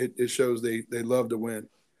 definitely it shows they love to win.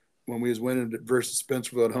 When we was winning versus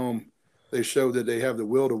Spencerville at home, they showed that they have the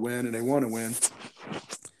will to win and they want to win.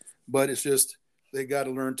 But it's just, they got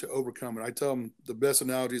to learn to overcome it. I tell them the best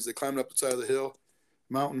analogy is they climbed up the side of the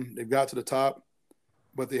mountain, they've got to the top,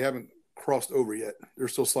 but they haven't crossed over yet. They're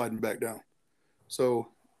still sliding back down. So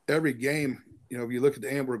every game, if you look at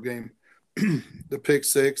the Antwerp game, the pick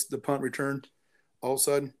 6, the punt return, all of a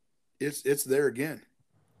sudden it's there again.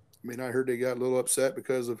 I mean, I heard they got a little upset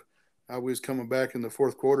because of how we was coming back in the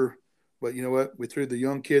fourth quarter, but you know what? We threw the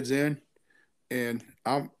young kids in, and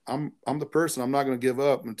I'm the person. I'm not going to give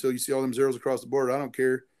up until you see all them zeros across the board. I don't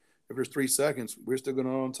care if there's 3 seconds. We're still going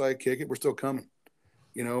to onside kick it. We're still coming.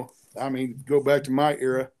 I mean, go back to my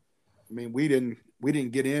era. I mean, we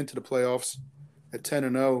didn't get into the playoffs at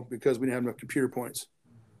 10-0 because we didn't have enough computer points.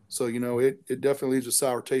 So, it definitely leaves a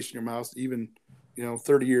sour taste in your mouth. Even,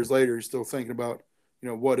 30 years later, you're still thinking about,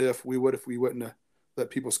 what if we wouldn't have let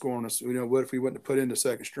people score on us? What if we wouldn't have put in the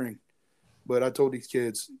second string? But I told these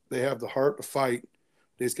kids, they have the heart to fight.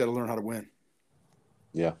 They just got to learn how to win.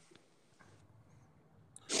 Yeah.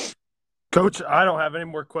 Coach, I don't have any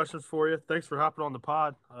more questions for you. Thanks for hopping on the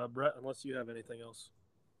pod, Brett, unless you have anything else.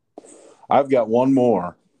 I've got one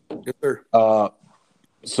more. Yes, sir.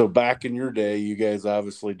 So back in your day, you guys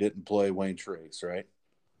obviously didn't play Wayne Trace, right?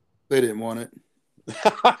 They didn't want it.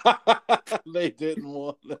 They didn't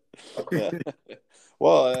want it.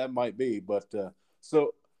 Well, that might be. But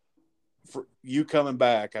so for you coming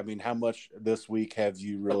back, I mean, how much this week have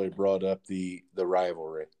you really brought up the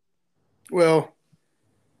rivalry? Well,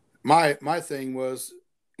 my thing was,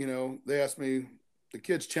 they asked me, the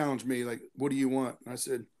kids challenged me, like, what do you want? And I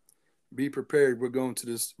said, be prepared. We're going to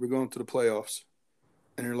the playoffs.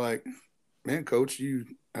 And they're like, man, coach,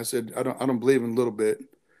 I said, I don't believe in a little bit.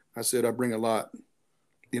 I said, I bring a lot,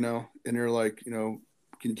 and they're like, can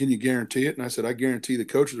you guarantee it? And I said, I guarantee the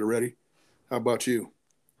coaches are ready. How about you?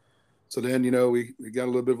 So then, we got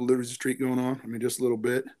a little bit of a losing streak going on. I mean, just a little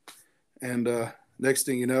bit. And next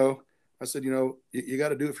thing you know, I said, you got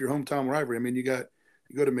to do it for your hometown rivalry. I mean, you go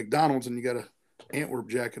to McDonald's and you got a Antwerp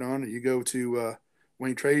jacket on, and you go to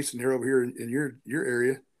Wayne Trace and they're over here in your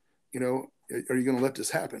area, are you going to let this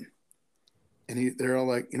happen? And they're all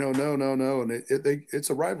like, no. And it's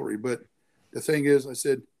a rivalry. But the thing is, I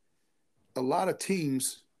said, a lot of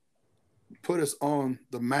teams put us on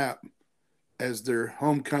the map as their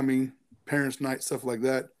homecoming, parents' night, stuff like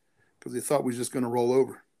that, because they thought we was just going to roll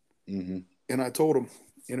over. Mm-hmm. And I told them,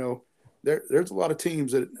 there's a lot of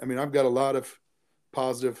teams that, I mean, I've got a lot of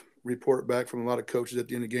positive report back from a lot of coaches at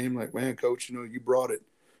the end of the game, like, man, coach, you brought it.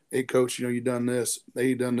 Hey, coach, you done this. Hey,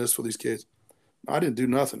 you done this for these kids. I didn't do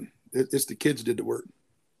nothing. It's the kids did the work.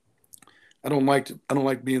 I don't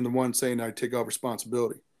like being the one saying I take off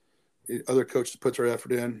responsibility. Other coaches put their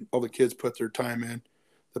effort in. All the kids put their time in.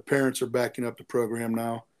 The parents are backing up the program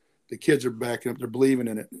now. The kids are backing up. They're believing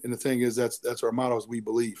in it. And the thing is, that's our motto is we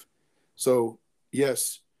believe. So,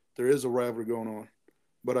 yes, there is a rivalry going on.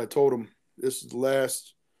 But I told them this is the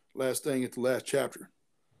last thing at the last chapter.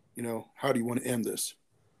 How do you want to end this?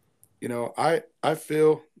 I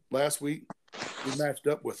feel last week we matched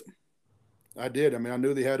up with them. I did. I mean, I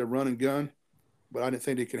knew they had a run and gun, but I didn't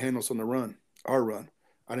think they could handle us on the run, our run.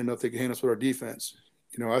 I didn't know if they could handle us with our defense.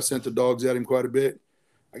 I sent the dogs at him quite a bit.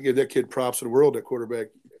 I give that kid props in the world, that quarterback.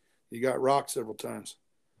 He got rocked several times.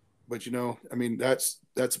 But, I mean, that's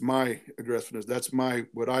my aggressiveness. That's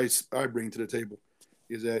what I bring to the table,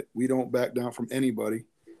 is that we don't back down from anybody,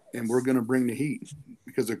 and we're going to bring the heat,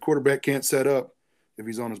 because the quarterback can't set up if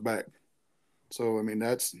he's on his back. So, I mean,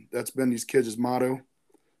 that's been these kids' motto.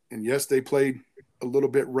 And, yes, they played a little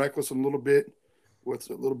bit reckless, a little bit with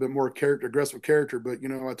a little bit more aggressive character. But,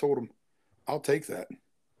 I told them, I'll take that.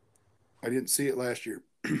 I didn't see it last year.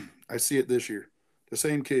 I see it this year. The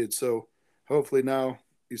same kids. So, hopefully now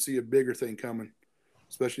you see a bigger thing coming,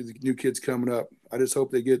 especially the new kids coming up. I just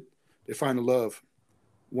hope they find the love.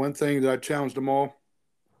 One thing that I challenged them all,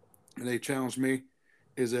 and they challenged me,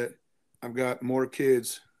 is that I've got more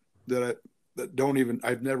kids that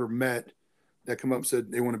I've never met that come up and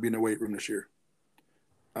said they want to be in the weight room this year.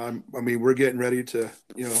 I mean, we're getting ready to,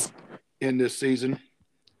 end this season.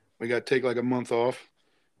 We got to take like a month off,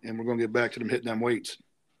 and we're going to get back to them hitting them weights.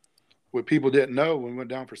 what people didn't know, when we went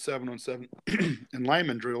down for 7-on-7 and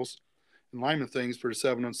lineman drills and lineman things for the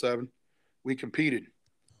 7-on-7, we competed.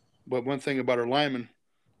 But one thing about our linemen,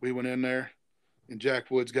 we went in there and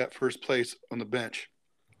Jack Woods got first place on the bench.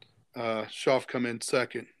 Schaff come in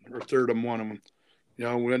second or third on one of them.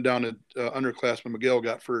 We went down to underclassman Miguel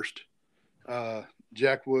got first.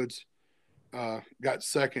 Jack Woods got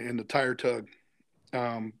second in the tire tug.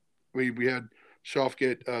 We had Schaff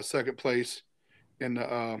get second place in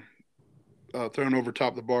the thrown over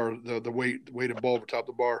top of the bar, the weighted ball over top of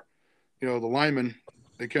the bar. The linemen,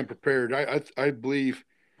 they came prepared. I believe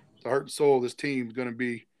the heart and soul of this team is going to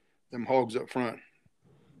be them hogs up front,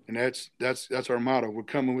 and that's our motto. We're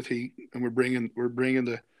coming with heat, and we're bringing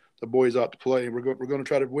the boys out to play. And we're going to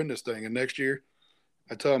try to win this thing. And next year,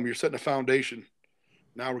 I tell them, you're setting a foundation.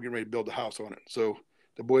 Now we're getting ready to build the house on it. So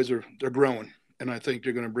the boys they're growing, and I think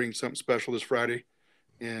they're going to bring something special this Friday,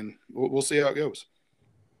 and we'll see how it goes.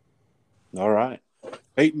 All right.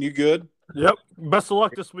 Peyton, you good? Yep. Best of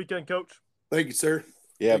luck this weekend, Coach. Thank you, sir.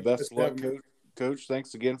 Yeah, best of luck, Coach.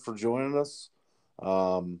 Thanks again for joining us.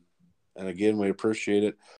 And again, we appreciate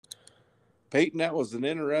it. Peyton, that was an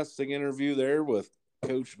interesting interview there with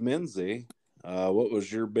Coach Menzie. What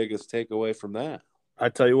was your biggest takeaway from that? I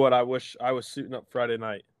tell you what, I wish I was suiting up Friday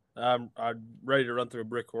night. I'm ready to run through a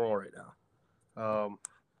brick wall right now.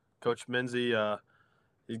 Coach Menzie,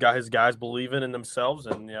 he's got his guys believing in themselves,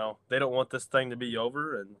 and they don't want this thing to be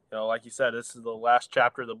over. And like you said, this is the last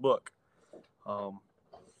chapter of the book. I'm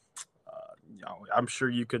sure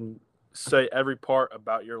you can say every part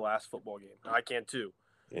about your last football game. I can too.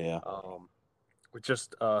 Yeah. It's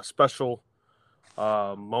just a special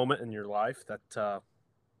moment in your life that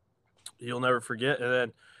you'll never forget. And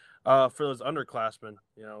then for those underclassmen,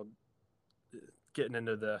 getting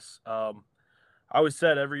into this, I always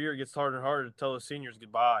said every year it gets harder and harder to tell the seniors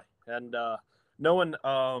goodbye. And knowing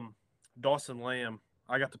Dawson Lamb,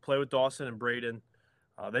 I got to play with Dawson and Braden.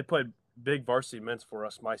 They played big varsity mints for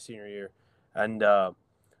us my senior year. And,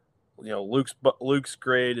 Luke's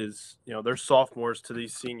grade is, they're sophomores to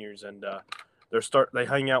these seniors, and they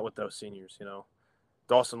hang out with those seniors.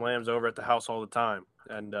 Dawson Lamb's over at the house all the time.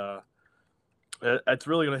 And it's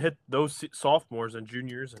really going to hit those sophomores and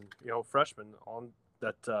juniors and, freshmen on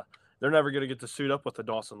that they're never going to get to suit up with the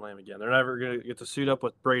Dawson Lamb again. They're never going to get to suit up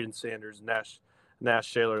with Braden Sanders, Nash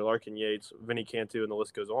Shaler, Larkin Yates, Vinny Cantu, and the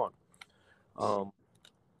list goes on. Coach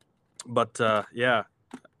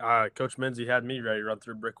Menzie had me ready to run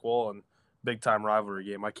through a brick wall and big-time rivalry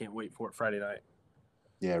game. I can't wait for it Friday night.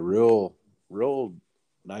 Yeah, real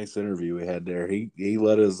nice interview we had there. He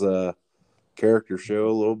let his character show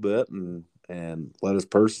a little bit and let his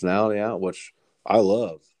personality out, which I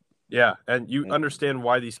love. Yeah, and you understand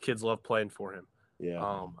why these kids love playing for him.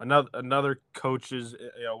 Yeah. Another coaches,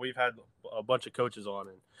 we've had a bunch of coaches on,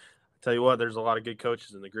 and I tell you what, there's a lot of good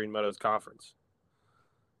coaches in the Green Meadows Conference.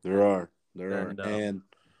 There are, and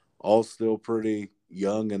all still pretty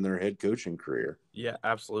young in their head coaching career. Yeah,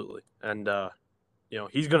 absolutely. And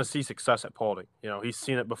he's going to see success at Paulding. He's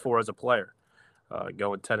seen it before as a player,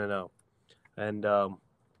 going 10-0, and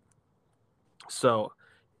so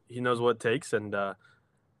he knows what it takes. And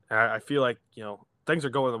I feel like things are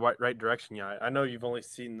going in the right direction. Yeah, I know you've only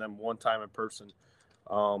seen them one time in person,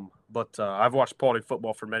 but I've watched Paulding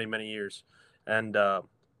football for many, many years, and the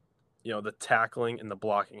tackling and the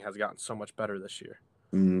blocking has gotten so much better this year.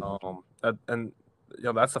 Mm-hmm.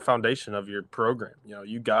 That's the foundation of your program.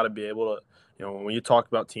 You got to be able to, when you talk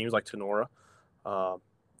about teams like Tenora,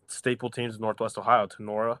 staple teams in Northwest Ohio,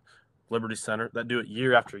 Tenora, Liberty Center, that do it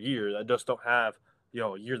year after year, that just don't have,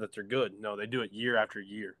 a year that they're good. No, they do it year after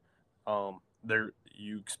year.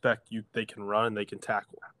 They can run and they can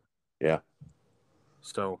tackle. Yeah.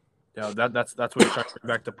 So, that's what we're trying to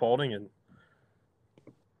bring back to Paulding, and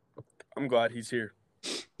I'm glad he's here.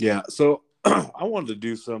 Yeah. So I wanted to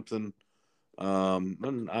do something.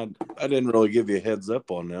 And I didn't really give you a heads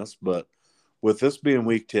up on this, but with this being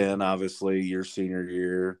week 10, obviously your senior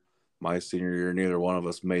year, my senior year, neither one of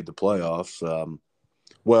us made the playoffs.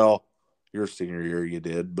 Well, your senior year you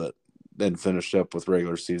did, but then finished up with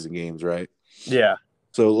regular season games, right? Yeah.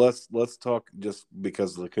 So let's talk, just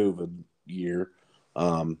because of the COVID year,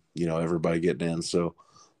 everybody getting in. So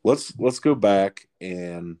let's go back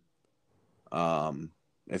and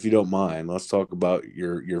if you don't mind, let's talk about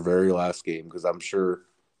your very last game, because I'm sure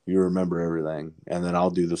you remember everything, and then I'll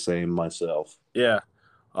do the same myself. Yeah.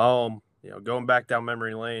 Going back down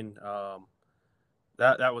memory lane,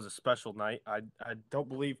 that was a special night. I don't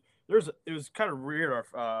believe it was kind of weird.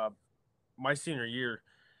 My senior year,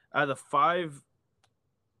 out of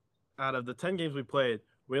the 10 games we played,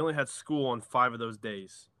 we only had school on 5 of those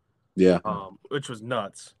days. Yeah. Which was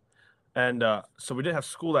nuts. And so we didn't have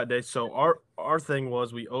school that day. So our thing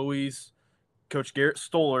was we always Coach Garrett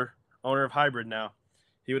Stoller, owner of Hybrid now,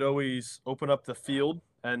 he would always open up the field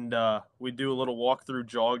and we'd do a little walk-through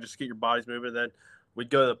jog just to get your bodies moving. And then we'd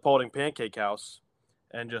go to the Paulding Pancake House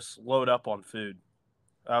and just load up on food.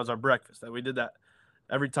 That was our breakfast. We did that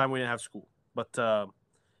every time we didn't have school. But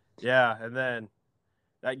yeah, and then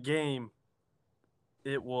that game,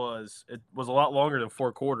 it was a lot longer than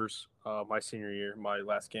 4 quarters. My senior year, my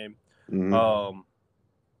last game. Mhm.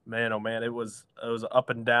 Man, oh man, it was up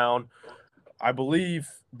and down. I believe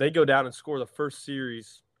they go down and score the first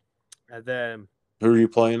series, and then Who are you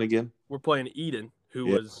playing again? we're playing Eden, who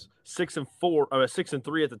Yeah. was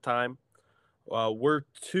 6-3 at the time. We're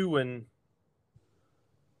 2 and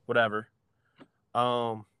whatever.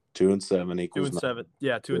 2-7 2 equals and 9. 7.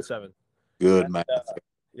 Yeah, 2 and 7. Good And, math.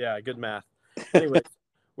 yeah, good math. Anyways,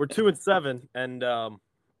 we're 2-7, and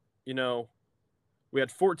you know, we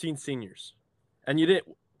had 14 seniors, and you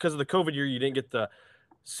didn't because of the COVID year. You didn't get the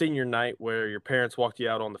senior night where your parents walked you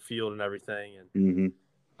out on the field and everything, and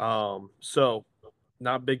so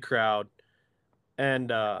not a big crowd.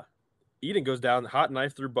 And Eden goes down hot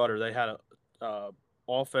knife through butter. They had a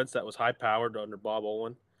offense that was high powered under Bob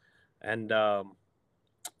Olin, and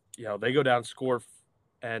they go down score,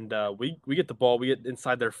 and we get the ball. We get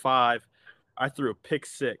inside their 5. I threw a pick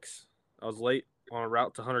 6. I was late on a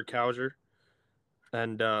route to Hunter Cowger,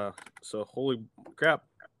 and so holy crap!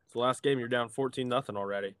 It's the last game. You're down 14-0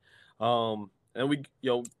 already. And we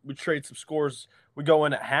trade some scores. We go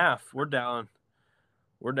in at half. We're down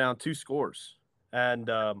 2 scores. And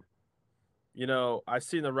I've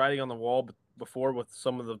seen the writing on the wall before with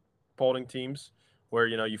some of the Paulding teams where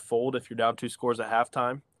you fold if you're down 2 scores at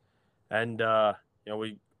halftime. And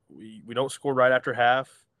we don't score right after half.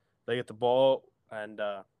 They get the ball, and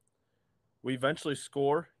we eventually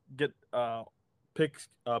score. We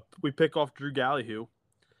pick off Drew Gallyhoo,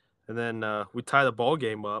 and then we tie the ball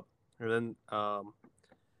game up. And then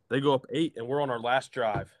they go up 8, and we're on our last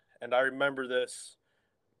drive. And I remember this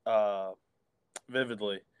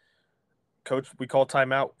vividly. Coach, we call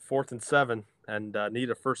timeout, 4th and 7, and need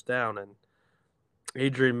a first down. And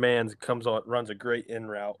Adrian Manns comes on, runs a great in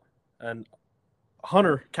route, and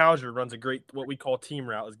Hunter Cowger runs a great what we call team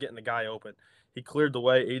route, is getting the guy open. He cleared the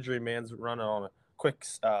way. Adrian Manns running on a quick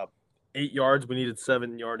 8 yards. We needed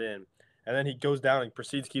 7-yard in, and then he goes down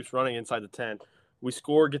and keeps running inside the 10. We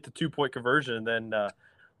score, get the 2-point conversion, and then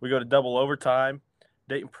we go to double overtime.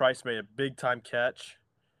 Dayton Price made a big time catch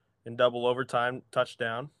in double overtime,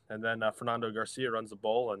 touchdown, and then Fernando Garcia runs the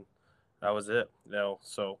ball, and that was it.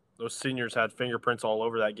 So those seniors had fingerprints all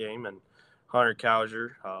over that game, and Hunter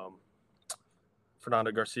Cowger,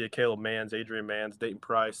 Fernando Garcia, Caleb Manns, Adrian Manns, Dayton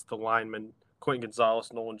Price, the lineman, Quentin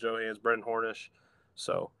Gonzalez, Nolan Johans, Brendan Hornish.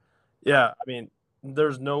 So, yeah, I mean,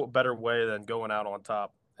 there's no better way than going out on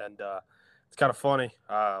top, and it's kind of funny.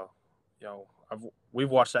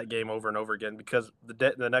 We've watched that game over and over again because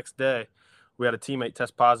the next day we had a teammate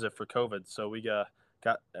test positive for COVID, so we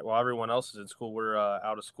while everyone else is in school, we're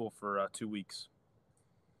out of school for 2 weeks.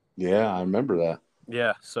 Yeah, I remember that.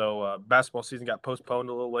 Yeah, so basketball season got postponed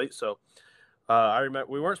a little late, so I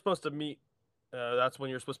remember we weren't supposed to meet. That's when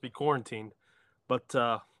you're supposed to be quarantined, but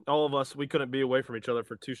all of us, we couldn't be away from each other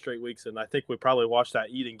for 2 straight weeks, and I think we probably watched that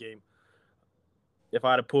Eden game. If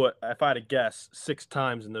I had to guess, 6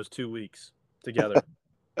 times in those 2 weeks together.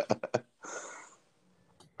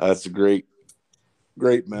 That's a great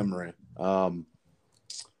memory. I'll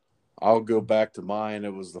go back to mine.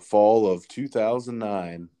 It was the fall of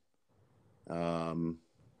 2009.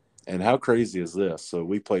 And how crazy is this? So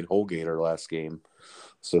we played Holgate our last game.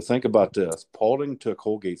 So think about this. Paulding took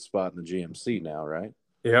Holgate's spot in the GMC now, right?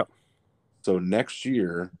 Yep. So next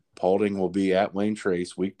year, Paulding will be at Wayne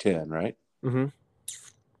Trace week 10, right? Mm-hmm.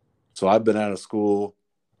 So I've been out of school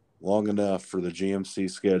long enough for the GMC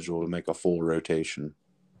schedule to make a full rotation.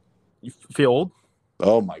 You feel old?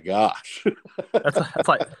 Oh my gosh. That's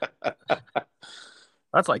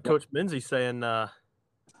like Coach Menzie saying,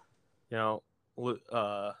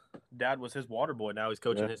 Dad was his water boy. Now he's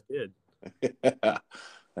coaching his kid. That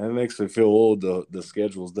makes me feel old. The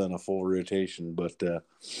schedule's done a full rotation, but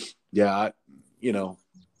I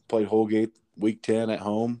played Holgate week 10 at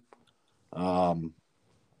home.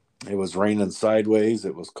 It was raining sideways.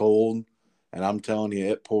 It was cold, and I'm telling you,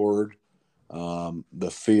 it poured.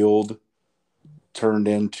 The field turned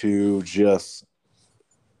into just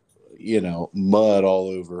mud all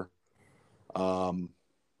over.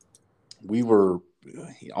 We were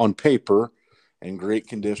on paper in great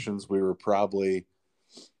conditions. We were probably,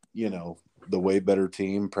 the way better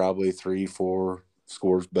team, probably 3-4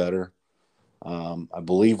 scores better. I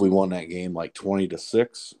believe we won that game like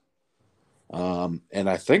 20-6. And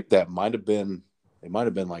I think that might have been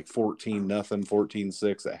like 14-0,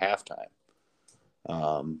 14-6 at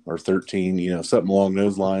halftime, or 13, something along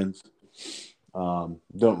those lines.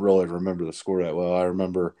 Don't really remember the score that well. I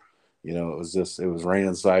remember, it was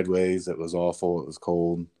raining sideways. It was awful. It was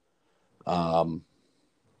cold. But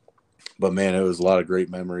man, it was a lot of great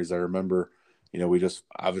memories. I remember, we just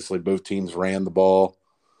obviously both teams ran the ball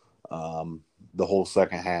the whole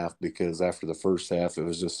second half, because after the first half, it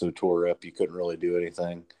was just so tore up. You couldn't really do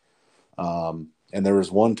anything. And there was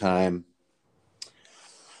one time,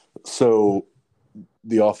 so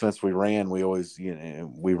the offense we ran, we always,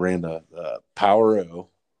 we ran the Power O,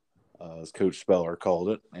 as Coach Speller called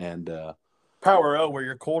it. And Power O, where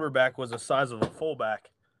your quarterback was the size of a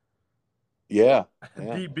fullback. Yeah.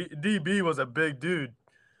 DB was a big dude.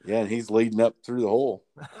 Yeah, and he's leading up through the hole.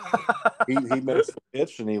 he makes the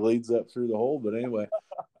pitch and he leads up through the hole. But anyway,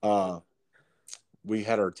 we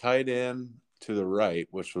had our tight end to the right,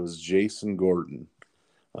 which was Jason Gordon,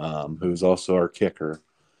 who's also our kicker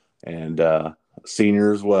and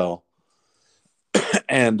senior as well.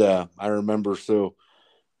 And I remember, so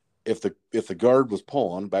if the guard was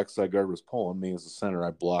pulling, backside guard was pulling, me as the center, I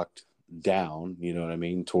blocked down, you know what I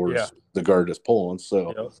mean, towards the guard is pulling.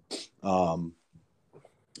 So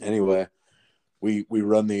anyway, we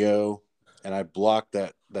run the O, and I blocked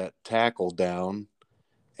that tackle down,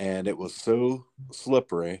 and it was so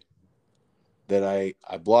slippery that I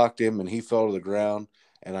blocked him, and he fell to the ground,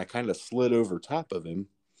 and I kind of slid over top of him,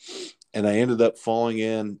 and I ended up falling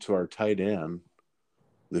into our tight end,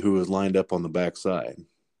 who was lined up on the backside,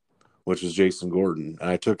 which is Jason Gordon, and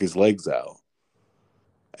I took his legs out.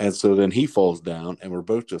 And so then he falls down, and we're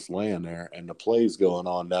both just laying there, and the play's going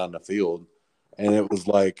on down the field. And it was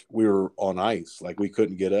like we were on ice, like we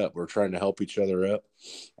couldn't get up. We're trying to help each other up.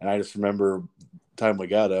 And I just remember the time we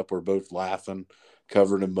got up, we're both laughing,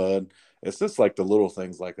 covered in mud. It's just like the little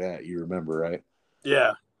things like that you remember, right?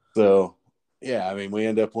 Yeah. So, yeah, I mean, we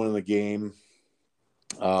end up winning the game.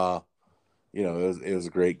 It was a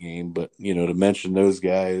great game. But, to mention those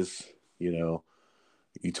guys, you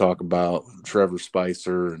talk about Trevor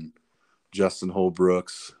Spicer and Justin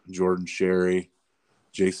Holbrooks, Jordan Sherry,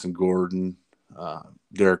 Jason Gordon,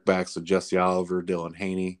 Derek Baxter, Jesse Oliver, Dylan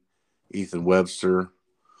Haney, Ethan Webster,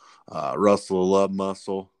 Russell Love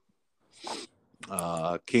Muscle,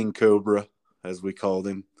 King Cobra, as we called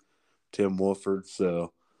him, Tim Wolford.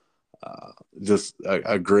 So just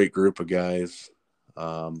a great group of guys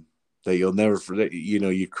that you'll never forget.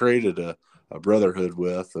 You created a brotherhood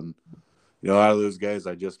with, and out of those guys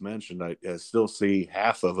I just mentioned, I still see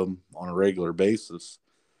half of them on a regular basis,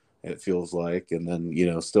 it feels like, and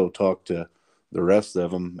then still talk to the rest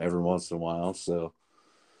of them every once in a while. So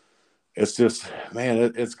it's just,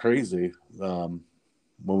 man, it's crazy. When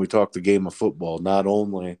we talk the game of football, not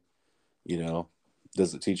only,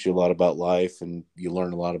 does it teach you a lot about life and you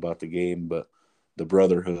learn a lot about the game, but the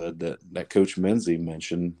brotherhood that Coach Menzie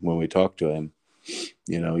mentioned when we talked to him,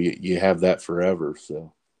 you have that forever.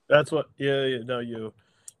 So that's what, you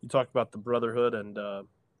talked about the brotherhood, and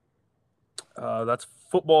that's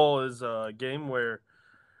football is a game where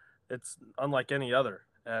it's unlike any other,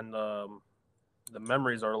 and the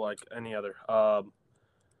memories are like any other.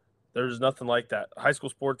 There's nothing like that. High school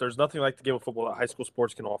sport, there's nothing like the game of football that high school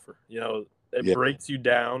sports can offer. It breaks you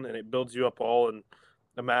down and it builds you up all in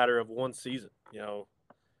a matter of one season.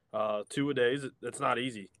 2-a-days, it's not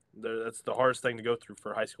easy. That's the hardest thing to go through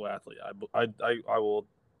for a high school athlete.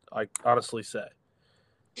 I honestly say.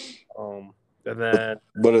 And then,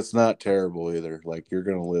 but it's not terrible either. Like, you're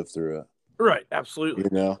going to live through it. Right. Absolutely.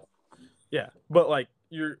 Yeah. But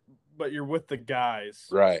you're with the guys.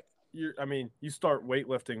 Right. You start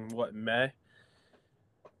weightlifting in May?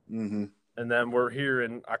 Mm-hmm. And then we're here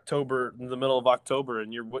in October, in the middle of October,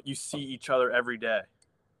 and you see each other every day.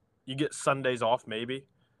 You get Sundays off maybe,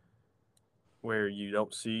 where you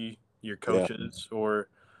don't see your coaches or,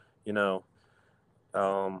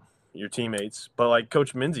 your teammates. But like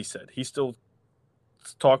Coach Menzie said, he still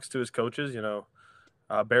talks to his coaches.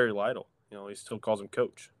 Barry Lytle. He still calls him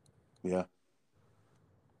coach. Yeah.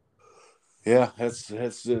 Yeah,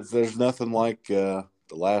 it's there's nothing like the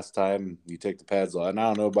last time you take the pads off. And I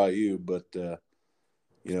don't know about you, but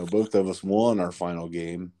both of us won our final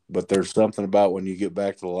game. But there's something about when you get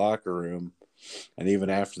back to the locker room, and even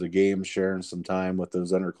after the game, sharing some time with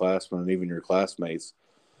those underclassmen and even your classmates.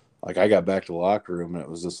 Like, I got back to the locker room, and it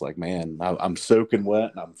was just like, man, I'm soaking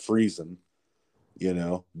wet and I'm freezing,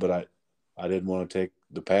 But I didn't want to take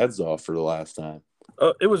the pads off for the last time.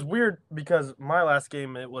 It was weird because my last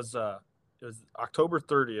game, it was October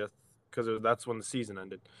 30th, because that's when the season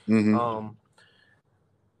ended. Mm-hmm.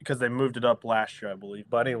 because they moved it up last year, I believe.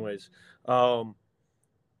 But anyways,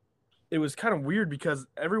 it was kind of weird because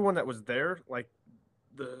everyone that was there, like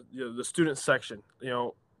the student section,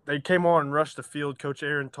 they came on and rushed the field. Coach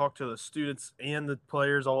Aaron talked to the students and the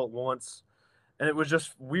players all at once, and it was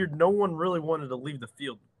just weird. No one really wanted to leave the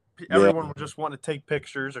field. Everyone was just wanting to take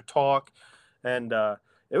pictures or talk, and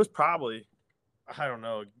it was probably, I don't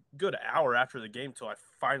know, a good hour after the game till I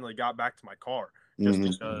finally got back to my car, just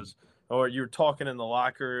because, or you were talking in the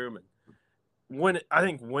locker room, and I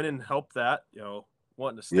think winning helped that,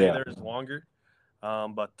 wanting to stay there longer.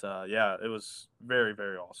 But it was very,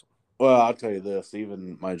 very awesome. Well, I'll tell you this,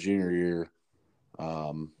 even my junior year,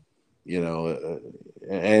 and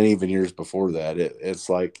even years before that, it's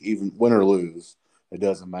like even win or lose, it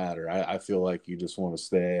doesn't matter. I feel like you just want to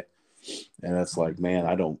stay, and it's like, man,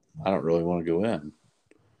 I don't really want to go in.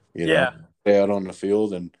 Stay out on the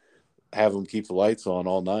field and have them keep the lights on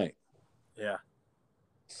all night. Yeah.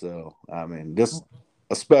 So, I mean, just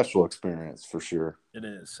a special experience for sure. It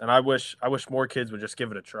is, and I wish more kids would just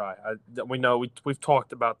give it a try. We know we've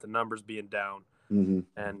talked about the numbers being down,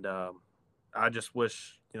 and I just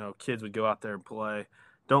wish kids would go out there and play.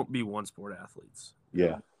 Don't be one sport athletes.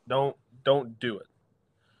 Yeah. Don't do it.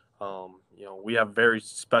 We have very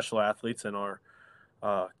special athletes in our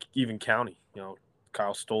even county.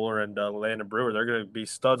 Kyle Stoller and Landon Brewer. They're going to be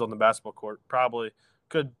studs on the basketball court. Probably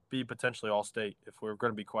could be potentially all state if we're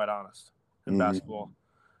going to be quite honest in basketball.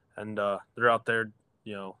 And they're out there,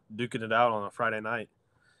 duking it out on a Friday night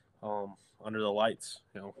under the lights.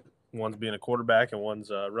 One's being a quarterback and one's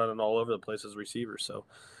running all over the place as a receiver. So,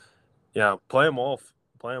 yeah, play them all.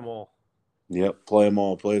 Play them all. Yep, play them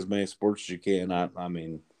all. Play as many sports as you can. I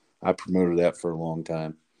mean, I promoted that for a long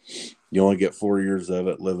time. You only get 4 years of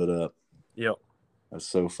it. Live it up. Yep. That's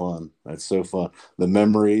so fun. That's so fun. The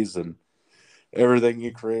memories and everything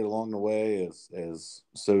you create along the way is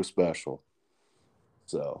so special.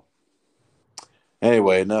 So,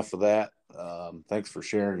 anyway, enough of that. Thanks for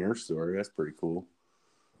sharing your story. That's pretty cool.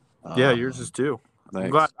 Yeah, yours is too.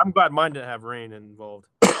 Thanks. I'm glad mine didn't have rain involved.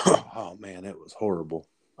 Oh man, it was horrible.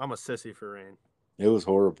 I'm a sissy for rain. It was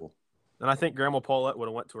horrible. And I think Grandma Paulette would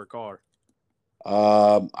have went to her car.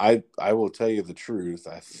 I will tell you the truth.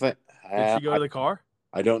 I think did she go to the car?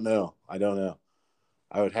 I don't know.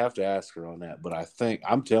 I would have to ask her on that, but I think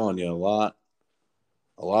I'm telling you a lot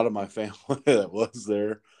of my family that was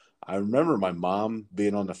there. I remember my mom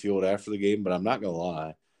being on the field after the game, but I'm not gonna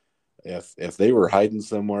lie. If they were hiding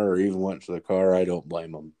somewhere or even went to the car, I don't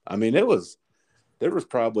blame them. I mean, there was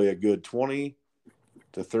probably a good 20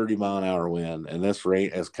 to 30 mile an hour wind, and this rain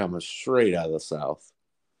is coming straight out of the south.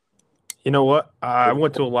 You know what? I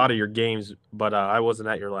went to a lot of your games, but I wasn't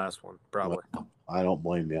at your last one, probably. Well, I don't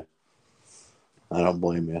blame you.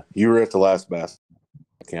 You were at the last basketball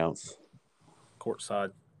counts.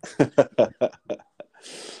 Courtside.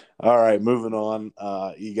 All right, moving on.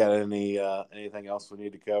 You got anything else we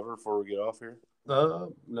need to cover before we get off here?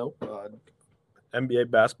 Nope.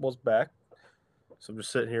 NBA basketball's back, so I'm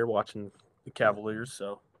just sitting here watching the Cavaliers.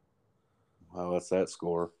 So, what's that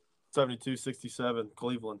score? 72-67,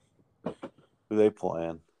 Cleveland. Who they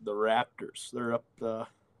playing? The Raptors. They're up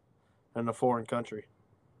in a foreign country.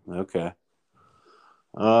 Okay.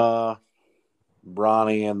 Bronny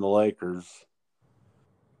and the Lakers.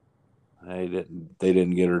 They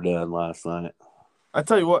didn't get her done last night. I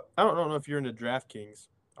tell you what, I don't know if you're into DraftKings.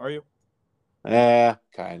 Are you?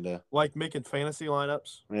 Kinda. Like making fantasy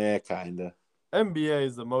lineups? Yeah, kinda. NBA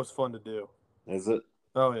is the most fun to do. Is it?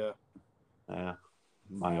 Oh yeah. Yeah.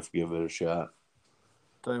 Might have to give it a shot.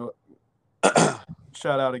 Tell you what.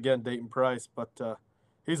 Shout out again, Dayton Price, but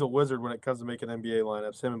he's a wizard when it comes to making NBA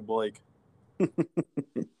lineups. Him and Blake.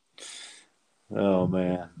 Oh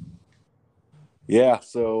man. Yeah.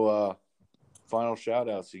 So, final shout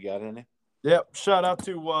outs. You got any? Yep. Shout out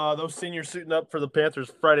to those seniors suiting up for the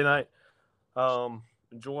Panthers Friday night.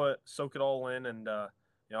 Enjoy it, soak it all in, and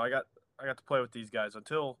I got to play with these guys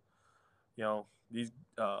until these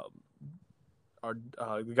are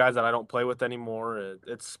the guys that I don't play with anymore.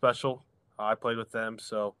 It's special. I played with them,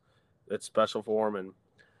 so it's special for them,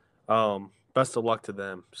 and best of luck to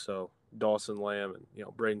them. So Dawson Lamb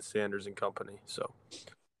and Braden Sanders and company. So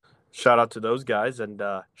shout out to those guys, and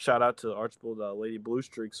shout out to Archibald Lady Blue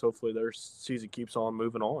Streaks. Hopefully their season keeps on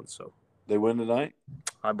moving on. So they win tonight?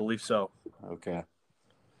 I believe so. Okay.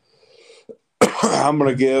 I'm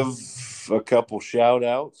gonna give a couple shout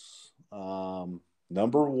outs.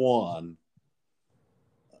 Number one.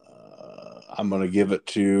 I'm going to give it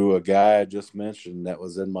to a guy I just mentioned that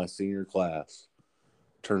was in my senior class.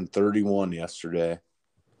 Turned 31 yesterday.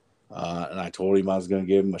 And I told him I was going to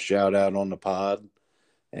give him a shout out on the pod.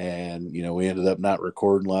 And, we ended up not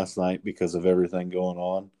recording last night because of everything going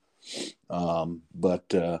on.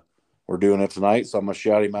 But we're doing it tonight, so I'm going to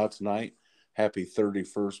shout him out tonight. Happy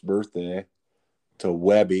 31st birthday to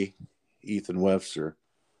Webby, Ethan Webster.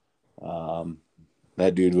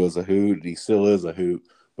 That dude was a hoot. He still is a hoot,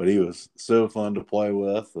 but he was so fun to play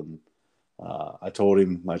with. And I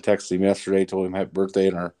texted him yesterday, told him happy birthday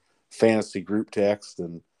in our fantasy group text.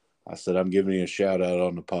 And I said, I'm giving you a shout out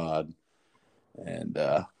on the pod. And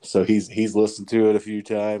so he's listened to it a few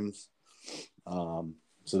times.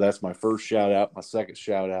 So that's my first shout out. My second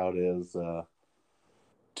shout out is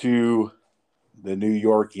to the New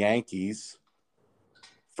York Yankees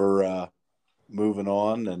for moving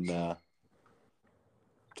on and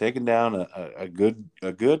taking down a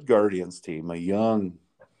good Guardians team, a young,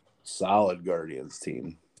 solid Guardians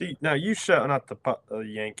team. Now you shouting out the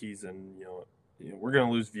Yankees, and we're gonna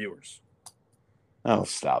lose viewers. Oh,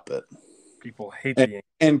 stop it! People hate the Yankees.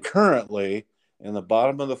 And currently in the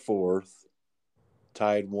bottom of the fourth,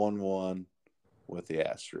 tied 1-1 with the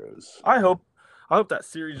Astros. I hope that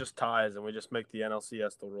series just ties and we just make the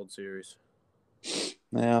NLCS the World Series.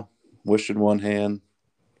 Yeah, wish in one hand,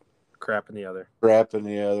 crap in the other.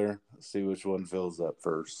 See which one fills up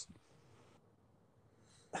first.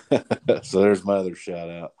 So there's my other shout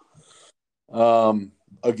out.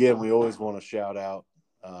 Again, we always want to shout out.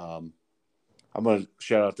 I'm going to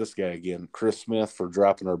shout out this guy again, Chris Smith, for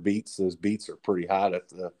dropping our beats. Those beats are pretty hot at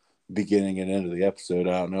the beginning and end of the episode.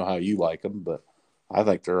 I don't know how you like them, but I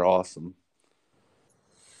think they're awesome.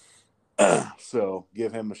 So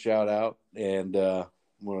give him a shout out, and I'm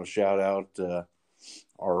going to shout out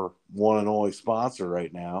our one and only sponsor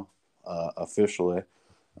right now, officially,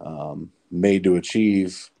 Made to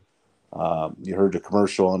Achieve. You heard the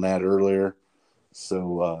commercial on that earlier.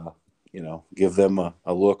 So, give them a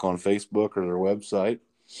look on Facebook or their website.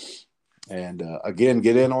 And, again,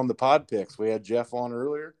 get in on the pod picks. We had Jeff on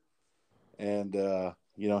earlier, and,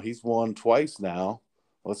 he's won twice now.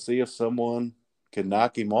 Let's see if someone can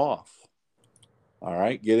knock him off. All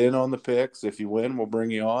right, get in on the picks. If you win, we'll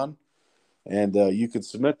bring you on. And you can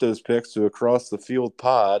submit those picks to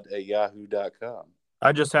acrossthefieldpod@yahoo.com.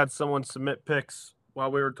 I just had someone submit picks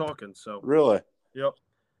while we were talking. So really, yep.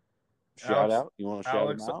 Shout out. You want to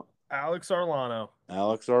shout him out? Alex Arlano.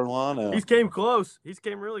 Alex Arlano. He's came close. He's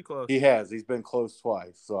came really close. He has. He's been close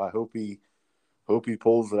twice. So I hope he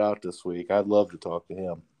pulls it out this week. I'd love to talk to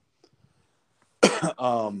him.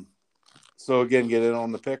 So again, get in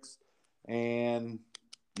on the picks, and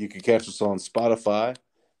you can catch us on Spotify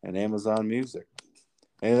and Amazon Music.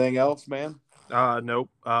 Anything else, man? Nope.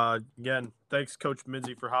 Again, thanks, Coach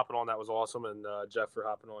Menzie, for hopping on. That was awesome, and Jeff for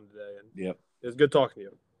hopping on today. And yep, it was good talking to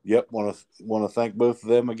you. Yep, want to thank both of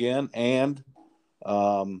them again. And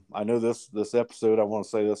I know this episode, I want to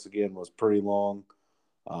say this again, was pretty long.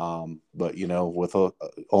 But with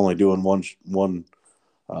only doing one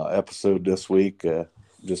episode this week,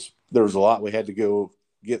 just there was a lot we had to go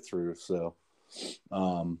get through. So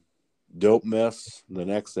don't miss the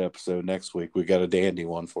next episode next week. We got a dandy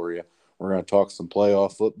one for you. We're going to talk some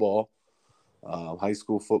playoff football, high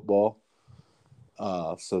school football.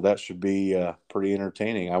 So that should be pretty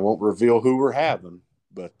entertaining. I won't reveal who we're having,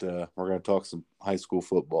 but we're going to talk some high school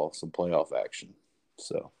football, some playoff action.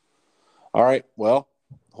 So, all right. Well,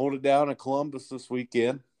 hold it down in Columbus this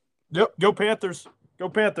weekend. Yep. Go Panthers. Go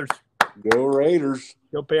Panthers. Go Raiders.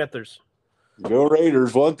 Go Panthers. Go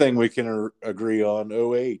Raiders. One thing we can agree on,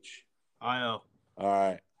 OH. I know. All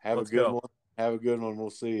right. Let's a good go. One. Have a good one.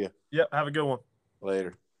 We'll see you. Yep. Have a good one.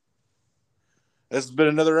 Later. This has been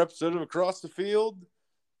another episode of Across the Field.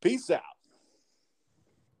 Peace out.